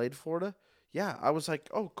Buckeyes played Florida, yeah, I was like,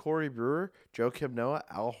 oh, Corey Brewer, Joakim Noah,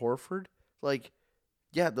 Al Horford. Like,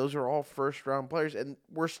 yeah, those are all first-round players. And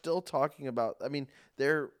we're still talking about, I mean,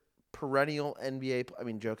 they're perennial NBA. I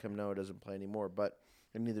mean, Joakim Noah doesn't play anymore,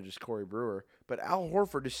 and neither does Corey Brewer. But Al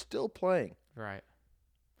Horford is still playing. Right.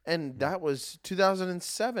 And that was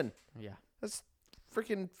 2007. Yeah. That's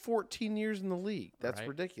freaking 14 years in the league. That's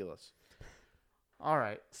ridiculous. All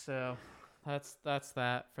right, so that's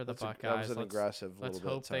that for the Buckeyes. That was aggressive. Let's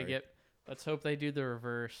hope they do the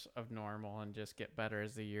reverse of normal and just get better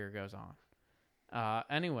as the year goes on.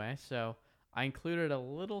 Anyway, so I included a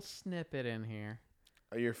little snippet in here.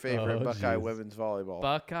 Your favorite Buckeye women's volleyball.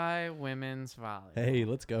 Buckeye women's volleyball. Hey,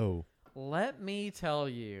 let's go. Let me tell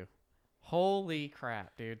you, holy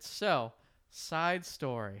crap, dude! So, side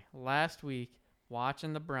story: last week,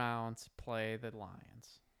 watching the Browns play the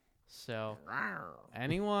Lions. So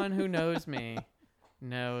anyone who knows me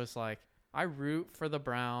knows, like, I root for the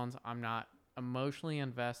Browns. I'm not emotionally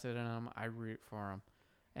invested in them. I root for them.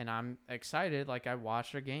 And I'm excited. Like, I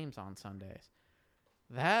watch their games on Sundays.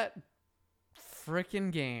 That freaking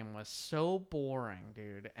game was so boring,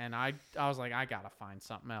 dude. And I was like, I got to find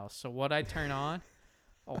something else. So what I turn on?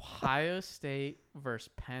 Ohio State versus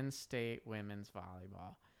Penn State women's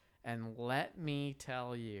volleyball. And let me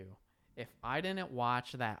tell you, if I didn't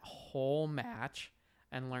watch that whole match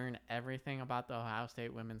and learn everything about the Ohio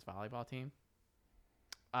State women's volleyball team,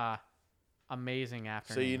 amazing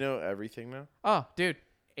afternoon. So you know everything now? Oh, dude.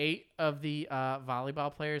 8 of the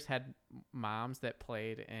volleyball players had moms that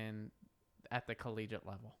played at the collegiate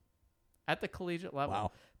level. At the collegiate level.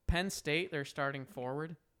 Wow. Penn State, their starting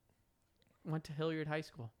forward, went to Hilliard High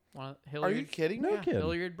School. Are you kidding? No kidding.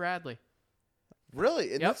 Hilliard Bradley.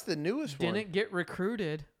 Really? And that's the newest one. Didn't get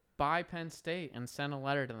recruited by Penn State and sent a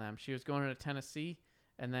letter to them. She was going to Tennessee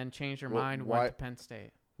and then changed her mind, went to Penn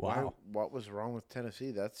State. Wow. What was wrong with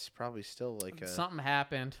Tennessee? That's probably still like something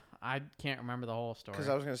happened. I can't remember the whole story. Because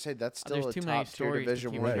I was going to say that's still a top-tier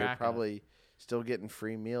Division I. You're probably still getting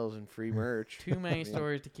free meals and free merch. Too many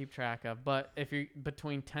stories to keep track of. But if you're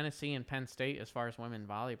between Tennessee and Penn State as far as women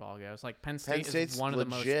volleyball goes, like Penn State is one of the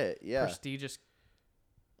most prestigious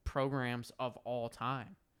programs of all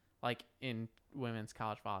time, like in women's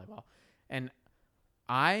college volleyball. And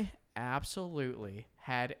I absolutely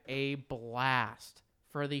had a blast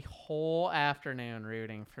for the whole afternoon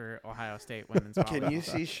rooting for Ohio State women's volleyball. Can you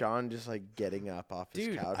see Sean just like getting up off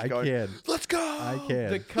his couch? I can. Let's go. I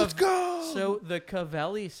can. Let's go. So the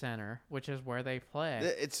Covelli Center, which is where they play.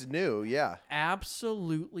 It's new, yeah.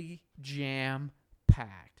 Absolutely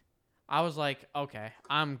jam-packed. I was like, okay,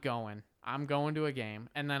 I'm going. I'm going to a game,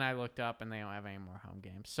 and then I looked up, and they don't have any more home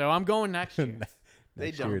games. So I'm going next year. They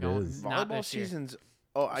Next don't. year it Going- is. Not Volleyball this year. seasons.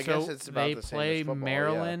 Oh, I So guess it's about they the same play as football.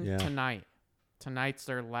 Maryland Yeah. tonight. Tonight's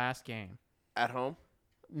their last game. Yeah. At home.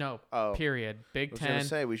 No, Oh, period. I Big was gonna 10.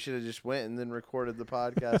 say we should have just went and then recorded the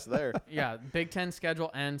podcast there. Yeah, Big 10 schedule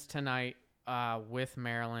ends tonight with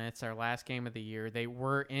Maryland. It's their last game of the year. They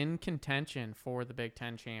were in contention for the Big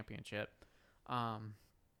 10 championship.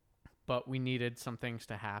 But we needed some things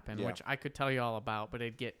to happen, Yeah. which I could tell you all about, but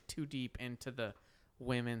it'd get too deep into the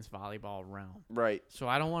women's volleyball realm. Right. So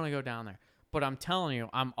I don't want to go down there. But I'm telling you,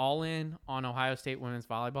 I'm all in on Ohio State women's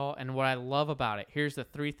volleyball. And what I love about it, here's the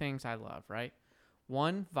 3 things I love, right?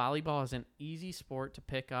 1, volleyball is an easy sport to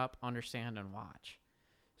pick up, understand, and watch.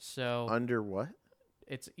 So Under what?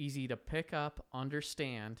 it's easy to pick up,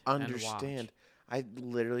 understand, and watch. Understand. I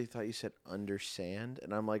literally thought you said undersand,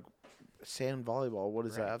 and I'm like, sand volleyball. What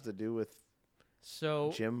does Right. that have to do with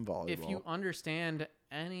So gym volleyball? if you understand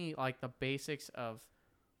any, like the basics of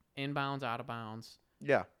inbounds, out of bounds,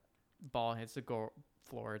 yeah. ball hits the goal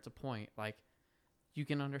floor, it's a point. Like, you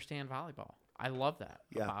can understand volleyball. I love that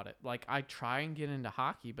Yeah. about it. Like, I try and get into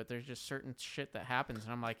hockey, but there's just certain shit that happens,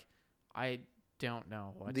 and I'm like, I don't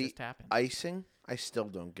know what The just happened. Icing, I still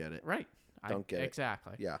don't get it. Right. Don't get it.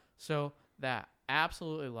 Exactly. Yeah. So that,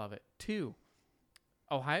 absolutely love it. 2,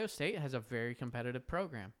 Ohio State has a very competitive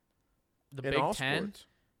program. The In Big all 10, sports.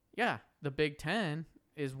 yeah, the Big 10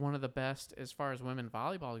 is one of the best as far as women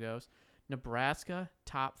volleyball goes. Nebraska,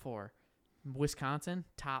 top 4. Wisconsin,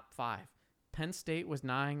 top 5. Penn State was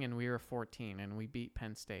 9 and we were 14, and we beat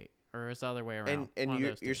Penn State. Or it's the other way around. And one of you're,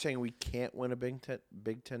 those you're two. saying we can't win a Big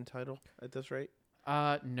Ten title at this rate?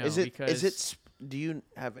 No, is it? because Is it? Do you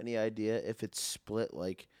have any idea if it's split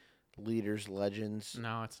like leaders, legends,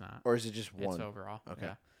 no, it's not. or is it just one? It's overall. Okay.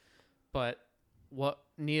 Yeah. But what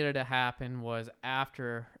needed to happen was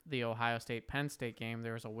after the Ohio State Penn State game,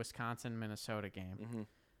 there was a Wisconsin Minnesota game. Mm-hmm.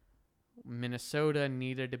 Minnesota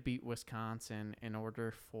needed to beat Wisconsin in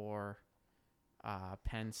order for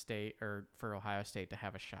Penn State or for Ohio State to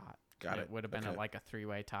have a shot. Got it. It would have been Okay. like a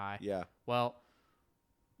 3-way tie. Yeah. Well,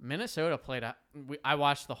 Minnesota played I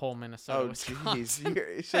watched the whole Minnesota. Oh, Wisconsin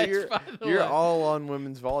jeez. So match, by the you're way. all on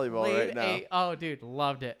women's volleyball Played right now. oh, dude,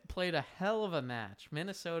 loved it. Played a hell of a match.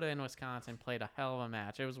 Minnesota and Wisconsin played a hell of a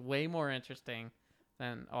match. It was way more interesting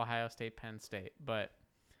than Ohio State, Penn State. But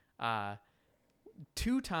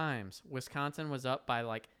 2 times Wisconsin was up by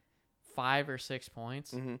like 5 or 6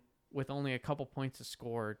 points Mm-hmm. with only a couple points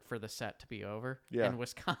scored for the set to be over. Yeah. And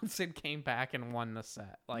Wisconsin came back and won the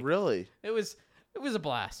set. Like Really? it was a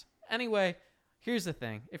blast. Anyway, here's the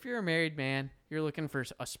thing. If you're a married man, you're looking for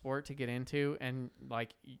a sport to get into and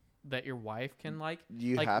like that your wife can like. Do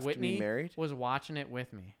you like have Whitney to be married? was watching it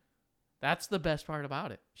with me. That's the best part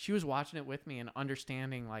about it. She was watching it with me and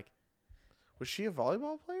understanding like Was she a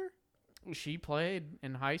volleyball player? she played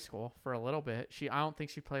in high school for a little bit. I don't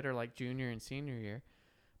think she played her like junior and senior year.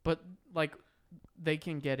 But like they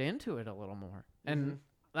can get into it a little more. And Mhm.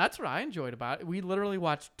 that's what I enjoyed about it. We literally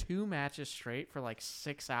watched 2 matches straight for like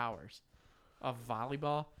 6 hours of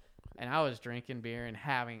volleyball, and I was drinking beer and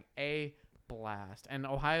having a blast. And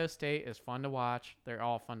Ohio State is fun to watch. They're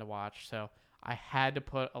all fun to watch. So I had to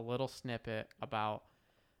put a little snippet about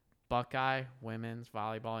Buckeye women's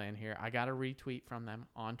volleyball in here. I got a retweet from them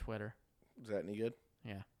on Twitter. Is that any good?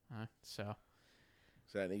 Yeah. So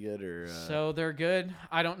Is that any good or? so they're good.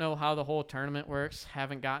 I don't know how the whole tournament works.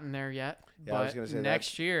 Haven't gotten there yet. Yeah, I was but gonna say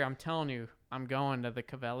next year, I'm telling you, I'm going to the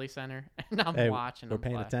Cavelli Center and I'm Hey, watching we're them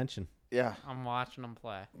paying play. attention. Yeah. I'm watching them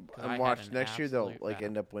play. 'Cause I And had watch an next year they'll absolute like battle.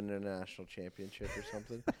 end up winning a national championship or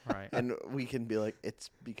something, Right. and we can be like, it's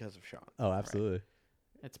because of Sean. Oh, absolutely.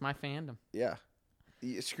 It's my fandom. Yeah.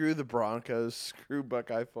 Screw the Broncos. Screw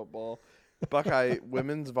Buckeye football. Buckeye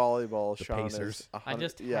women's volleyball. The Sean Pacers. is I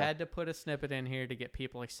just yeah. had to put a snippet in here to get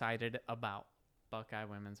people excited about Buckeye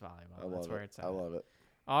women's volleyball. I That's love where it. it's at. I love it.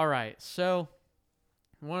 All right. So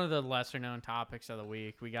one of the lesser known topics of the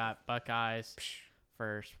week, we got Buckeyes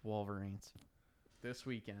versus Wolverines this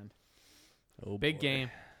weekend. Oh, Big boy.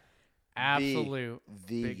 game. Absolute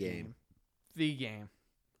The big game. The game.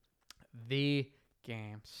 The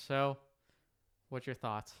game. So, what's your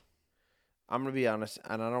thoughts? I'm gonna be honest,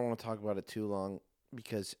 and I don't want to talk about it too long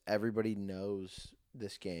because everybody knows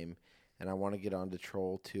this game, and I want to get on to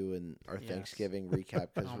Troll 2 and our Yes. Thanksgiving recap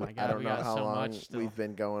because Oh my I God, don't we know got how so long much still. we've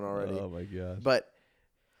been going already. Oh my gosh. But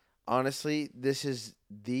honestly, this is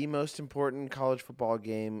the most important college football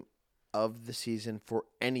game of the season for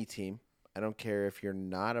any team. I don't care if you're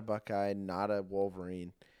not a Buckeye, not a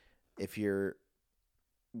Wolverine, if you're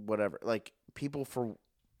whatever. Like people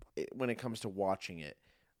when it comes to watching it,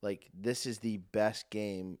 like this is the best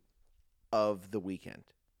game of the weekend.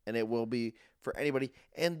 And it will be for anybody.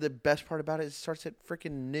 And the best part about it is it starts at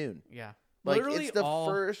freaking noon. Yeah. Like, Literally it's the all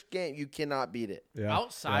first game. You cannot beat it. Yeah.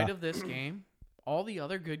 outside of this game, all the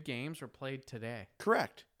other good games were played today.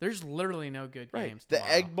 Correct. There's literally no good Right. games The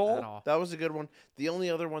tomorrow Egg at Bowl, all. that was a good one. The only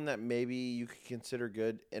other one that maybe you could consider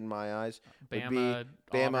good in my eyes would Bama,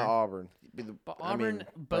 be Bama Auburn. Auburn. But I Auburn, mean,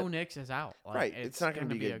 Bo Nix is out. Like, right, it's not gonna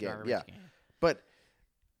gonna be a good game, garbage yeah. But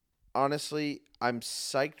honestly, I'm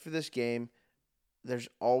psyched for this game. There's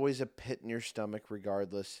always a pit in your stomach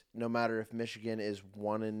regardless, no matter if Michigan is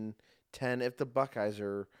 1-10, if the Buckeyes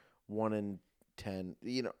are 1-10,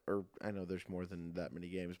 or I know there's more than that many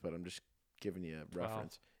games, but I'm just giving you a 12.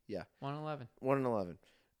 reference. Yeah. 111.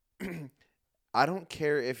 1-11. I don't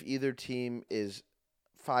care if either team is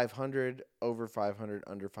 500, over 500,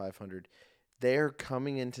 under 500. They're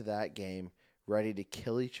coming into that game ready to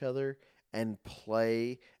kill each other and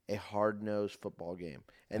play a hard-nosed football game.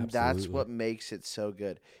 And that's Absolutely. what makes it so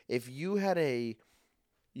good. If you had a,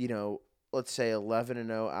 let's say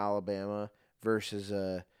 11-0 Alabama versus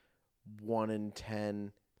a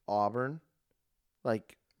 1-10 Auburn,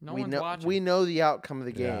 like No we one's know watching. we know the outcome of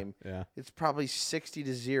the Yeah, game. Yeah. It's probably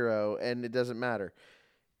 60-0, and it doesn't matter.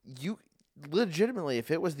 You legitimately,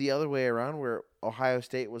 if it was the other way around, where Ohio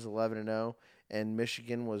State was 11-0 and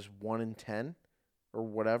Michigan was 1-10, or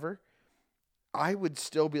whatever, I would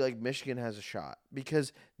still be like, Michigan has a shot,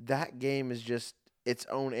 because that game is just its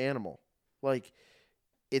own animal. Like,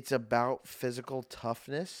 it's about physical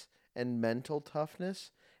toughness and mental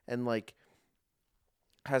toughness, and like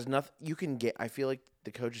has nothing. You can get. I feel like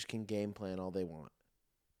the coaches can game plan all they want.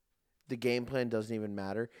 The game plan doesn't even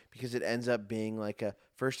matter, because it ends up being like a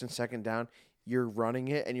first and second down. You're running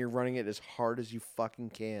it, and you're running it as hard as you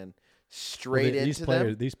fucking can, straight Well, into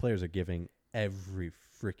them. These players are giving every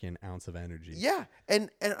freaking ounce of energy. Yeah, and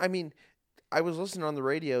I mean, I was listening on the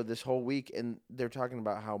radio this whole week, and they're talking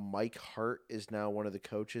about how Mike Hart is now one of the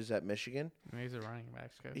coaches at Michigan. He's a running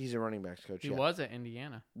backs coach. He's a running backs coach. He yeah. was at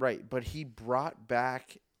Indiana. Right, but he brought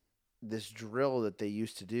back this drill that they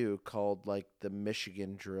used to do called like the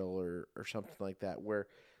Michigan drill or something like that, where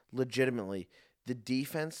legitimately the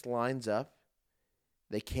defense lines up,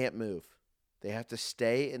 they can't move. They have to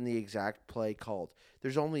stay in the exact play called.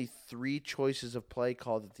 There's only 3 choices of play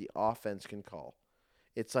called that the offense can call.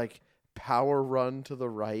 It's like power run to the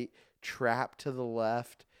right, trap to the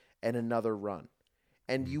left, and another run.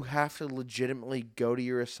 And you have to legitimately go to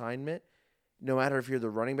your assignment, no matter if you're the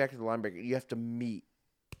running back or the linebacker. You have to meet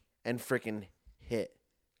and freaking hit.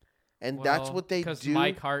 And that's what they do. Because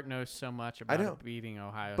Mike Hart knows so much know. about beating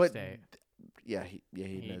Ohio but State. he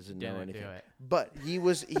doesn't know didn't anything. do it. But he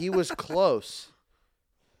was close.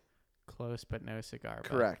 Close, but no cigar.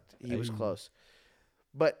 But Correct. He was close.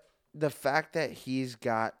 But the fact that he's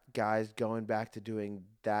got guys going back to doing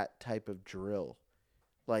that type of drill,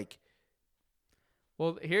 like,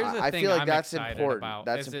 Well, here's the I thing feel like I'm that's excited important. about.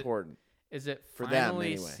 That's is important. It For them,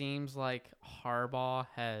 finally anyway. seems like Harbaugh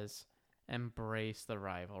has embraced the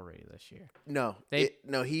rivalry this year. No,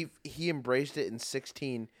 he embraced it in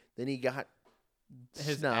 16. Then he got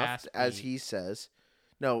His snuffed, ass as beat. he says.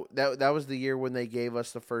 No, that was the year when they gave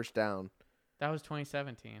us the first down. That was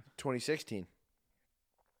 2017. 2016.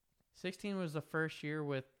 16 was the first year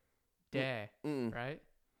with Day, Mm-mm. right?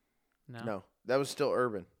 No, that was still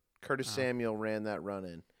Urban. Curtis Oh. Samuel ran that run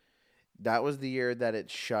in. That was the year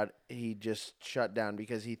that he just shut down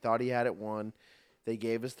because he thought he had it won. They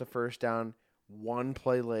gave us the first down. 1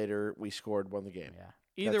 play later, we scored, won the game. Yeah.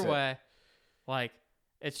 Either That's it. way, like,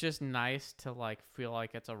 it's just nice to, like, feel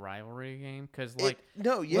like it's a rivalry game. Because, like,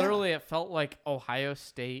 literally it felt like Ohio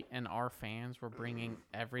State and our fans were bringing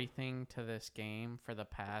everything to this game for the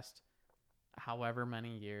past however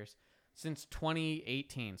many years. Since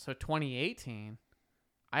 2018. So 2018,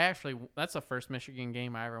 that's the first Michigan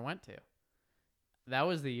game I ever went to. That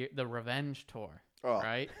was the Revenge Tour,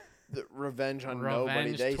 right? The revenge on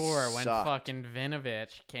nobody. Revenge They Tour when sucked. fucking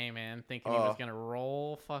Vinovich came in thinking he was gonna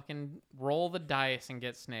roll the dice and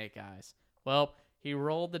get snake eyes. Well, he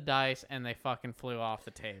rolled the dice and they fucking flew off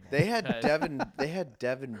the table. They had 'Cause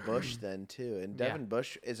Devin Bush then too, and Yeah. Devin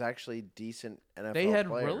Bush is actually decent NFL they had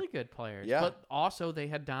player. really good players. Yeah. But also they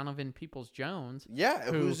had Donovan Peoples-Jones.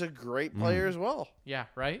 who's a great player as well. Yeah,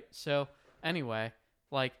 right? So, anyway,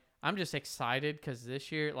 like, I'm just excited because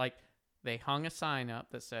this year, like, they hung a sign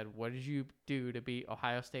up that said, "What did you do to beat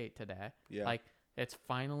Ohio State today?" Yeah. Like, it's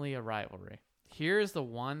finally a rivalry. Here's the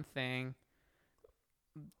one thing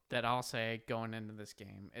that I'll say going into this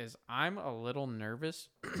game is I'm a little nervous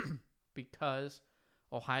because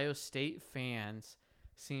Ohio State fans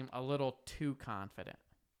seem a little too confident.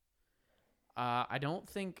 I don't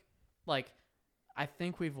think, like, I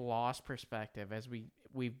think we've lost perspective as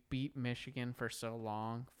we've beat Michigan for so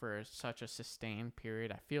long for such a sustained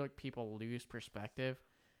period. I feel like people lose perspective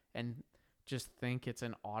and just think it's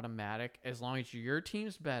an automatic. As long as your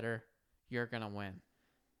team's better, you're gonna win.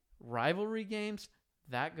 Rivalry games,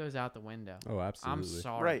 that goes out the window. Oh, absolutely. I'm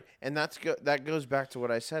sorry. Right, and that goes back to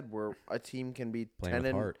what I said, where a team can be Playing 10 with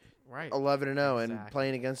and heart. Right. 11-0 and Exactly.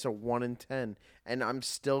 playing against a 1-10, and I'm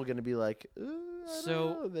still gonna be like, I don't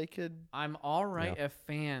So- know, they could. I'm all right Yeah. if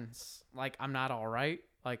fans, like, I'm not all right.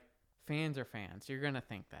 Like, fans are fans. You're going to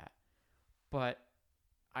think that. But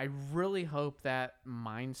I really hope that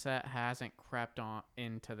mindset hasn't crept on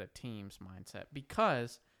into the team's mindset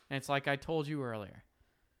because, and it's like I told you earlier,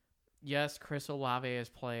 yes, Chris Olave has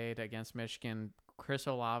played against Michigan. Chris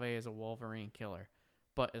Olave is a Wolverine killer.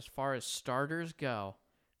 But as far as starters go,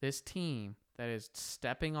 this team that is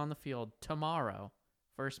stepping on the field tomorrow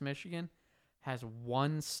versus Michigan has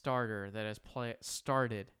one starter that has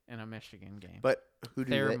started in a Michigan game. But who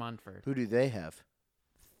do Thayer they? Munford. Who do they have?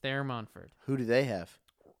 Thayer Munford. Who do they have?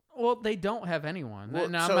 Well, they don't have anyone. Well,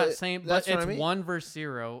 Now, so I'm not it- saying, but that's what it's I mean. 1 versus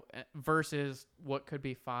 0 versus what could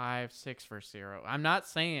be 5, 6 versus 0. I'm not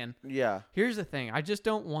saying. Yeah, Here's the thing. I just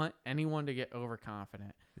don't want anyone to get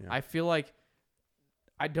overconfident. Yeah. I feel like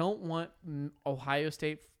I don't want Ohio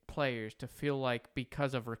State players to feel like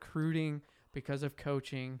because of recruiting, because of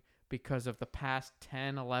coaching, because of the past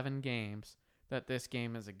 10, 11 games, that this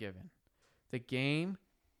game is a given. The game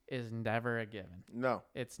is never a given. no.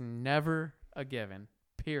 It's never a given,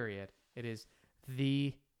 period. It is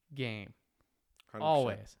the game. 100%.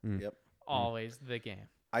 Always. Yep. Always the game.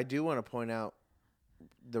 I do want to point out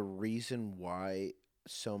the reason why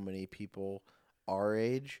so many people our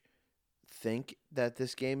age think that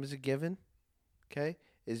this game is a given. Okay,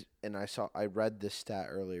 and I read this stat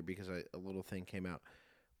earlier because a little thing came out.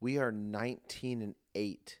 We are 19-8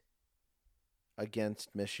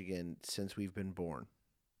 against Michigan since we've been born.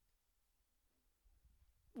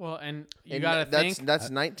 Well, and you And got to that's think that's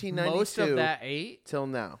 1992 most of that 8, till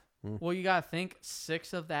now. well, you got to think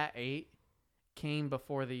 6 of that 8 came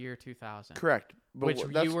before the year 2000. Correct. But Which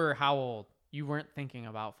that's, you were how old? You weren't thinking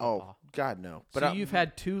about oh football. God no. But So you've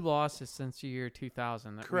had 2 losses since the year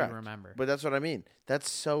 2000 that correct. we remember. But that's what I mean. That's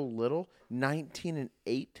so little. 19-8.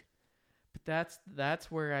 But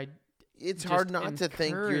that's where I It's just hard not to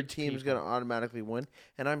think your encourage team's people. going to automatically win.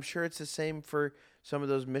 And I'm sure it's the same for some of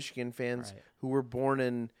those Michigan fans Right. who were born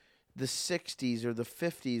in the 60s or the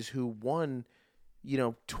 50s who won,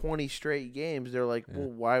 20 straight games. They're like, Yeah.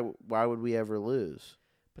 well, why would we ever lose?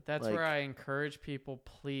 But that's Like- where I encourage people,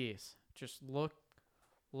 please, just look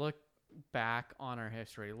back on our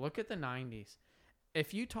history. Look at the 90s.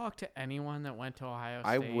 If you talk to anyone that went to Ohio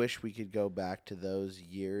I State, wish we could go back to those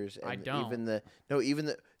years. And I don't.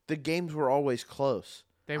 Even the games were always close.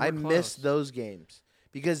 they were I close. miss those games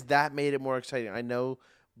because that made it more exciting. I know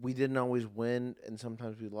we didn't always win and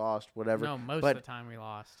sometimes we lost, whatever. No, most but of the time we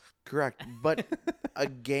lost. correct. But a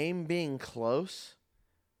game being close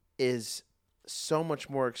is so much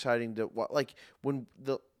more exciting to watch. Like when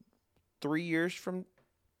the 3 years from,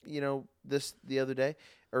 the other day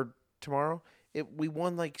or tomorrow, we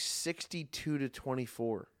won like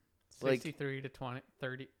 62-24. Like- 63 to 20,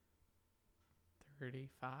 30,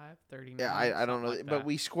 35, 39. Yeah, I don't know, something like but that.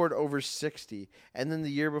 we scored over 60, and then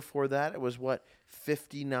the year before that, it was what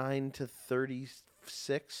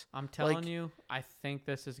 59-36. I'm telling like- you, I think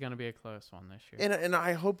this is going to be a close one this year. And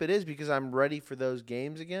I hope it is because I'm ready for those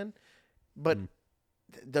games again. But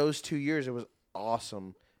those 2 years, it was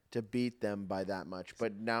awesome to beat them by that much.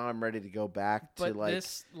 But now I'm ready to go back to but like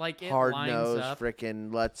this, like, it hard lines nosed, up.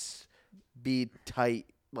 freaking let's be tight.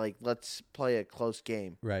 Like let's play a close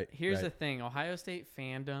game. Right. Here's right. the thing: Ohio State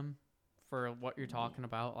fandom, for what you're talking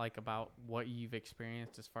about, like about what you've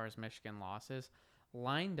experienced as far as Michigan losses,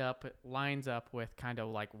 lines up with kind of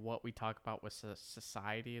like what we talk about with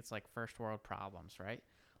society. It's like first world problems, right?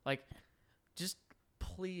 Like, just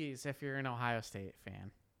please, if you're an Ohio State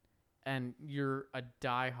fan and you're a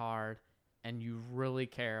diehard and you really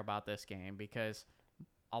care about this game, because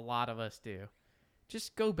a lot of us do,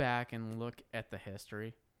 just go back and look at the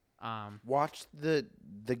history. Watch the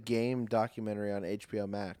game documentary on HBO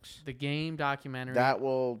Max. The game documentary. That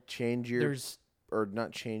will change your there's or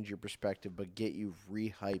not change your perspective, but get you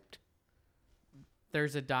rehyped.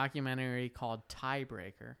 there's a documentary called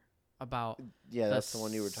Tiebreaker about Yeah, that's the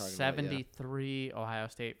one you were talking about. 73 Ohio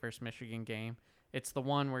State versus Michigan game. It's the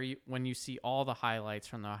one where when you see all the highlights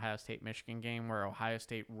from the Ohio State Michigan game where Ohio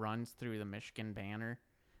State runs through the Michigan banner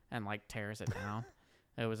and like tears it down.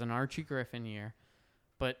 It was an Archie Griffin year,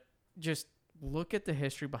 but just look at the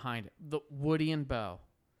history behind it. The Woody and Bo,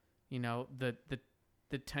 the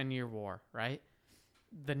 10-year war, right?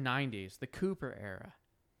 the 90s, the Cooper era.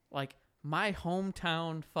 Like, my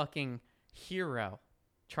hometown fucking hero,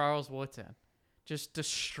 Charles Woodson, just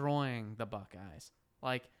destroying the Buckeyes,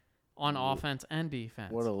 like, on offense and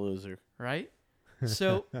defense. What a loser. Right?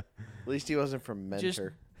 So At least he wasn't from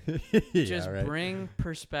Mentor. just bring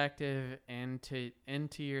perspective into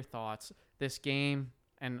your thoughts. This game,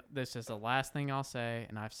 and this is the last thing I'll say,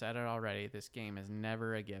 and I've said it already, this game is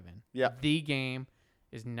never a given. Yeah. The game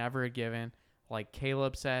is never a given. Like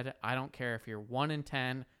Caleb said, I don't care if you're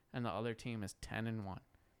 1-10 and the other team is 10-1.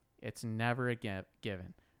 It's never a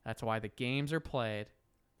given. That's why the games are played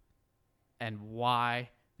and why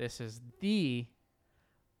this is the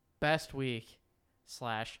best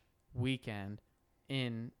week/weekend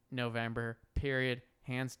in November, period,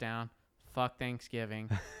 hands down. Fuck Thanksgiving.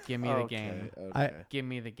 Give me the game. Okay. Give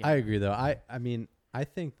me the game. I agree, though. I mean, I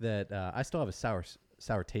think that I still have a sour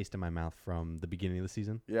taste in my mouth from the beginning of the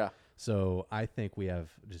season. Yeah. So I think we have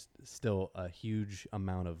just still a huge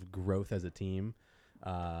amount of growth as a team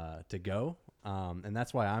to go, and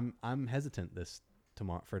that's why I'm hesitant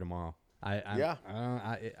for tomorrow. I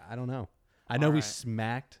don't know. I know All we right.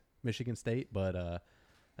 smacked Michigan State, but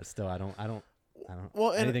still I don't.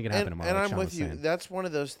 Well, anything can happen tomorrow. And like I'm Sean with was you. saying. That's one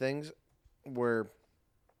of those things where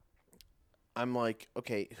I'm like,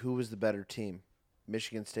 okay, who was the better team,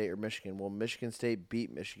 Michigan State or Michigan? Well, Michigan State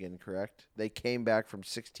beat Michigan, correct? They came back from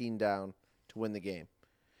 16 down to win the game,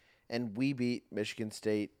 and we beat Michigan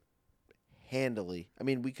State handily. I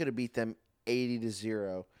mean, we could have beat them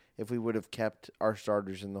 80-0 if we would have kept our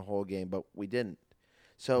starters in the whole game, but we didn't.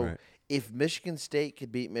 So Right. if Michigan State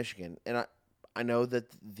could beat Michigan, and I know that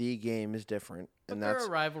the game is different, but and they're that's a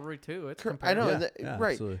rivalry too. It's I know, comparative. and Yeah,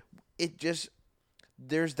 right. absolutely. It just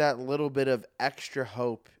there's that little bit of extra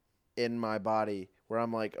hope in my body where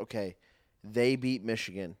I'm like, okay, they beat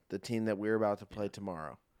Michigan, the team that we're about to play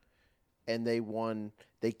tomorrow, and they won.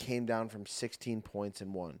 They came down from 16 points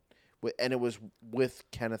and won, and it was with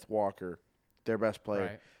Kenneth Walker, their best player.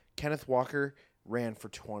 Right. Kenneth Walker ran for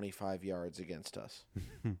 25 yards against us.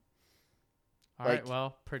 All right. Like-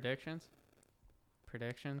 Well, predictions.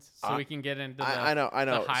 So we can get into the I know.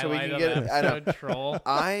 the So we highlight can of get. the I know. episode, troll.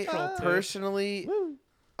 I Troll two. personally,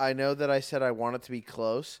 I know that I said I want it to be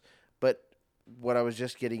close, but what I was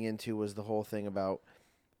just getting into was the whole thing about,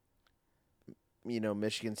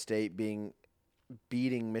 Michigan State beating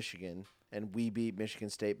Michigan, and we beat Michigan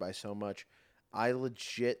State by so much. I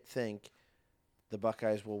legit think the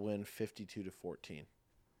Buckeyes will win 52-14.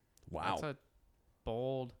 Wow. That's a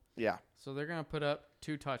bold. Yeah, So they're gonna put up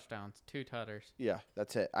 2 touchdowns, 2 tutters. yeah,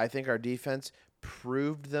 that's it. I think our defense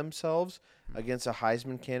proved themselves against a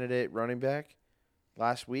Heisman candidate running back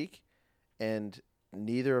last week, and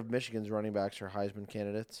neither of Michigan's running backs are Heisman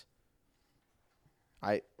candidates.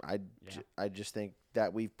 I just think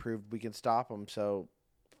that we've proved we can stop them. So,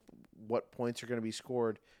 what points are going to be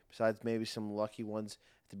scored besides maybe some lucky ones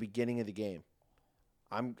at the beginning of the game?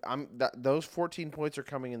 Those 14 points are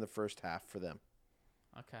coming in the first half for them.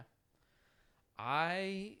 Okay.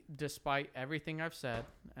 Despite everything I've said,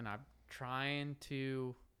 and I'm trying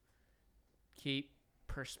to keep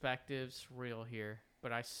perspectives real here,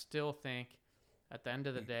 but I still think at the end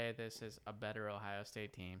of the day, this is a better Ohio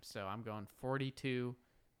State team. So I'm going 42-24.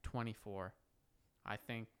 I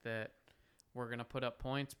think that we're going to put up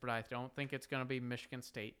points, but I don't think it's going to be Michigan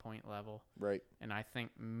State point level. Right. And I think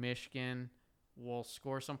Michigan will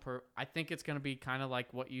score some I think it's going to be kind of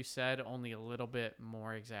like what you said, only a little bit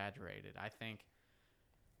more exaggerated. I think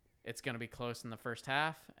it's going to be close in the first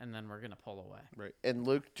half, and then we're going to pull away. Right. And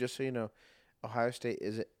Luke, just so you know, Ohio State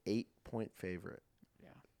is an 8-point favorite Yeah.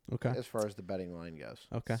 Okay. as far as the betting line goes.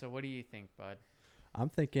 Okay. So what do you think, bud? I'm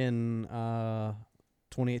thinking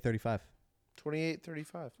 28-35.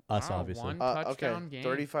 28-35. Us, Wow, obviously. one Okay. touchdown game.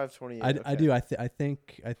 35-28. I do. I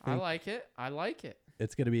think I like it.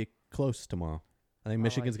 it's going to be close tomorrow. I think I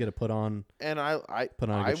Michigan's like going to put on And I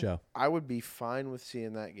put on a good show. I would be fine with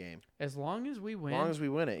seeing that game As long as we win. as long as we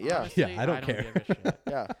win it. Yeah. honestly, Yeah, I don't care. give a shit.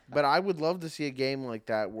 Yeah. But I would love to see a game like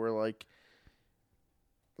that where like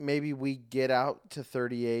maybe we get out to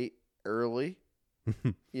 38 early,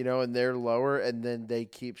 and they're lower, and then they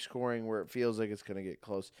keep scoring where it feels like it's going to get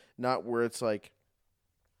close. Not where it's like,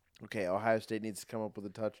 okay, Ohio State needs to come up with a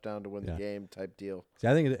touchdown to win the Yeah. game type deal. See,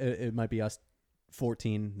 I think it might be us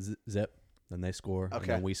 14 zip, then they score, and Okay.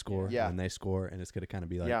 then we score, Yeah. and then they score, and it's going to kind of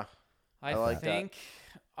be like, yeah. I like that. think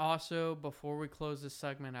also, before we close this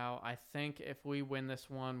segment out, I think if we win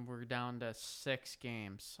this one, we're down to 6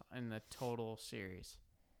 games in the total series.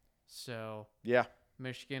 So Yeah.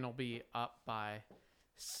 Michigan will be up by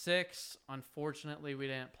 6, unfortunately, we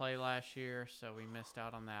didn't play last year, so we missed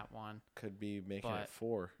out on that one. Could be making But it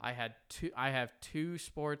 4. I have 2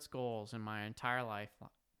 sports goals in my entire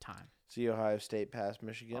lifetime. See Ohio State past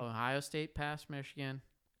Michigan. Ohio State passed Michigan,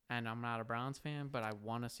 and I'm not a Browns fan, but I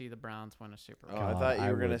want to see the Browns win a Super Bowl. Oh, I God, thought you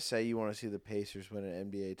I were gonna would- say you want to see the Pacers win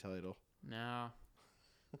an NBA title. No.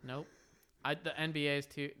 Nope. The NBA is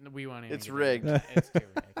too. We won't even. It's get rigged. into it. It's too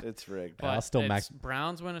rigged. It's rigged. But I'll still it's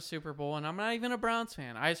Browns win a Super Bowl, and I'm not even a Browns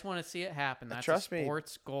fan. I just want to see it happen. That's Trust a me.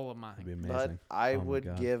 sports goal of That'd be mine. amazing. But I Oh my would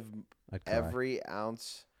God. give I'd cry. every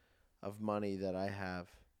ounce of money that I have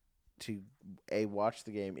to watch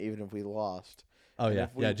the game, even if we lost. Oh And yeah,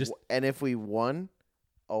 if we yeah. Just and if we won,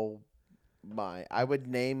 oh my! I would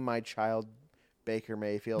name my child Baker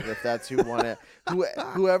Mayfield if that's who won it.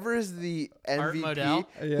 Whoever is the Art MVP, Modell?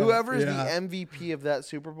 Yeah, whoever is yeah. the MVP of that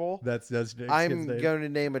Super Bowl, that's Nick's I'm kid's name. going to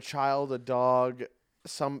name a child, a dog,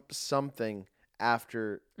 something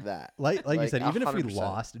after that. Like you like said, even if we 100%.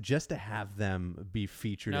 lost, just to have them be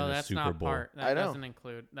featured No, in a that's Super not Bowl. part. I That know. doesn't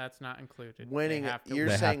include. That's not included. They Winning, have to you're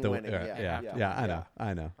win. They saying have to, winning. yeah, Yeah.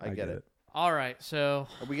 I know. I get it. All right, so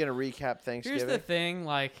Are we going to recap here's Thanksgiving? the thing.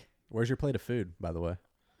 Like, Where's your plate of food, by the way?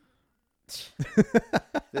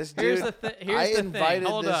 This here's dude, the thing. Here's I the thing. invited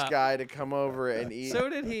Hold this up. guy to come over and eat So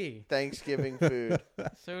did he. Thanksgiving food,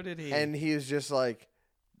 So did he. and he was just like,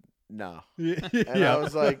 "No." And And I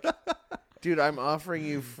was like, "Dude, I'm offering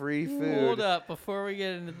you free Hold food up before we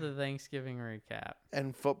get into the Thanksgiving recap.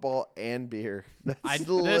 and football and beer." That's This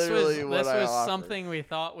literally what was I offered. something we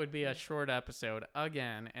thought would be a short episode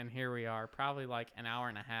again, and here we are, probably like an hour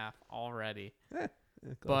and a half already.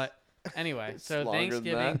 But anyway, It's so longer than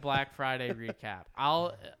Thanksgiving, that. Black Friday recap.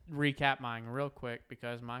 I'll recap mine real quick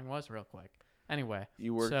because mine was real quick. Anyway,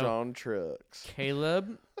 You worked so on trucks.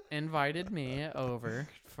 Caleb invited me over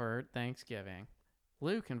for Thanksgiving.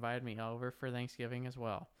 Luke invited me over for Thanksgiving as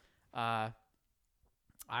well. I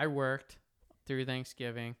worked through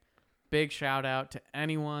Thanksgiving. Big shout out to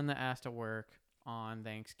anyone that has to work on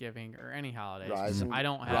Thanksgiving or any holidays. Rise and, I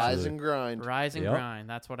don't have rise and grind. Rise and Yep. grind.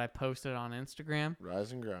 That's what I posted on Instagram.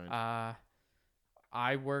 Rise and grind.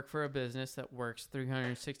 I work for a business that works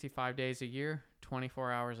 365 days a year,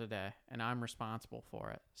 24 hours a day, and I'm responsible for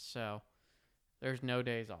it. So there's no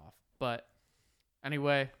days off. But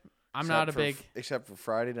anyway, I'm not a big except for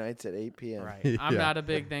Friday nights at 8 p.m. right. I'm Yeah. not a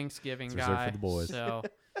big Thanksgiving It's reserved for guy. the boys. So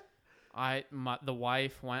the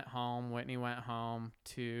wife went home. Whitney went home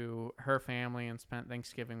to her family and spent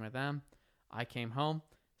Thanksgiving with them. I came home,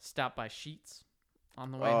 stopped by Sheets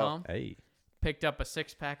on the way Oh. home, Hey, picked up a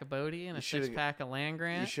 6-pack of Bodie and You a shoulda 6-pack of Land You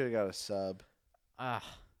Grant. should have got a sub,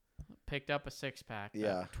 Picked up a 6-pack.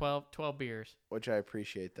 Yeah. 12 beers. which I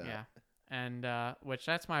appreciate that. Yeah. And which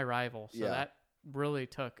that's my rival. So Yeah. that really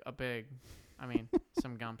took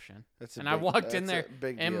some gumption. That's a And I big- walked in that's there a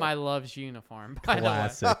big in deal. my Love's uniform. By the way.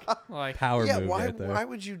 classic Like power Yeah, move why right there. why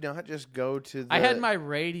would you not just go to the I had my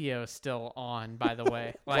radio still on, by the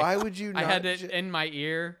way. Like why would you not I had it ju- in my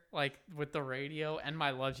ear, like with the radio and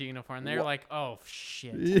my Love's uniform. They're Wha- like, "Oh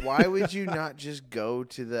shit!" why would you not just go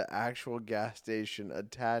to the actual gas station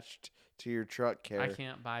attached to your truck carrier? I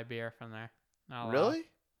can't buy beer from there. Not allowed. Really?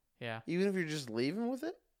 Yeah, Even if you're just leaving with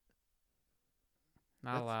it?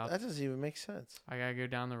 not That's- allowed. That doesn't even make sense. I gotta go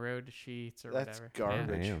down the road to Sheets or That's whatever.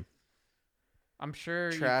 garbage. Damn. I'm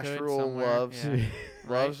sure Trash you could rule somewhere. Loves. Yeah.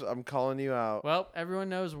 Loves, I'm calling you out. Well, everyone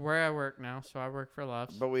knows where I work now, so I work for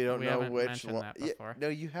Loves. but we don't we know haven't which mentioned that Yeah, before. no,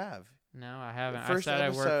 you have. No, I haven't. I first said I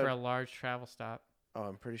work episode- for a large travel stop. Oh,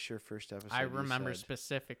 I'm pretty sure first episode. I you remember said.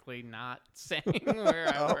 specifically not saying where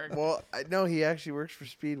I Oh, work. well, no, he actually works for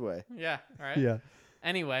Speedway. Yeah, right. Yeah.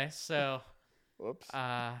 Anyway, so Whoops.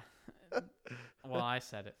 well, I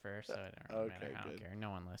said it first, so it don't really matter. Okay, I don't good. care. No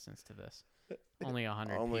one listens to this. Only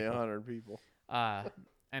 100 Only people. 100 people.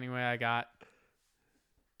 Anyway, I got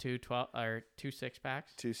two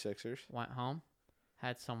 6-packs. 2 Sixers. Went home,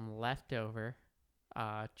 had some leftover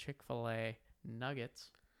Chick-fil-A nuggets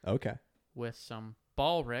Okay. with some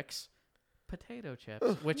Ballricks potato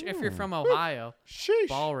chips. Which, if you're Mm. from Ohio, Sheesh.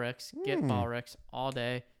 Ballricks, get Mm. Ballricks all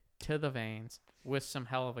day to the veins with some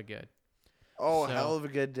hell of a good. Oh, So- hell of a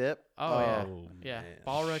good dip. Oh, yeah. Oh, Yeah, man.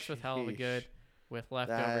 Ballricks with hell of a Sheesh. good with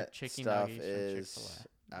leftover That chicken stuff nuggets from is Chick-fil-A.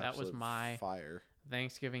 That was absolute my fire.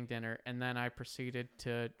 Thanksgiving dinner, and then I proceeded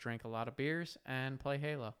to drink a lot of beers and play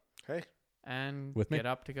Halo Hey, and With me? get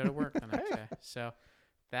up to go to work the next day. So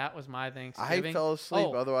that was my I Thanksgiving. fell asleep.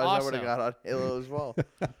 Oh, Otherwise, I would have also- got on Halo as well.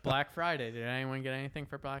 Black Friday. Did anyone get anything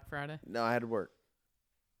for Black Friday? No, I had to work.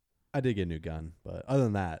 I did get a new gun, but other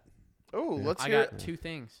than that, Oh, Yeah. let's I hear. got 2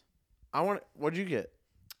 things. I want. What'd you get?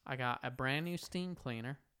 I got a brand new steam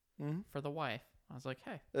cleaner Mm-hmm. for the wife. I was like,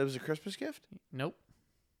 hey, It was a Christmas gift. nope.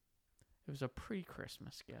 It was a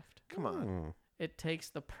pre-Christmas gift. Come on. Oh. It takes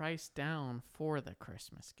the price down for the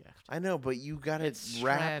Christmas gift. I know, but you got to It's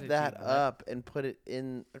wrap strategy, that bud. up and put it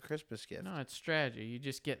in a Christmas gift. No, it's strategy. You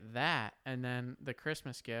just get that, and then the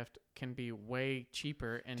Christmas gift can be way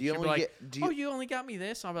cheaper. And Do you she'll be only like, get? Do you, "Oh, you only got me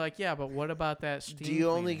this." I'll be like, "Yeah, but what about that steam do you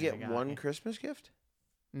only cleaner I get got one you?" Christmas gift?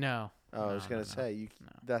 No. Oh, I was No, gonna no, no. say you. No.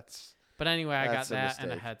 That's But anyway, I got That's a that and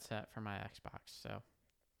a mistake. headset for my Xbox. So,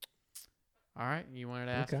 all right, you wanted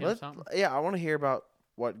to ask Okay. him something? yeah. I want to hear about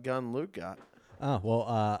what gun Luke got. Oh well,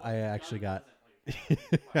 I actually got.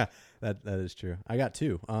 that is true. I got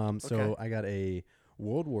two. So Okay. I got a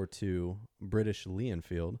World War II British Lee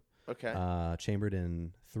Enfield, Okay. chambered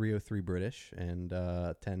in .303 British and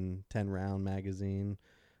 10 round magazine,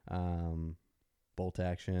 bolt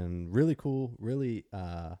action. Really cool. Really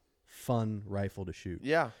fun rifle to shoot.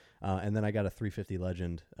 yeah. And then I got a 350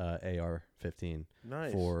 Legend AR-15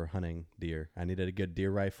 Nice. for hunting deer. I needed a good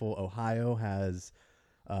deer rifle. Ohio has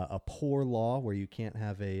a poor law where you can't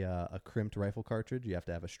have a crimped rifle cartridge. You have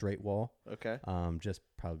to have a straight wall. Okay. Just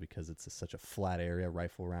probably because it's such a flat area.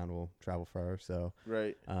 Rifle round will travel far. So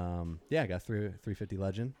Right. yeah, I got 350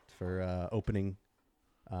 Legend for opening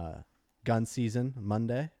gun season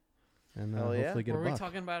Monday, and Hell yeah. hopefully get Were a we buck.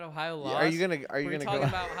 talking about Ohio laws? Yeah, are you gonna Were we go? talking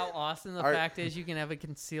about how awesome the Are- fact is you can have a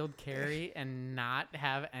concealed carry and not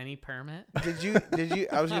have any permit? Did you?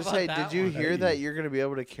 I was How gonna say, about did that you one? hear Hey. that you're gonna be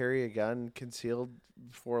able to carry a gun concealed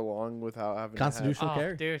for long without having Constitutional Oh,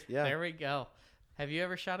 carry. dude, Yeah. there we go. Have you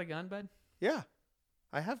ever shot a gun, bud? To have? Yeah,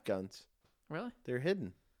 I have guns. Really? They're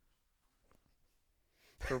hidden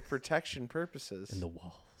for protection purposes. In the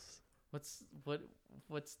walls.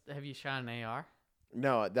 What's have you shot an AR?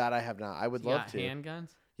 No, that I have not. I would You love got to. handguns?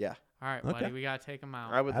 Yeah. All right, Okay. buddy, we gotta take them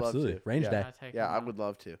out. I would Absolutely. love to. Range yeah. day. Gotta take Yeah, 'em I out. would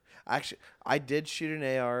love to. Actually, I did shoot an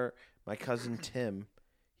AR. My cousin Tim,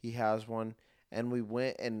 he has one, and we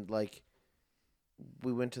went and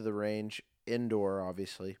we went to the range indoor.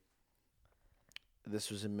 Obviously, this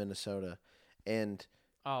was in Minnesota, and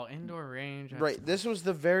Oh, indoor range. right, this was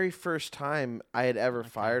the very first time I had ever Okay.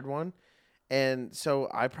 fired one, and so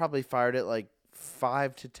I probably fired it like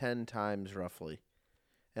 5 to 10 times roughly,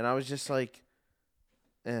 and I was just like,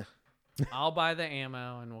 eh. I'll buy the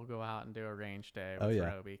ammo and we'll go out and do a range day with Oh,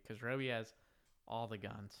 yeah. Roby because Roby has all the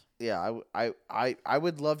guns. Yeah, I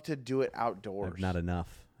would love to do it outdoors. Not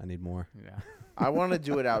enough. I need more. Yeah. I want to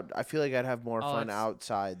do it out. I feel like I'd have more Oh, fun it's-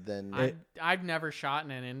 outside than. I've never shot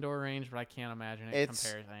in an indoor range, but I can't imagine it It's-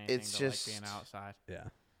 compares to anything it's to just- like being outside. Yeah.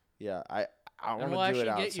 Yeah, I And want we'll to do it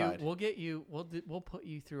actually outside. get you. We'll put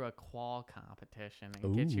you through a qual competition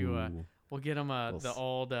and get you a. Ooh. We'll get him Little the s-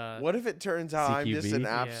 old. What if it turns out I'm just an CQB?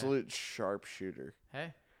 Yeah. absolute sharpshooter?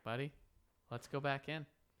 Hey, buddy, let's go back in.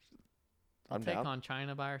 I'll I'm take down. on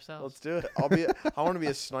China by ourselves. Let's do it. I want to be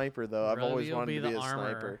a sniper though. I've always Roby will wanted be to be the a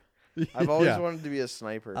armorer. sniper. I've always Yeah. wanted to be a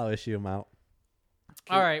sniper. I'll issue them out.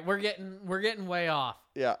 All right, we're getting way off.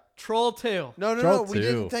 Yeah. Troll 2. No. Troll We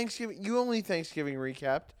didn't 2. Thanksgiving. You only Thanksgiving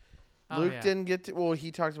recapped. Oh, Luke yeah. didn't get to. Well,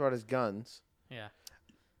 he talked about his guns. Yeah.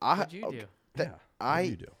 I, What'd you okay, do? Th- Yeah. I- What do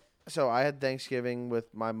you do? So I had Thanksgiving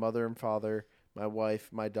with my mother and father, my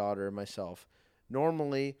wife, my daughter, and myself.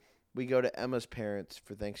 Normally, we go to Emma's parents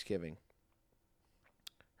for Thanksgiving.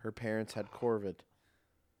 Her parents had Corvid,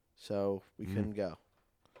 so we couldn't go.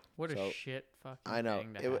 What a So, shit fucking I know,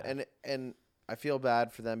 thing to have. and I feel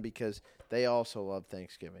bad for them because they also love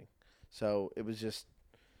Thanksgiving. So it was just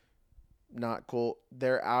not cool.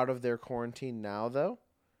 They're out of their quarantine now, though,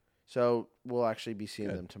 so we'll actually be seeing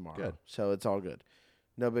Good, them tomorrow. good. So it's all good,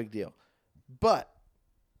 no big deal. But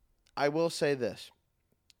I will say this: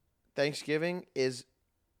 Thanksgiving is,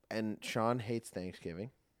 and Sean hates Thanksgiving.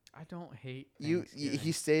 I don't hate He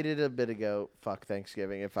Thanksgiving. stated a bit ago, "Fuck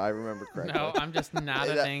Thanksgiving," if I remember correctly. No, I'm just not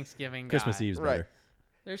a That- Thanksgiving guy. Christmas Eve's Right. better.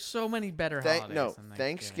 There's so many better Thank- holidays no, than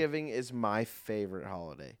Thanksgiving is my favorite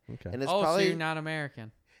holiday, Okay. and it's Oh, so probably you're not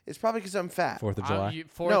American. it's probably because I'm fat. 4th of July.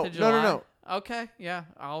 4th No, of no, July? no. Okay, yeah,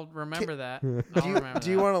 I'll remember that. Do I'll you remember do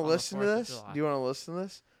you that want to on the listen to 4th of this? July. Do you want to listen to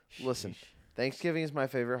this? Listen. Sheesh. Thanksgiving is my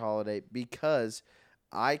favorite holiday because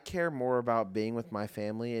I care more about being with my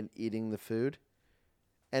family and eating the food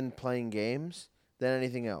and playing games than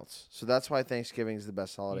anything else. So that's why Thanksgiving is the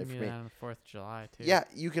best holiday You for do me. that on the 4th of July, too. Yeah,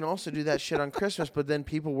 you can also do that shit on Christmas, but then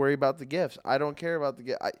people worry about the gifts. I don't care about the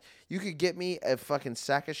gift. You could get me a fucking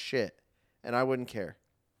sack of shit, and I wouldn't care.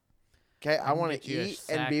 Okay, I can want get to you a eat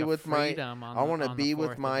and sack be of with my. freedom on I the- want to on the be 4th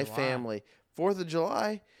with of my July. family. 4th of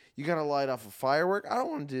July, you gotta light off a firework. I don't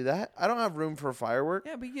want to do that. I don't have room for a firework.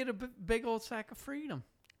 Yeah, but you get a big old sack of freedom.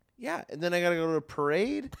 Yeah, and then I gotta go to a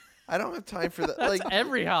parade. I don't have time for that. That's like,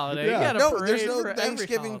 every holiday. Yeah. You got a no, parade there's no for every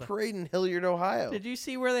Thanksgiving holiday. parade in Hilliard, Ohio. Did you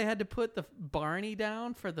see where they had to put the Barney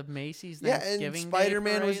down for the Macy's Yeah, Thanksgiving and Day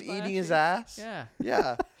Spider-Man was parade last eating his year? ass. Yeah.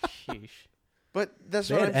 Yeah. Sheesh. But that's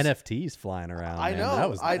They what had I'm NFTs flying around. I man.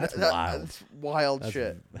 know. That's wild. That's wild That's-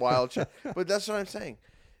 shit. Wild shit. But that's what I'm saying.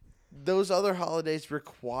 Those other holidays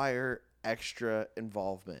require extra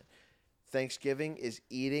involvement. Thanksgiving is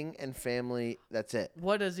eating and family. That's it.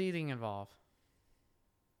 What does eating involve?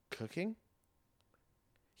 Cooking?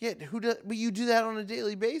 Yeah, who does? But you do that on a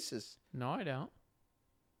daily basis. No, I don't.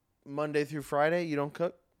 Monday through Friday, you don't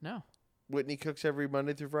cook. No. Whitney cooks every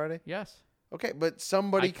Monday through Friday. Yes. Okay, but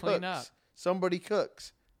somebody I clean cooks. up. Somebody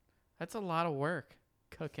cooks. That's a lot of work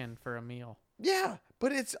cooking for a meal. Yeah,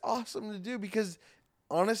 but it's awesome to do because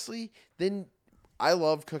honestly, then I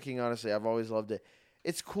love cooking. Honestly, I've always loved it.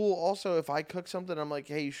 It's cool also if I cook something, I'm like,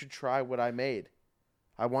 hey, you should try what I made.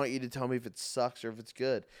 I want you to tell me if it sucks or if it's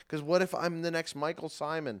good. Because what if I'm the next Michael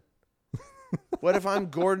Simon? What if I'm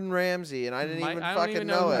Gordon Ramsay and I didn't even I don't fucking even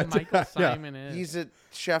know who it? Michael Simon is. He's a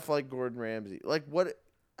chef like Gordon Ramsay. Like what?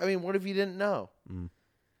 I mean, what if you didn't know? Mm.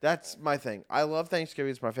 That's my thing. I love Thanksgiving.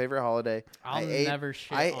 It's my favorite holiday. I'll never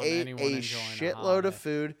shit I on ate anyone a enjoying shitload holiday. of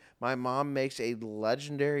food. My mom makes a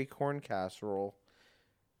legendary corn casserole.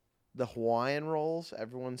 The Hawaiian rolls.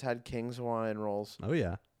 Everyone's had King's Hawaiian rolls. Oh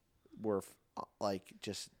yeah. Were like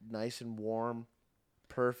just nice and warm,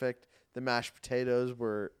 perfect. The mashed potatoes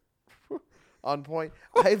were on point.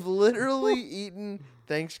 I've literally eaten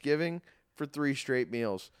Thanksgiving for 3 straight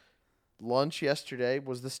meals. Lunch yesterday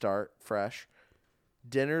was the start, fresh.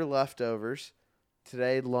 Dinner leftovers.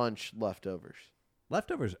 Today lunch leftovers.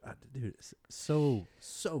 Leftovers, dude, so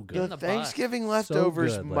good. The the bus. Thanksgiving So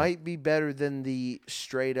leftovers good, like- might be better than the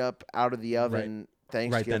straight up out of the oven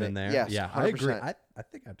Thanksgiving. Right then and there. Yes, yeah, 100%. I agree. I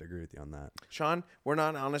think I have to agree with you on that. Sean, we're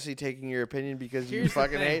not honestly taking your opinion because you Here's the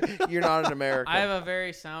fucking thing. hate. You're not in America. I have a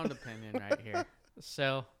very sound opinion right here.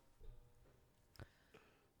 So,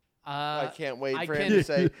 I can't wait I for him can- to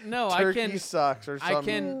say no, turkey I can. sucks or I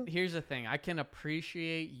something. can. Here's the thing. I can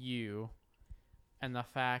appreciate you, and the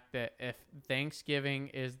fact that if Thanksgiving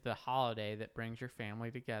is the holiday that brings your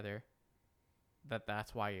family together,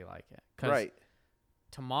 that's why you like it. 'Cause Right.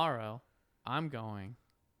 tomorrow, I'm going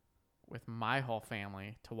with my whole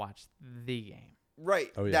family to watch the game.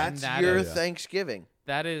 Right. Oh, yeah. That's And that your is- Thanksgiving.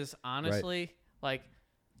 That is honestly like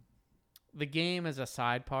the game is a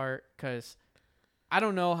side part because I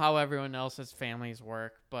don't know how everyone else's families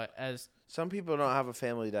work, but as Some people don't have a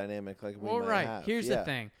family dynamic like we well, might right. have. Here's Yeah. the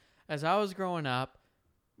thing: as I was growing up,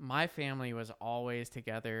 my family was always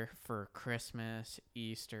together for Christmas,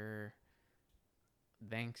 Easter,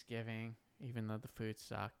 Thanksgiving, even though the food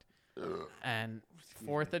sucked, and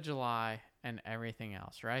 4th of July and everything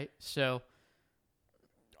else. Right, so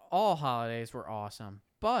all holidays were awesome,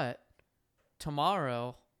 but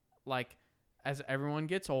tomorrow, like, as everyone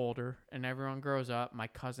gets older and everyone grows up, my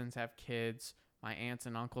cousins have kids, my aunts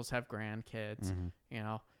and uncles have grandkids, you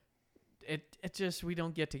know, it just, we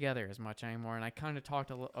don't get together as much anymore. And I kind of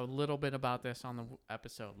talked a little bit about this on the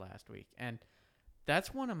episode last week. And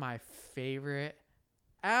that's one of my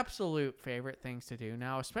absolute favorite things to do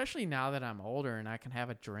now, especially now that I'm older and I can have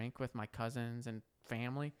a drink with my cousins and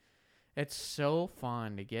family. It's so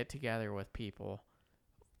fun to get together with people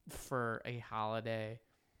for a holiday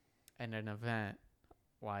and an event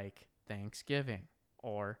like Thanksgiving,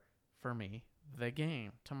 or for me, the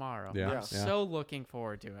game tomorrow. Yeah. Yeah. I'm so looking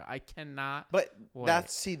forward to it. I cannot. But wait.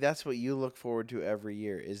 that's what you look forward to every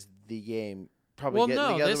year is the game. Probably Well, getting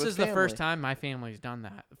no, together this with is the first family. time my family's done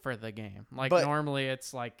that for the game. Like, But- normally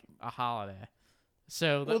it's like a holiday.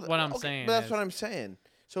 So Well, what I'm okay, saying but that's is, what I'm saying.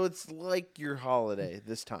 So it's like your holiday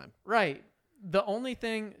this time. right. The only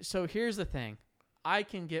thing, so here's the thing. I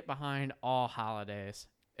can get behind all holidays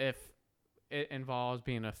if it involves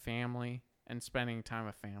being a family and spending time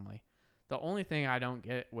with family. The only thing I don't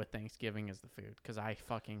get with Thanksgiving is the food, because I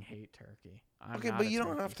fucking hate turkey. I'm Okay, not but a you don't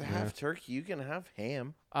turkey have to fan. have turkey. You can have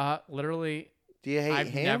ham. Literally, Do you hate I've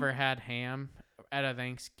ham? never had ham at a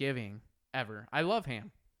Thanksgiving ever. I love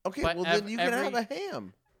ham. Okay, but well then you can have a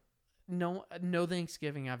ham. No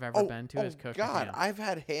Thanksgiving I've ever been to is cooked God, ham. I've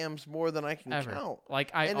had hams more than I can Ever. count.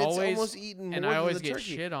 Like, I and always it's almost eaten more and than I always the get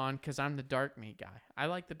turkey. shit on because I'm the dark meat guy. I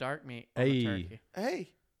like the dark meat on Hey. the turkey.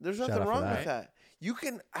 Hey, there's Shout nothing out for wrong that. with that. You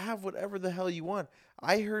can have whatever the hell you want.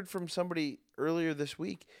 I heard from somebody earlier this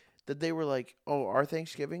week that they were like, "Oh, our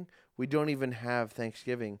Thanksgiving, we don't even have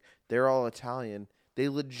Thanksgiving. They're all Italian. They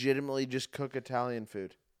legitimately just cook Italian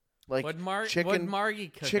food, like Would Margie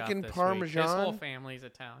cook chicken up this parmesan? Week? His whole family's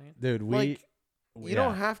Italian. Dude, Like, you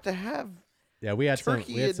don't have to have Yeah, we had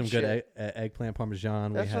turkey some and good shit. eggplant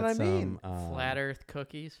parmesan. That's we had what I mean. Flat Earth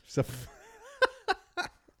cookies. some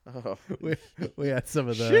Oh. we had some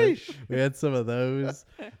of those. Sheesh. We had some of those.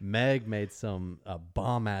 Meg made some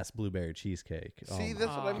bomb ass blueberry cheesecake. See, my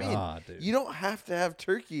that's what I mean. God, dude. You don't have to have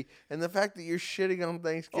turkey, and the fact that you're shitting on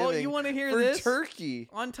Thanksgiving Oh, you want to hear for this? turkey.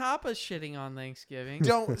 On top of shitting on Thanksgiving,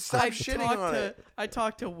 Don't stop shitting on it. I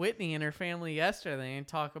talked to Whitney and her family yesterday and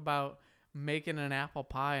talk about making an apple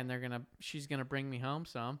pie, and she's gonna bring me home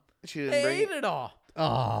some. She didn't They bring ate it all.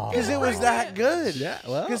 Oh, because it was that good. Yeah,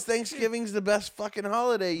 well. because Thanksgiving's the best fucking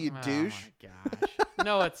holiday, you douche. Oh my gosh.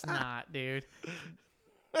 No, it's not, dude.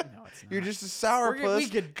 No, it's not. You're just a We sourpuss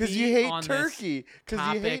could because you beat hate on this turkey.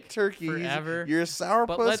 Because you hate topic turkey. forever, You're a sourpuss.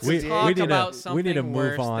 But let's 'cause We- you talk hate need to- about we something need to move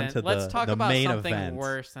worse on than, to let's the- talk the about main something event.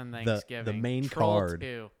 worse than The Thanksgiving. main Troll card.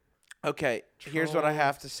 2. Okay, here's what I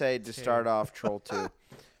have to say to Troll start 2. off Troll 2.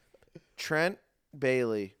 Trent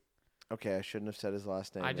Bailey. Okay, I shouldn't have said his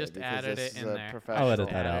last name. I there just because added this it is in a there. professional- I'll edit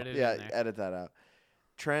that out. Added it Yeah, in there. edit that out.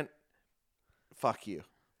 Trent, fuck you.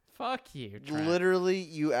 Fuck you, Trent. Literally,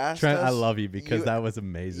 you asked Trent, us. I love you because you- that was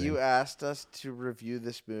amazing. You asked us to review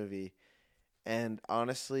this movie, and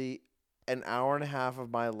honestly, an hour and a half of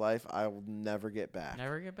my life I will never get back.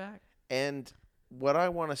 Never get back. And what I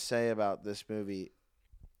want to say about this movie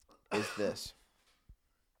is this.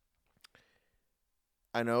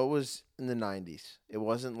 I know it was in the 90s. It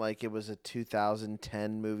wasn't like it was a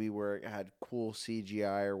 2010 movie where it had cool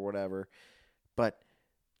CGI or whatever. But,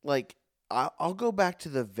 like, I'll go back to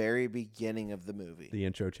the very beginning of the movie. the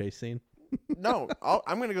intro chase scene. No,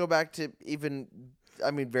 I'm going to go back to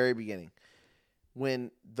very beginning.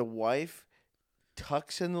 When the wife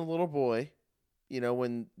tucks in the little boy,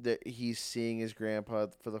 when he's seeing his grandpa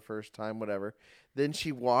for the first time, whatever. Then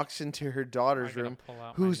she walks into her daughter's I'm gonna room, pull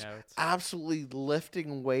out who's my notes. absolutely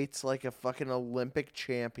lifting weights like a fucking Olympic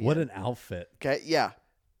champion. What an outfit! Okay, yeah.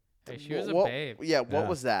 Hey, she was a What- babe. Yeah, what Yeah.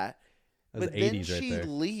 was that? That was But then 80s right she there.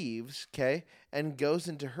 leaves, okay, and goes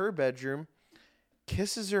into her bedroom,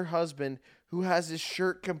 kisses her husband, who has his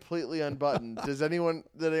shirt completely unbuttoned. Did anyone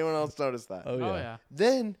else notice that? Oh yeah. Oh yeah.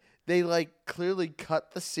 Then they clearly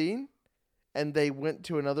cut the scene, and they went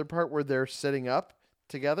to another part where they're sitting up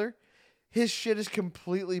together. His shit is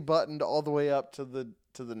completely buttoned all the way up to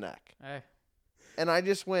the neck, Hey, and I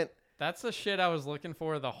just went that's the shit I was looking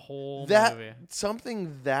for the whole that movie.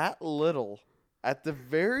 something that little at the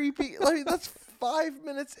very that's 5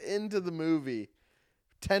 minutes into the movie,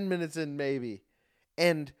 10 minutes in maybe,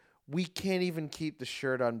 and we can't even keep the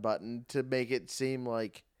shirt unbuttoned to make it seem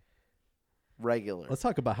like regular. Let's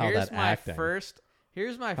talk about how Here's that my acting.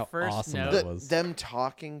 Here's my How first awesome note. that was. Them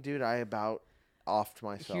talking, dude. I about offed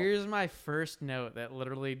myself. Here's my first note that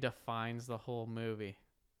literally defines the whole movie.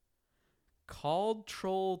 Called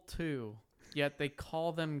Troll 2, yet they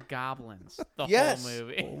call them goblins the Yes. whole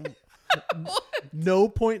movie. No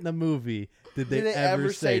point in the movie did they, Did they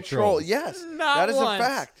ever say troll? trolls. Yes, Not that is once. a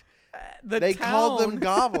fact. The They called them town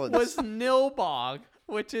goblins. was Nilbog,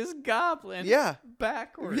 which is goblin. Yeah.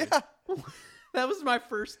 Backwards. Yeah. That was my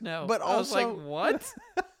first note. But I was also- like, what?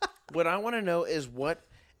 What I want to know is what,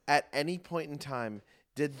 at any point in time,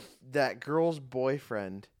 did that girl's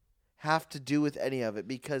boyfriend have to do with any of it?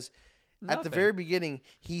 Because at the Nothing. very beginning,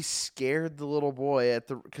 he scared the little boy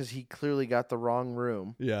because he clearly got the wrong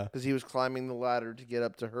room Yeah. because he was climbing the ladder to get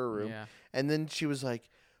up to her room. Yeah. And then she was like,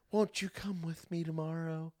 "Won't you come with me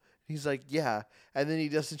tomorrow?" He's like, "Yeah." And then he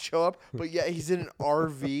doesn't show up, but yeah, he's in an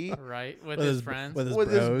RV Right? With With his his- friends. with his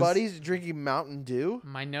with his bros. buddies drinking Mountain Dew.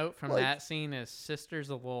 My note from Like- that scene is sister's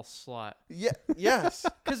a little slut. Yeah. Yes.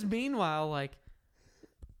 Because meanwhile, like,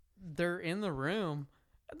 they're in the room.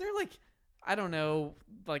 They're like, I don't know,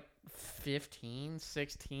 like 15,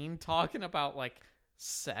 16, talking about like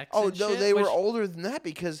sex. Oh and no, shit, they were which- older than that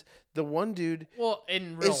because the one dude Well,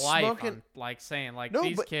 in real is life, smoking- I'm like saying like No,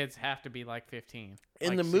 these but- kids have to be like 15. in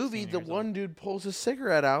like the 16 movie, the years one old. dude pulls a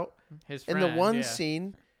cigarette out his in friend, the one yeah.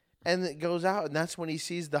 scene, and it goes out, and that's when he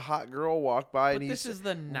sees the hot girl walk by, But and he this is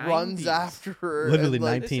the 90s. runs after her. Literally and,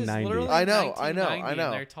 like, This is 1990. literally I know, 1990, I know.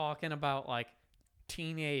 And they're talking about like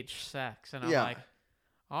teenage sex, and I'm Yeah. like,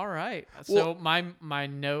 all right. Well- So my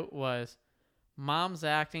note was, mom's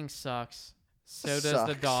acting sucks. So does the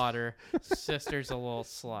Sucks. daughter. Sister's a little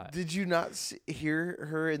slut. Did you not hear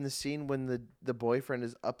her in the scene when the boyfriend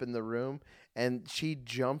is up in the room and she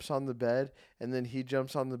jumps on the bed and then he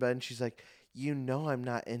jumps on the bed and she's like, I'm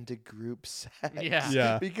not into group sex. Yeah.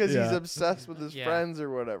 Yeah, because he's yeah. obsessed with his Yeah. friends or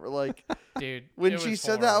whatever. Like Dude, when it she was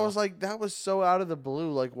said that, I horrible. was like, that was so out of the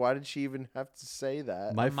blue. Like, why did she even have to say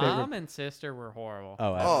that? My Mom favorite. and sister were horrible.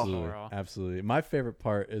 Oh, Oh. absolutely, absolutely. My favorite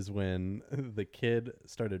part is when the kid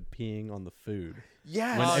started peeing on the food.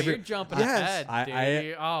 Yes. Oh, Whenever- you're jumping Yes. ahead, dude.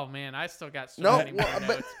 I- Oh man, I still got so No, many more well,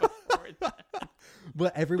 notes before that.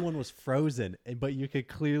 But everyone was frozen, but you could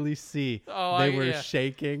clearly see Oh, they I- were yeah.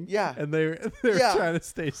 shaking. Yeah. and they were Yeah. trying to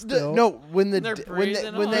stay still. No, when They're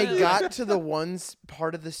breathing when on they it. got to the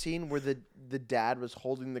part of the scene where the dad was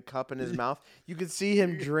holding the cup in his mouth, you could see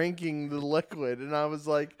him drinking the liquid, and I was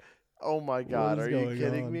like, "Oh my god, is are you going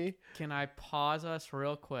kidding on? me?" Can I pause us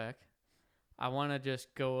real quick? I want to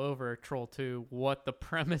just go over Troll 2, what the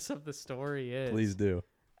premise of the story is. Please do.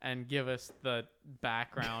 And give us the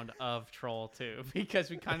background of Troll 2 because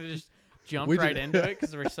we kind of just jumped We right did- into it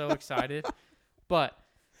because we're so excited. But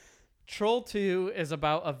Troll 2 is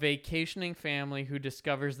about a vacationing family who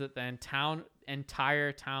discovers that the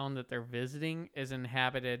entire town that they're visiting is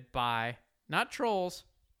inhabited by not trolls,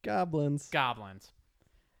 Goblins. goblins,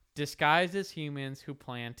 disguised as humans who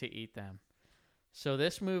plan to eat them. So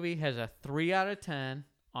this movie has a 3 out of 10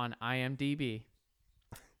 on IMDb.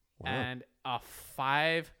 Wow. And a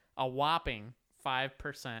whopping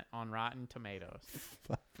 5% on Rotten Tomatoes.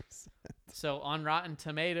 5%. So on Rotten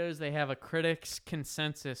Tomatoes, they have a critics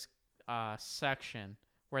consensus section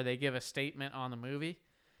where they give a statement on the movie.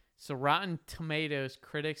 So Rotten Tomatoes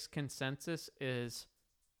critics consensus is,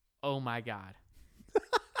 "Oh my god."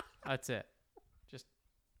 That's it. Just,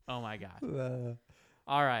 oh my god.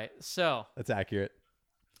 All right. So That's accurate.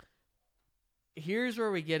 here's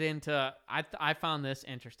where we get into I found this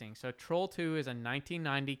interesting. So Troll 2 is a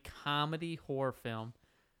 1990 comedy horror film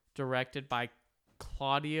directed by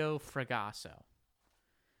Claudio Fragasso.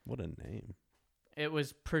 What a name. It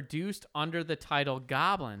was produced under the title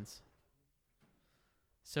Goblins.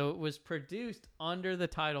 So it was produced under the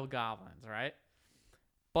title Goblins, right?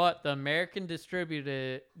 But the American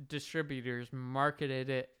distributors marketed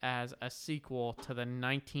it as a sequel to the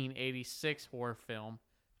 1986 horror film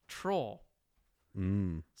Troll.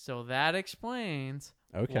 So that explains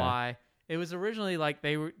Okay. why it was originally like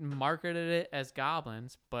they marketed it as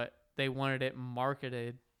Goblins, but they wanted it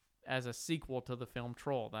marketed as a sequel to the film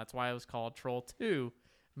Troll. That's why it was called Troll 2.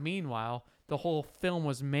 Meanwhile, the whole film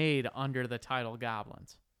was made under the title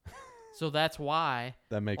Goblins. So that's why,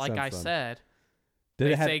 That makes like sense. I then. said, Did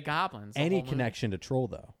they it have say Goblins. the any whole movie. connection to Troll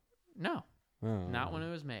though? No, Oh. not when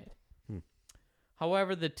it was made. Hmm.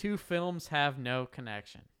 However, the two films have no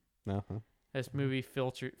connection. No. Huh? This movie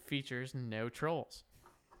features no trolls.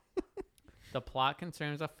 The plot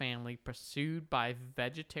concerns a family pursued by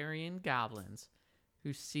vegetarian goblins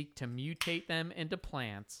who seek to mutate them into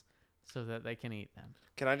plants so that they can eat them.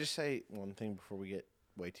 Can I just say one thing before we get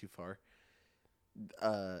way too far?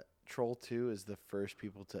 Troll 2 is the first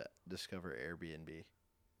people to discover Airbnb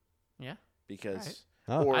Yeah. because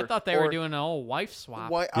Oh. or I thought they were or- doing an old wife swap. I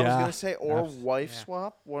was Yeah. gonna say or Abs- wife yeah.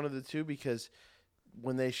 swap, one of the two, because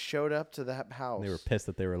when they showed up to that house, They were pissed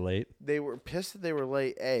that they were late. they were pissed that they were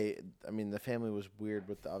late. I mean, the family was weird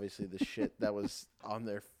with obviously the shit that was on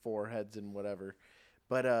their foreheads and whatever.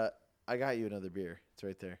 But I got you another beer. It's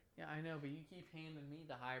right there. Yeah, I know, but you keep handing me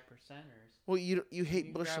the high percenters. Well, you hate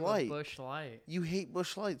You Bush grab a Light. Bush Light. You hate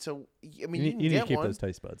Bush Light, so I mean, you you, need can to get keep one. those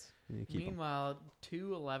taste buds. You need to keep them. Meanwhile, 2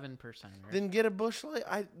 11%ers. Then get a Bush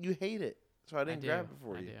Light. You hate it, so I didn't do. grab it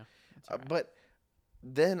for I you. do. That's all right. But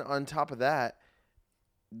then on top of that,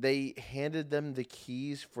 they handed them the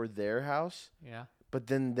keys for their house, Yeah. but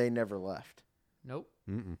then they never left, Nope.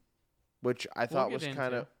 Mm-mm. which I We'll thought get was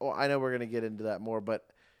kind of. into. Oh, I know we're gonna get into that more, but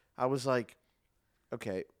I was like,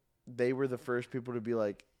 okay, they were the first people to be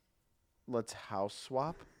like, let's house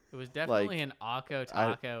swap. It was definitely an Akko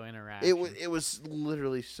Taco interaction. It was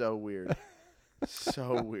literally so weird,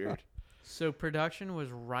 so weird. So production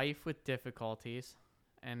was rife with difficulties,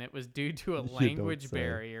 and it was due to a You don't language say.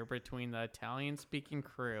 barrier between the Italian-speaking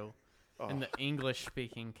crew and the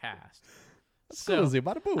English-speaking cast. So Scusi,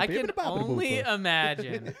 bada boop, I can bada bada only boop.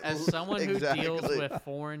 imagine, as someone who deals Exactly. with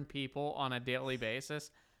foreign people on a daily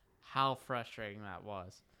basis, how frustrating that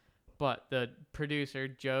was. But the producer,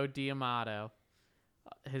 Joe D'Amato,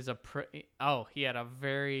 he had a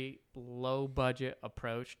very low-budget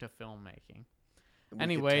approach to filmmaking. We could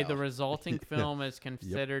Anyway, the tell. resulting film is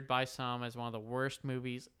considered by some as one of the worst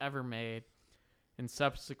movies ever made. In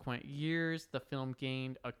subsequent years, the film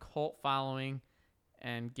gained a cult following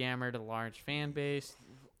and garnered a large fan base.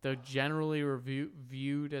 Though generally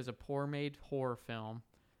viewed as a poor-made horror film,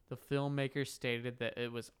 the filmmakers stated that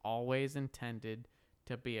it was always intended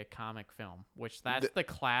to be a comic film, which that's the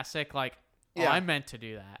classic, like, Yeah. I meant to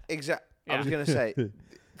do that. Exactly. I was Yeah. gonna say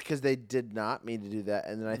because they did not mean to do that,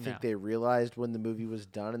 and then I think No. they realized when the movie was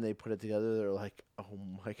done and they put it together, they were like, "Oh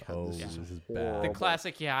my god, Oh, this this is is bad. The horrible."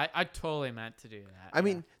 classic, yeah, I totally meant to do that. I yeah.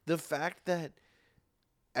 mean, the fact that,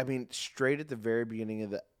 straight at the very beginning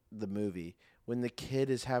of the movie, when the kid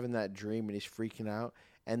is having that dream and he's freaking out,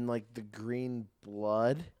 and like the green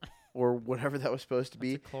blood or whatever that was supposed to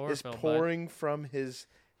be That's a chlorophyll, is bud. pouring from his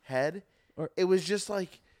head. It was just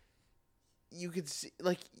like you could see,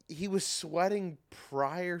 like he was sweating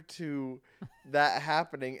prior to that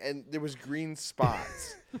happening, and there was green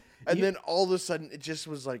spots, and then all of a sudden it just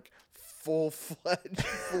was like full-fledged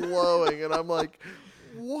flowing, and I'm like,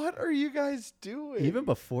 what are you guys doing? Even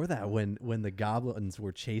before that, when the goblins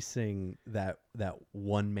were chasing that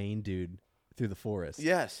one main dude through the forest,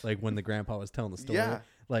 Yes. like when the grandpa was telling the story, Yeah.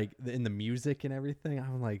 like in the music and everything,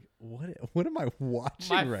 I'm like, what am I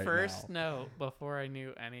watching My right first now? note before I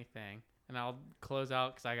knew anything, and I'll close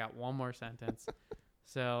out because I got one more sentence.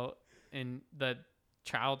 So, in the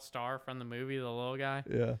child star from the movie, the little guy,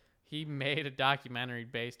 Yeah. he made a documentary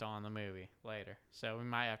based on the movie later. So we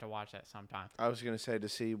might have to watch that sometime. I was gonna say to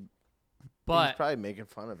see, he's But probably making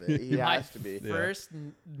fun of it. He my has to be. first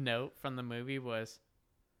note from the movie was,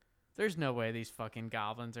 there's no way these fucking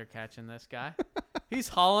goblins are catching this guy. He's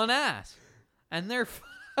hauling ass. And they're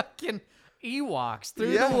fucking Ewoks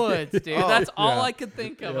through Yeah. the woods, dude. Oh, That's all yeah. I could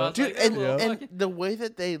think of. Yeah. I was Dude, like, and, "Little and fucking-" the way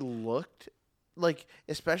that they looked, like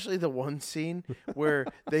especially the one scene where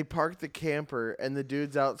they parked the camper and the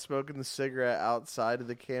dude's out smoking the cigarette outside of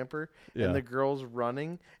the camper, Yeah. and the girl's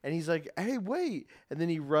running, and he's like, "Hey, wait!" And then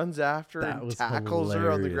he runs after That and was tackles her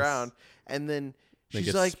on the hilarious. ground, and then They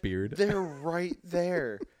she's get like, speared. "They're right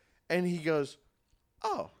there," and he goes,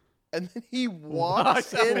 "Oh." And then he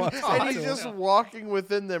walks in, Walks and up he's to just him. walking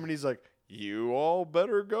within them, and he's like, "You all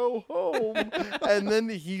better go home." And then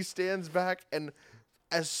he stands back, and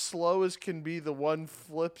as slow as can be, the one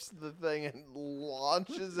flips the thing and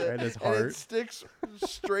launches it, Right in his and heart. it sticks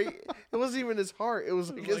straight. It wasn't even his heart; it was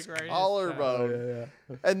like was his like right in his collarbone. Oh,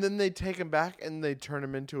 yeah. And then they take him back and they turn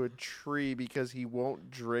him into a tree because he won't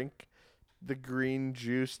drink the green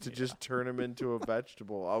juice to just turn him into a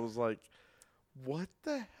vegetable. I was like, what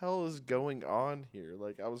the hell is going on here?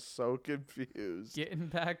 Like, I was so confused. Getting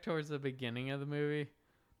back towards the beginning of the movie,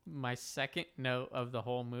 my second note of the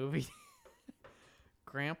whole movie,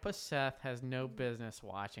 Grandpa Seth has no business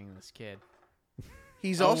watching this kid.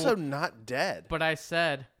 He's Oh, also not dead. But I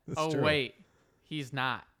said, That's oh, true. wait, he's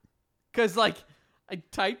not. Because, like, I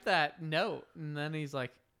typed that note, and then he's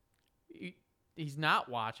like, he's not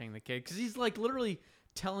watching the kid. Because he's, like, literally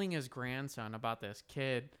telling his grandson about this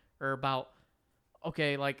kid, or about,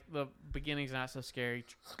 okay, like, the beginning's not so scary.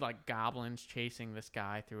 Like, goblins chasing this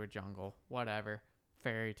guy through a jungle, whatever.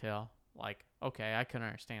 Fairy tale. Like, okay, I couldn't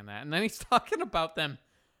understand that. And then he's talking about them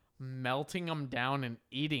melting them down and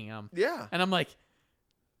eating them. Yeah. And I'm like,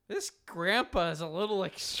 this grandpa is a little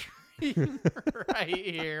extreme right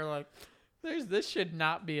here. Like, this should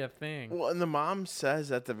not be a thing. Well, and the mom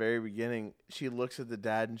says at the very beginning, she looks at the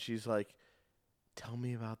dad and she's like, "Tell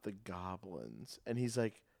me about the goblins." And he's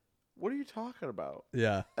like, "What are you talking about?"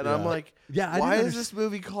 Yeah. And yeah. I'm like, yeah, I why didn't is this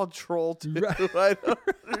movie called Troll 2? Right. I don't All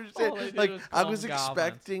they understand. did Like, was I call was them goblins.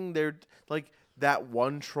 expecting there, like, that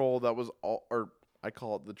one troll that was all, or I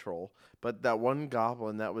call it the troll, but that one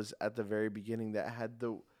goblin that was at the very beginning that had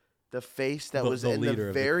the face that The- was the in leader the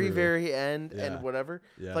of the very, crew. very end Yeah. and whatever.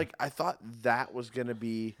 Yeah. Like, I thought that was going to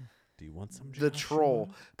be Do you want some the Joshua? troll,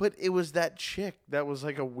 but it was that chick that was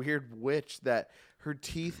like a weird witch that her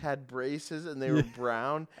teeth had braces and they were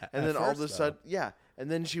brown, and At then all of a first, sudden, yeah, and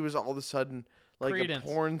then she was all of a sudden like Credence. a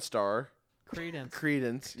porn star. Credence.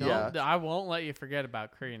 Credence, Don't- yeah. I won't let you forget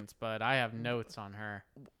about Credence, but I have notes on her.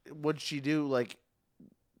 What'd she do? Like,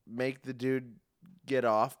 make the dude get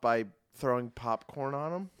off by throwing popcorn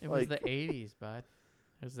on him? It like, was the 80s, bud.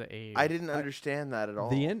 It was the 80s. I didn't understand that at all.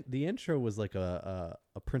 The intro was like a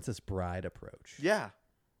Princess Bride approach. Yeah.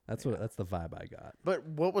 That's the vibe I got. But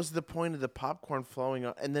what was the point of the popcorn flowing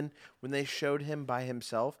on? And then when they showed him by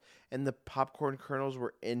himself and the popcorn kernels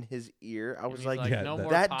were in his ear, I And was he's like, Yeah, no that-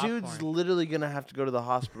 more that popcorn. dude's literally going to have to go to the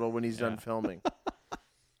hospital when he's done Yeah. filming.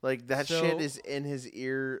 Like, that So- shit is in his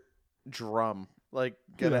ear drum. Like,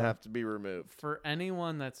 going to Yeah. have to be removed. For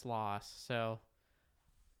anyone that's lost, so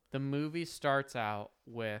the movie starts out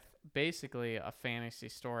with basically a fantasy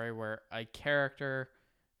story where a character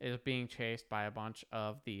is being chased by a bunch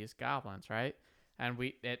of these goblins, right? And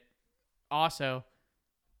it also,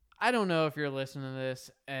 I don't know if you're listening to this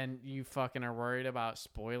and you fucking are worried about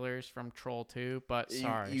spoilers from Troll 2, but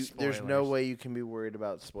sorry, There's no spoilers. way you can be worried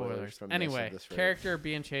about spoilers from Anyway, this race. character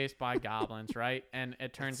being chased by goblins, right? And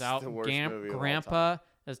it turns It's out the worst movie of all Grandpa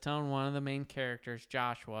is telling one of the main characters,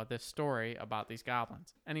 Joshua, this story about these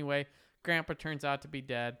goblins. Anyway, Grandpa turns out to be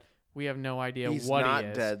dead. We have no idea He's what not he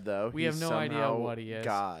is. dead, though. We He's have no idea somehow what he is.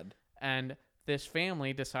 God. And this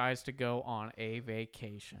family decides to go on a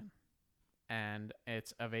vacation. and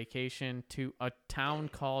it's a vacation to a town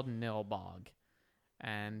called Nilbog.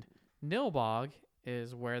 And Nilbog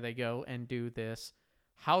is where they go and do this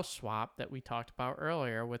house swap that we talked about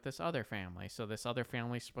earlier with this other family. So this other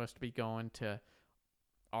family is supposed to be going to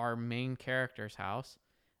our main character's house,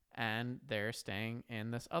 and they're staying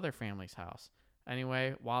in this other family's house.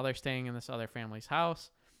 Anyway, while they're staying in this other family's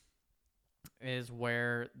house is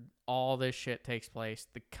where all this shit takes place.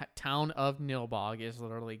 The town of Nilbog is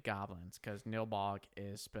literally goblins, because Nilbog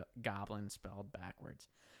is goblin spelled backwards.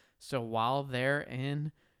 So while they're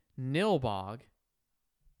in Nilbog,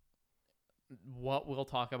 what we'll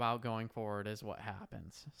talk about going forward is what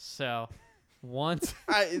happens. So once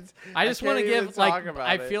I just want to give, like,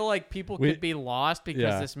 I feel like people could be lost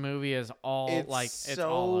because this movie is all it's so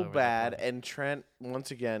all over bad. And Trent, once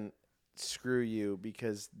again, screw you,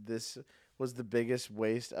 because this was the biggest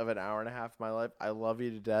waste of an hour and a half of my life. I love you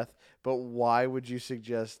to death, but why would you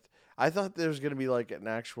suggest? I thought there was going to be like an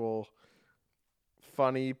actual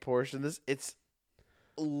funny portion. It's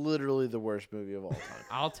literally the worst movie of all time.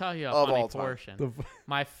 I'll tell you a Of funny all time. portion.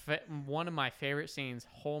 One of my favorite scenes,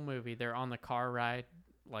 whole movie, they're on the car ride,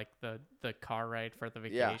 like the car ride for the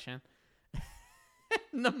vacation.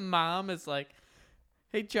 And the mom is like,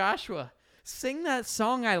 "Hey, Joshua, sing that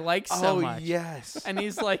song I like so much." Yes. And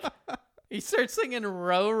he's like, he starts singing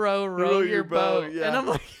 "Row, row, row your boat." Yeah. And I'm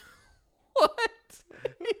like, what?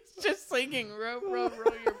 He's just singing "Row, row,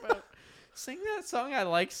 row your boat." Sing that song I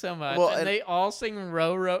like so much. Well, and they all sing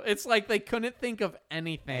 "Row, row." It's like they couldn't think of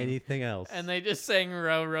anything else. and they just sang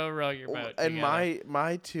 "Row, row, row your boat." And together.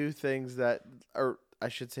 my two things that, or I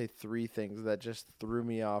should say 3 things that just threw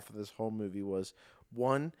me off of this whole movie was,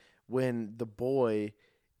 one, when the boy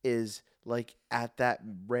is like at that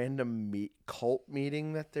random cult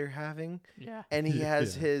meeting that they're having, and he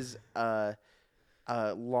has his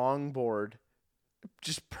longboard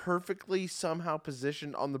just perfectly somehow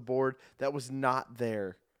positioned on the board that was not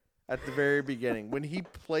there at the very beginning. When he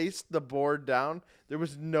placed the board down, there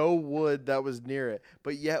was no wood that was near it.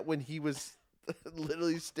 But yet when he was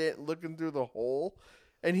literally looking through the hole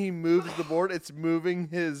and he moves the board, it's moving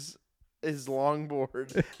his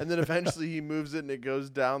longboard. And then eventually he moves it and it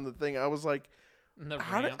goes down the thing. I was like,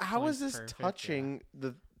 how is this touching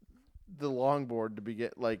the longboard to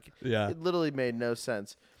begin? Like, it literally made no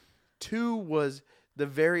sense. 2 was the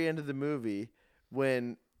very end of the movie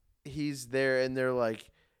when he's there and they're like,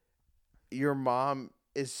 "Your mom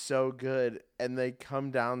is so good," and they come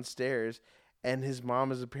downstairs and his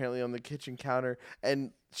mom is apparently on the kitchen counter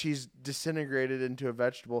and she's disintegrated into a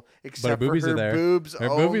vegetable, except for her boobs. Her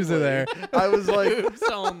boobies are there. I was like, boobs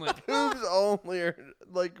only. Boobs only.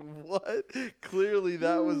 Like, what? Clearly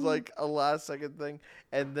that was like a last second thing.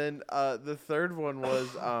 And then the third one was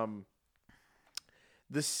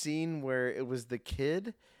the scene where it was the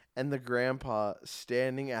kid and the grandpa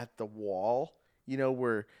standing at the wall, you know,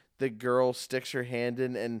 where the girl sticks her hand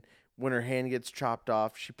in, and when her hand gets chopped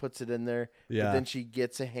off, she puts it in there, but then she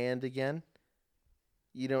gets a hand again.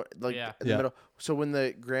 You know, like in the middle. So when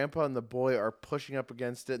the grandpa and the boy are pushing up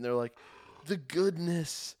against it, and they're like, "The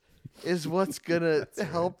goodness is what's going to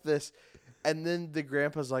help this." And then the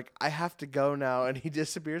grandpa's like, "I have to go now," and he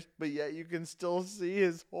disappears, but yet you can still see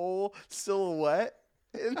his whole silhouette.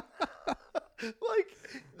 And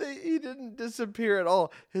he didn't disappear at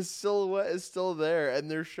all. His silhouette is still there,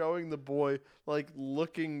 and they're showing the boy like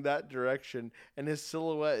looking that direction, and his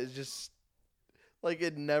silhouette is just like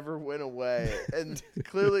it never went away. And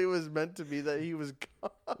clearly it was meant to be that he was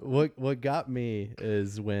gone. What got me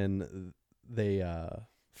is when they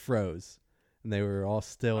froze and they were all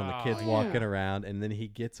still and the kids walking around, and then he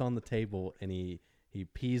gets on the table and he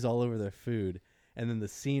pees all over their food. And then the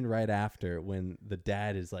scene right after when the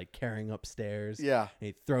dad is like carrying upstairs. Yeah. And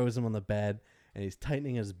he throws him on the bed and he's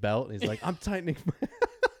tightening his belt. And he's like, "I'm tightening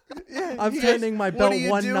my belt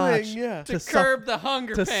one notch to curb the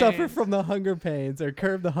hunger pains. To suffer from the hunger pains or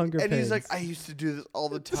curb the hunger pains." And he's like, "I used to do this all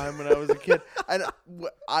the time when I was a kid." And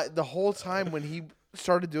the whole time when he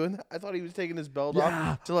started doing that, I thought he was taking his belt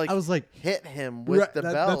off to I was like, hit him with the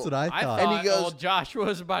belt. That's what I thought. And he goes, Joshua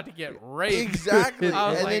was about to get raped. Exactly. I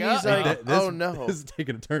was and like, then he's like, "Oh no, this is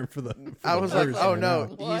taking a turn for the." I was like, "Oh no,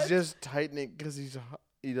 What? he's just tightening because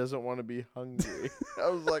he doesn't want to be hungry." I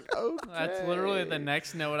was like, "Okay." That's literally the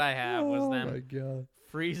next note I have was Oh them my God.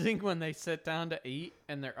 freezing when they sit down to eat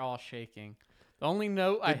and they're all shaking. The only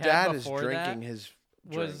note I The had dad is before drinking that his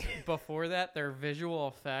was drink. before that their visual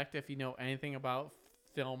effect, if you know anything about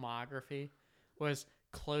filmography, was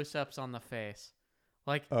close-ups on the face.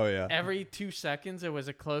 Like every 2 seconds it was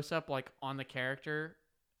a close-up like on the character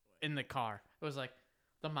in the car. It was like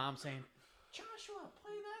the mom saying, "Joshua,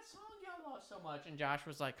 play that song you love so much," and Josh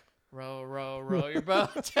was like, row, row, row your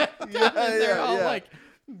boat. Yeah, And they're yeah, all yeah. like,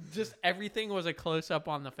 just everything was a close up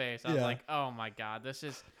on the face. I was Yeah. like, oh my god, this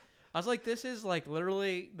is like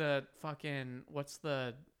literally the fucking what's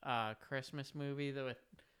the Christmas movie that with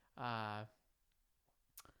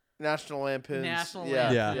National Lampoon's. National yeah,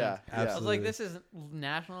 Lampoons. yeah, Yeah, yeah. I was absolutely. like, this is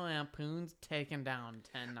National Lampoon's taken down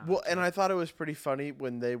 10 notches. Well, and I thought it was pretty funny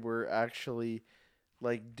when they were actually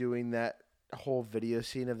like doing that whole video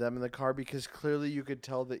scene of them in the car, because clearly you could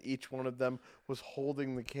tell that each one of them was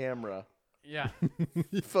holding the camera, yeah,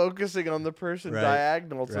 focusing on the person Right,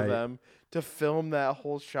 diagonal to right. them to film that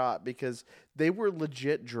whole shot, because they were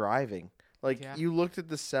legit driving. Like Yeah. you looked at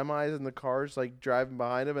the semis and the cars like driving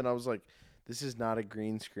behind them, and I was like, this is not a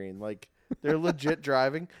green screen. Like they're legit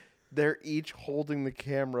driving. They're each holding the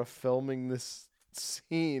camera filming this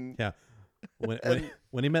scene. Yeah.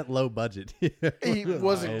 When he meant low budget, He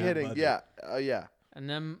wasn't High kidding. budget. Yeah. Yeah. and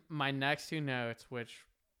then my next two notes, which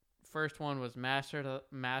first one was Masters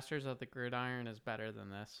of the Gridiron is better than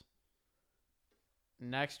this.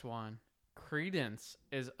 Next one, Credence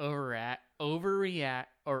is overacting,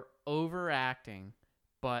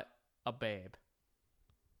 but a babe.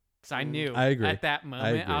 Because I knew I agree. at that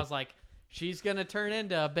moment, agree. I was like, she's gonna turn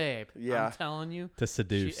into a babe. Yeah. I'm telling you, to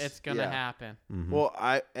seduce. it's gonna Yeah. happen. Mhm. Well,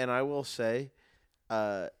 I will say,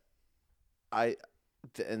 and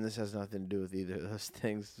this has nothing to do with either of those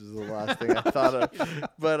things. This is the last thing I thought of,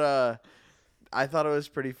 but I thought it was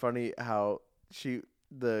pretty funny how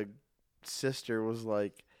the sister was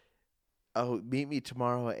like, "Oh, meet me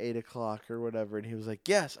tomorrow at 8:00 or whatever," and he was like,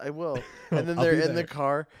 "Yes, I will." And then I'll they're be in the there.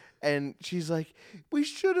 car, and she's like, "We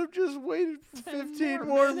should have just waited for 10 15 more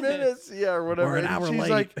more minutes. minutes, yeah, or whatever." Or an and hour she's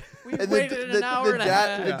late. like, We and waited an hour and a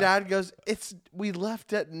half. the dad goes, we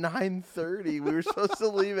left at 9:30. We were supposed to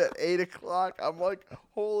leave at 8:00. I'm like,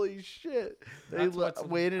 holy shit! They That's what's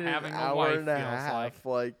waited an having a hour wife and a feels half.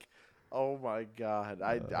 Like, oh my god,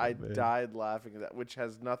 I man. died laughing at that, which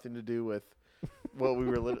has nothing to do with what we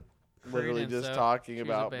were literally Credence, just though, talking she's a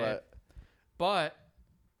about. babe. But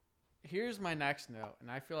here's my next note, and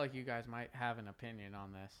I feel like you guys might have an opinion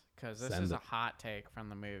on this because this Send is it. a hot take from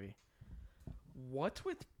the movie. What's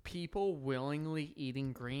with people willingly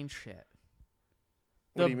eating green shit?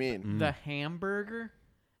 What do you mean? The hamburger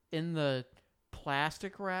in the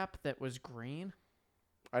plastic wrap that was green.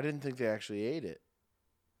 I didn't think they actually ate it.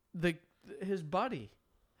 His buddy,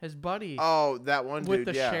 Oh, that one with dude.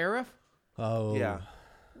 the Yeah. sheriff. Oh. Yeah.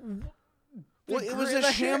 Well, it was the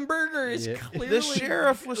a hamburger is Yeah. clearly The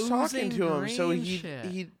sheriff was talking oozing to him, so green he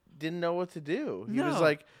shit. didn't know what to do. He was No.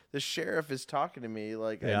 like, the sheriff is talking to me,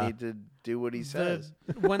 like Yeah. I need to do what he says.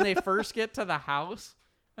 When they first get to the house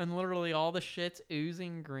and literally all the shit's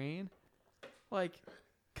oozing green, like,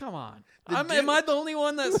 come on. Am I the only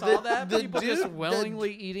one that saw that? the People just dude-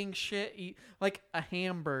 willingly eating shit, like a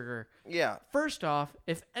hamburger. Yeah, First off,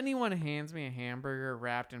 if anyone hands me a hamburger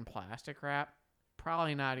wrapped in plastic wrap,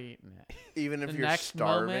 probably not eating it. even if The you're next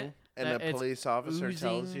starving moment and that a it's police officer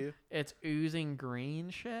tells you, it's oozing green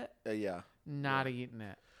shit, yeah. not eating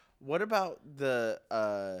it. What about the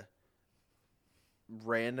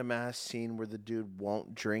random ass scene where the dude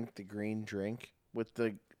won't drink the green drink with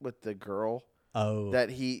the girl Oh. that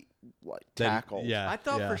he like That- tackled? Yeah. I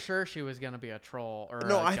thought yeah. for sure she was gonna be a troll or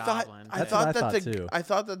No, a I goblin. I That's thought what I that thought, too. I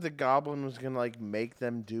thought that the goblin was gonna like make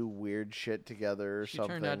them do weird shit together or she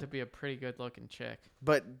something. turned out to be a pretty good-looking chick.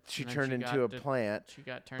 But she And then turned she into got a the- plant. She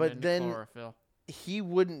got turned But into then- chlorophyll. He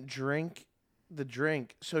wouldn't drink the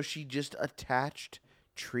drink, so she just attached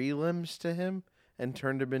tree limbs to him and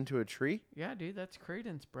turned him into a tree. Yeah, dude, that's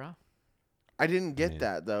Credence, bro. I didn't get Man.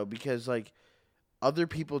 that though, because like other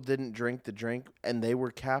people didn't drink the drink and they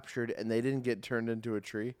were captured and they didn't get turned into a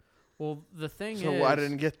tree. Well, the thing So is, I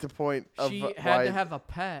didn't get the point of she why. had to have a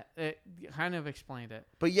pet. It kind of explained it.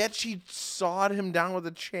 But yet she sawed him down with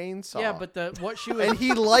a chainsaw. Yeah, but what she was and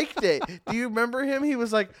he liked it. Do you remember him? He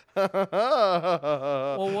was like,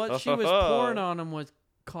 well, what she was pouring on him was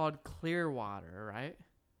called clear water, right?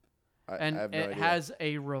 And I have no it idea. has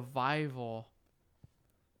a revival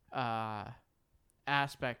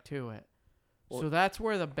aspect to it. So that's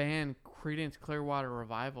where the band Creedence Clearwater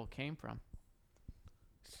Revival came from.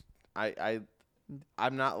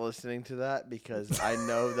 I'm not listening to that because I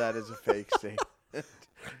know that is a fake statement,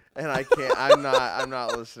 and I can't. I'm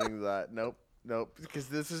not listening to that. Nope. Because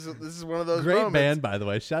this is one of those Great moments. band, by the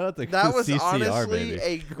way. Shout out to That was CCR, honestly baby.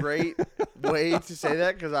 a great way to say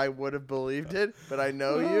that because I would have believed it, but I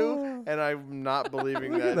know you, and I'm not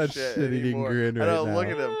believing Look at that shit shit-eating anymore. grin I know, right look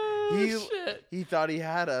now. at him. Oh, shit. He thought he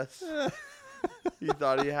had us. He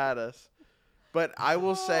thought he had us. But I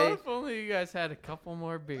will say, if only you guys had a couple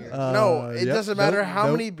more beers. no, it Yep, doesn't matter nope, how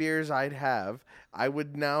nope. many beers I'd have. I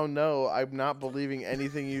would now know I'm not believing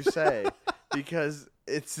anything you say because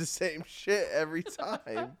it's the same shit every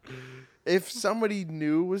time. If somebody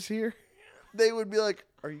new was here, they would be like,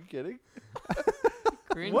 "Are you kidding?"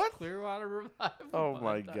 Green what? Clearwater Revival. Oh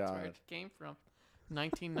my That's where God. it came from.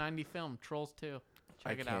 1990 film, Trolls 2.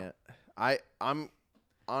 Check it out. I'm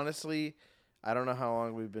honestly, I don't know how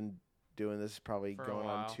long we've been doing this. Probably For a going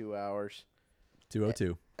on while. 2 hours.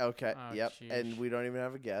 202. Okay. Oh, Yep. And sheesh. we don't even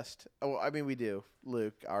have a guest. Oh, I mean, we do.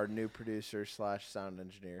 Luke, our new producer / sound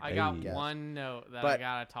engineer. I got Hey. one note that I But-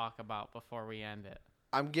 got to talk about before we end it.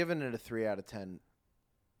 I'm giving it a 3 out of 10.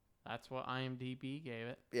 That's what IMDb gave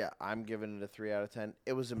it. Yeah, I'm giving it a 3 out of 10.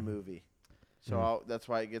 It was a movie, so Mhm. that's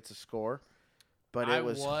why it gets a score. But I it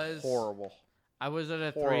was horrible. I was at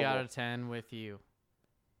a 3 out Horrible. of 10 with you.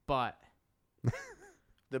 But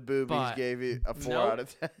The boobies But- gave you a 4 Nope. out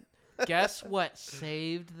of 10. guess what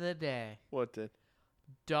saved the day? What did?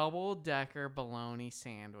 Double-decker bologna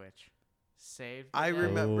sandwich. Saved the I day.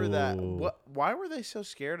 remember that. Oh. What? Why were they so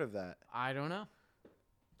scared of that? I don't know.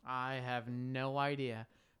 I have no idea.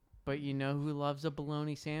 But you know who loves a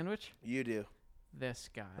bologna sandwich? You do. This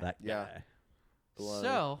guy. That Yeah. guy. Bologna.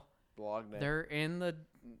 So Blog name. they're in the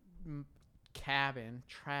cabin,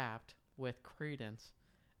 trapped with Credence,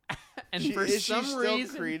 and for is some she still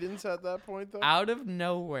reason, Credence at that point though? out of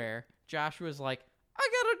nowhere, Joshua's like, "I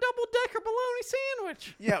got a double-decker bologna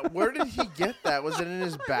sandwich." Yeah. Where did he get that? Was it in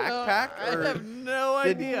his backpack, I or have no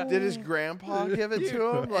did, idea. did his grandpa give it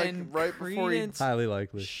to him? Like And right before he? Credence Highly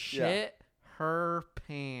likely. shit her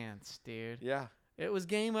pants, dude. Yeah. It was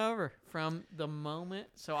game over from the moment.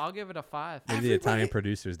 So I'll give it a 5. Maybe the Italian Everybody-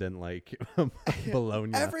 producers didn't like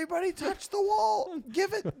bologna. Everybody touch the wall.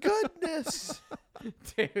 Give it goodness.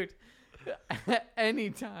 Dude,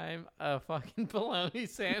 anytime a fucking bologna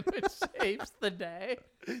sandwich saves the day,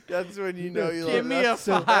 That's when you know you Give love me that. a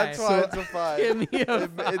So 5. that's why it's a 5. give me a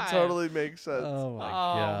it 5. totally makes sense. Oh my Oh,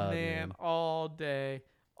 god, man, all day.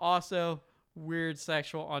 Also, weird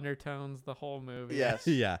sexual undertones the whole movie. Yes.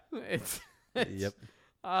 Yeah. It's Yep.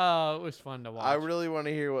 Oh, it was fun to watch. I really want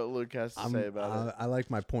to hear what Luke has to say about it. I like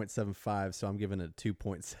my 0.75, so I'm giving it a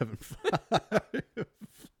 2.75.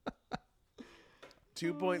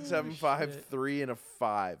 2.75, shit. 3, and a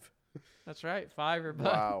 5. That's right. 5 or better.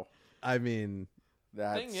 Wow. I mean,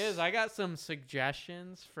 That's Thing is, I got some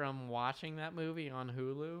suggestions from watching that movie on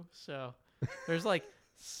Hulu. So there's like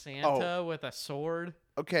Santa with a sword.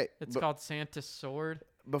 okay. It's But called Santa's Sword.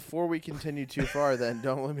 before we continue too far, then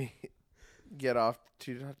don't let me get off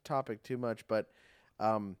topic too much. But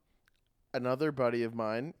another buddy of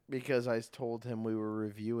mine, because I told him we were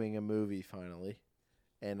reviewing a movie finally,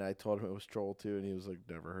 and I told him it was Troll 2, and he was like,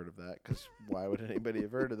 "Never heard of that, because why would anybody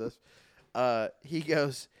have heard of this?" He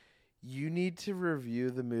goes, "You need to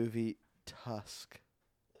review the movie Tusk."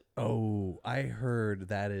 oh, I heard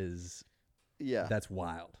that's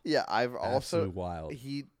wild. Yeah. I've also Absolute wild.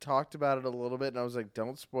 he talked about it a little bit, and I was like,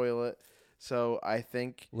 "Don't spoil it." So I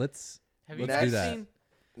think Let's Have you Let's guys do that. seen?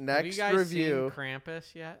 Have you next guys review. seen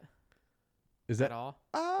Krampus yet? is At that all?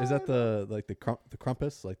 is that the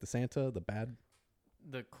Krampus, like the Santa, the bad?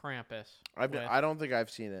 The Krampus. I've, with- I don't think I've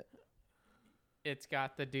seen it. It's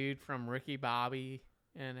got the dude from Ricky Bobby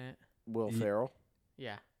in it. Will Ye- Ferrell,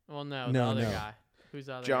 Yeah. Well, no, the No, other no. guy. Who's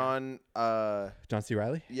the other guy? John. John C.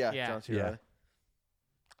 Riley? Yeah, Yeah. John C. Yeah. Reilly.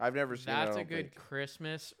 I've never seen it. I That's a don't good think.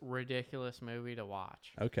 Christmas ridiculous movie to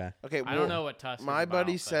watch. Okay. Okay, I well, don't know what Tusk. My is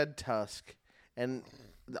buddy about, but- said Tusk, and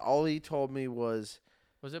all he told me was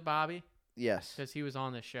Was it Bobby? yes. Because he was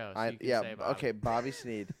on the show. So I you can yeah. say Bobby. Okay, Bobby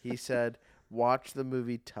Sneed. He said watch the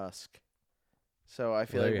movie Tusk. So I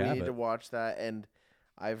feel Well, there like you we have need it. to watch that, and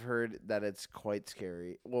I've heard that it's quite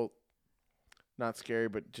scary. Well, not scary,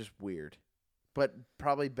 but just weird. But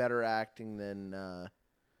probably better acting than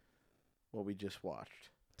what we just watched.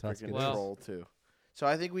 Tusk Freaking it Well- is. Troll 2. So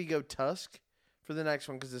I think we go Tusk for the next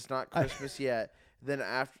one because it's not Christmas yet. Then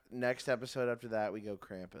after next episode after that, we go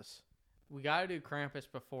Krampus. We got to do Krampus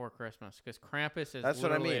before Christmas because Krampus is That's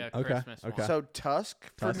what I literally mean. a Okay, Christmas okay. one. So Tusk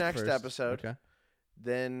for Tusk next first. episode, Okay.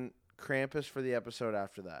 then Krampus for the episode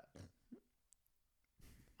after that.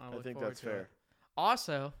 I look think forward that's to fair. it.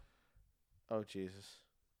 Also, Oh Jesus.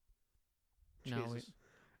 no, Jesus.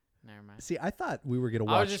 never mind. See, I thought we were gonna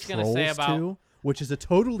watch I was just gonna Trolls say about- 2, which is a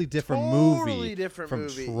totally different Totally movie. different from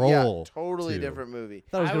movie. Troll Yeah, totally 2. different movie. I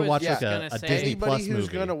thought I was I gonna was watch just like gonna a say- Disney Anybody Plus who's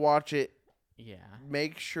movie. gonna watch it, Yeah.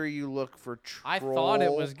 make sure you look for Troll. I thought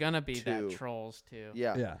it was gonna be 2. that Trolls too.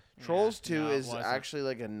 Yeah. Yeah, Trolls 2 no, it is wasn't. actually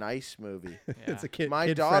like a nice movie. Yeah. it's a kid.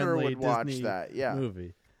 My daughter kid-friendly would watch Disney that. Yeah.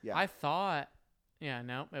 movie. Yeah. I thought Yeah,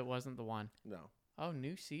 no, it wasn't the one. No. Oh,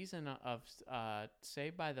 new season of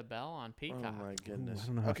Saved by the Bell on Peacock. Oh my goodness. I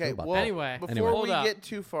don't know how I okay, feel about well, that. Anyway, before hold we up. get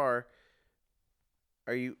too far,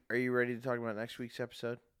 are you ready to talk about next week's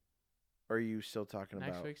episode? Or are you still talking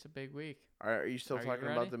Next about? week's a big week. Are you still Are you talking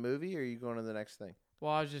ready? about the movie, or are you going to the next thing?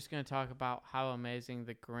 Well, I was just going to talk about how amazing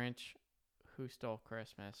the Grinch Who Stole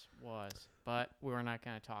Christmas was, but we're not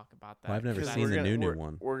going to talk about that. Well, I've never 'cause seen that's- the new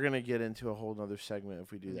one. We're gonna get into a whole nother segment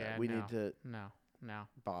if we do that. Yeah, we no. need to No,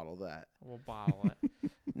 bottle that. we'll bottle it.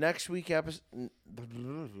 Next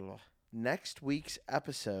Next week's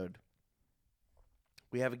episode,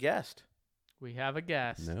 we have a guest, We have a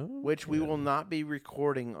guest. No. which we Yeah. will not be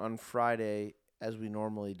recording on Friday as we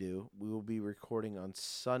normally do. We will be recording on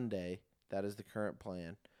Sunday. That is the current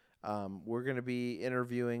plan. We're going to be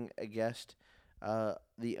interviewing a guest,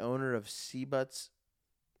 the owner of Seabutts.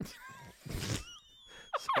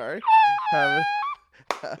 Sorry,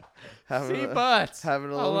 See butts.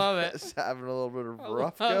 having a I little, love it. having a little bit of I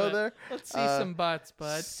rough love go it. there. Let's see some butts,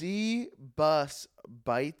 bud. C Bus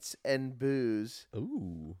Bites and Booze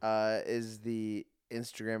Ooh. is the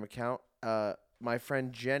Instagram account. My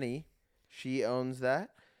friend Jenny, she owns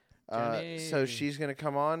that. So Jenny. she's gonna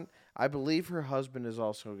come on. I believe her husband is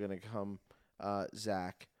also gonna come.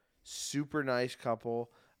 Zach, super nice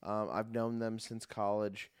couple. I've known them since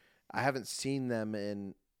college. I haven't seen them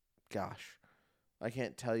in, gosh, I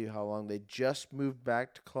can't tell you how long. They just moved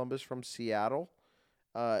back to Columbus from Seattle.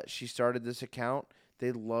 She started this account.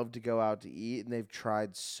 They love to go out to eat, and they've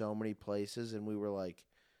tried so many places. And we were like,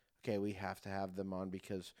 okay, we have to have them on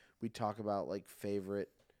because we talk about like favorite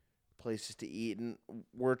places to eat, and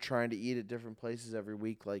we're trying to eat at different places every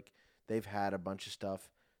week. Like they've had a bunch of stuff,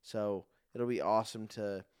 so it'll be awesome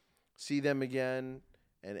to see them again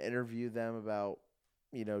and interview them about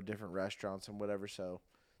different restaurants and whatever. So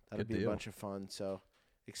that'll Good be deal. a bunch of fun. So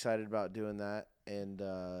excited about doing that. And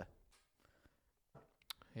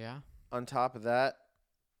Yeah. on top of that,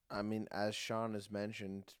 I mean, as Sean has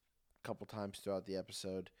mentioned a couple times throughout the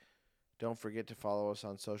episode, don't forget to follow us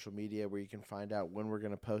on social media where you can find out when we're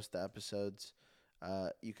going to post the episodes.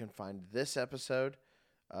 You can find this episode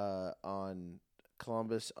on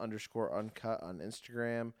Columbus_Uncut on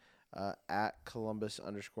Instagram, at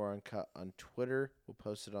Columbus_Uncut on Twitter. We'll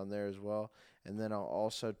post it on there as well. And then I'll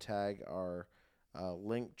also tag our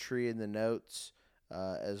link tree in the notes,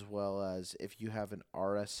 as well as if you have an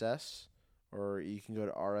RSS, or you can go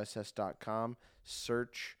to rss.com,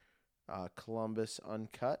 search Columbus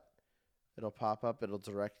Uncut. It'll pop up. It'll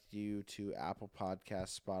direct you to Apple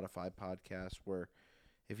Podcasts, Spotify Podcasts, where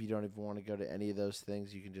if you don't even want to go to any of those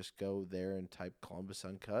things, you can just go there and type Columbus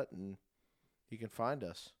Uncut, and you can find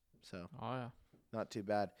us. So Oh, yeah. not too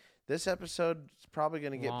bad. This episode is probably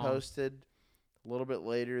going to get Long. posted a little bit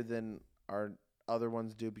later than our other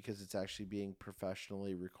ones do because it's actually being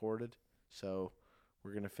professionally recorded. So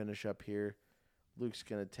we're going to finish up here. Luke's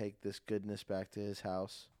going to take this goodness back to his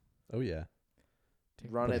house, Oh yeah.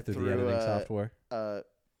 run Put it through through the editing software.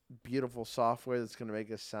 beautiful software that's going to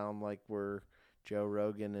make us sound like we're Joe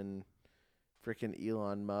Rogan and freaking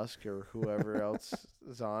Elon Musk or whoever else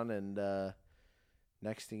is on. And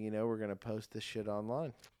next thing you know, we're going to post this shit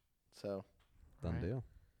online. So Done Right. deal.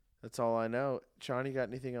 that's all I know. Sean, you got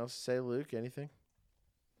anything else to say? Luke, anything?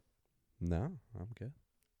 No, I'm good.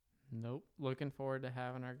 Nope. Looking forward to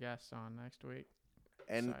having our guests on next week.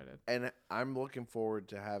 And Excited. and I'm looking forward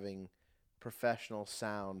to having professional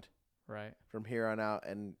sound Right. from here on out.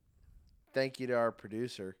 And thank you to our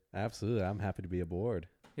producer. Absolutely. I'm happy to be aboard.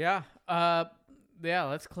 Yeah. Yeah,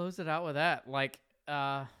 let's close it out with that. Like,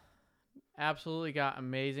 absolutely got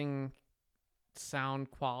amazing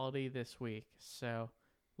sound quality this week. So,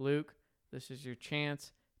 Luke, this is your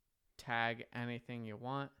chance. Tag anything you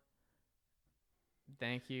want.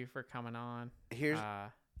 Thank you for coming on. Here's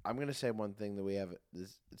I'm going to say one thing that we have.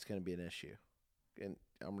 It's going to be an issue. And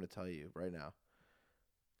I'm going to tell you right now.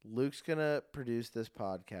 Luke's going to produce this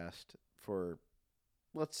podcast for,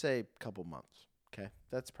 let's say, a couple months. Okay?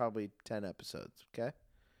 That's probably 10 episodes. Okay?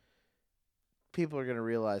 People are going to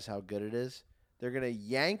realize how good it is. They're going to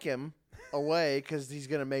yank him away because he's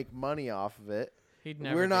going to make money off of it. He'd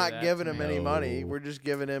never We're do not that giving to him me. any money. No. We're just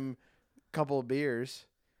giving him a couple of beers.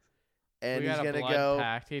 And We he's got a going to blood go,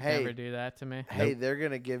 pact. He'd hey, never do that to me. hey, they're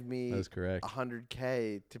going to give me That's correct.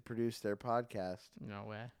 $100K to produce their podcast. No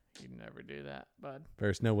way. You'd never do that, bud.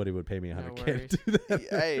 First, nobody would pay me No 100K worries. to do that.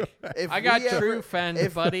 Hey, if I got we ever- true friends,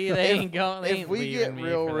 if- buddy. They if- ain't going. They if ain't we leaving get me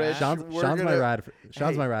real for rich, that. we're Sean's my gonna- ride.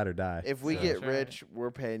 Sean's hey, my ride or die. If we So, get That's right. rich,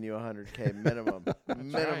 we're paying you $100K minimum.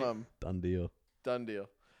 Minimum. done deal. Done deal.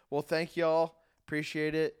 Well, thank y'all.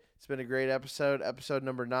 Appreciate it. It's been a great episode. Episode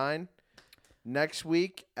number 9. Next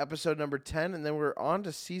week, episode number 10, and then we're on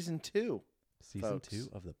to season 2 Season folks. 2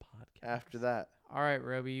 of the podcast. after that. All right,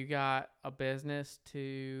 Roby, you got a business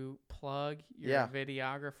to plug? You're Yeah. a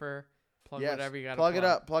videographer. Plug Yes. whatever you got to Plug it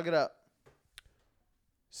up. Plug it up.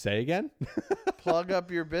 Say again? Plug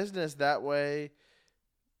up your business. That way,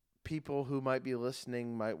 people who might be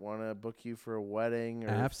listening might want to book you for a wedding. Or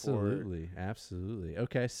Absolutely.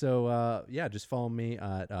 Okay, so just follow me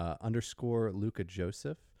at _ Luca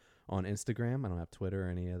Joseph on Instagram. I don't have Twitter or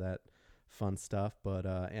any of that fun stuff, but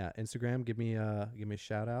Instagram. Give me a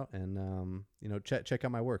shout out, and check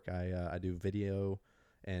out my work. I do video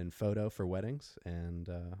and photo for weddings, and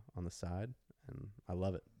on the side, and I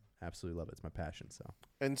love it. Absolutely love it. It's my passion. So.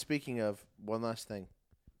 And speaking of, one last thing.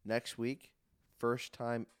 Next week, first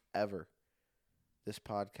time ever, this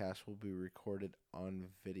podcast will be recorded on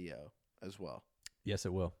video as well. Yes,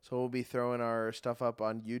 it will. So we'll be throwing our stuff up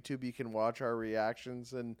on YouTube. You can watch our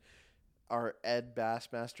reactions and our Ed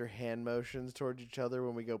Bassmaster hand motions towards each other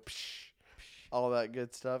when we go psh, all that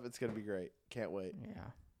good stuff. It's going to be great. Can't wait.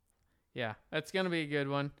 Yeah, that's going to be a good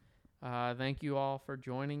one. Thank you all for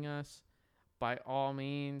joining us. By all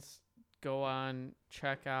means, go on,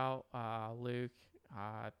 check out Luke.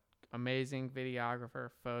 Amazing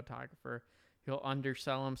videographer, photographer. He'll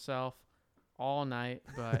undersell himself all night,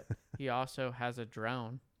 but he also has a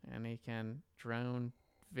drone, and he can drone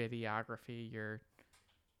videography your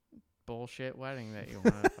bullshit wedding that you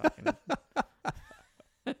want to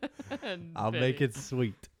fucking I'll make it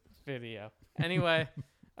sweet. video. Anyway,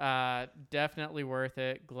 definitely worth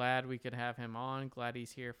it. Glad we could have him on. Glad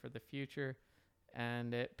he's here for the future.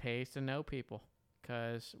 And it pays to know people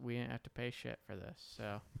because we didn't have to pay shit for this.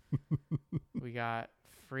 So we got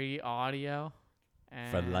free audio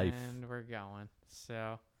and For life. we're going.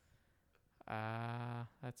 So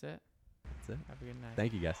that's it. That's it. Have a good night.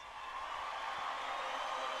 Thank you, guys.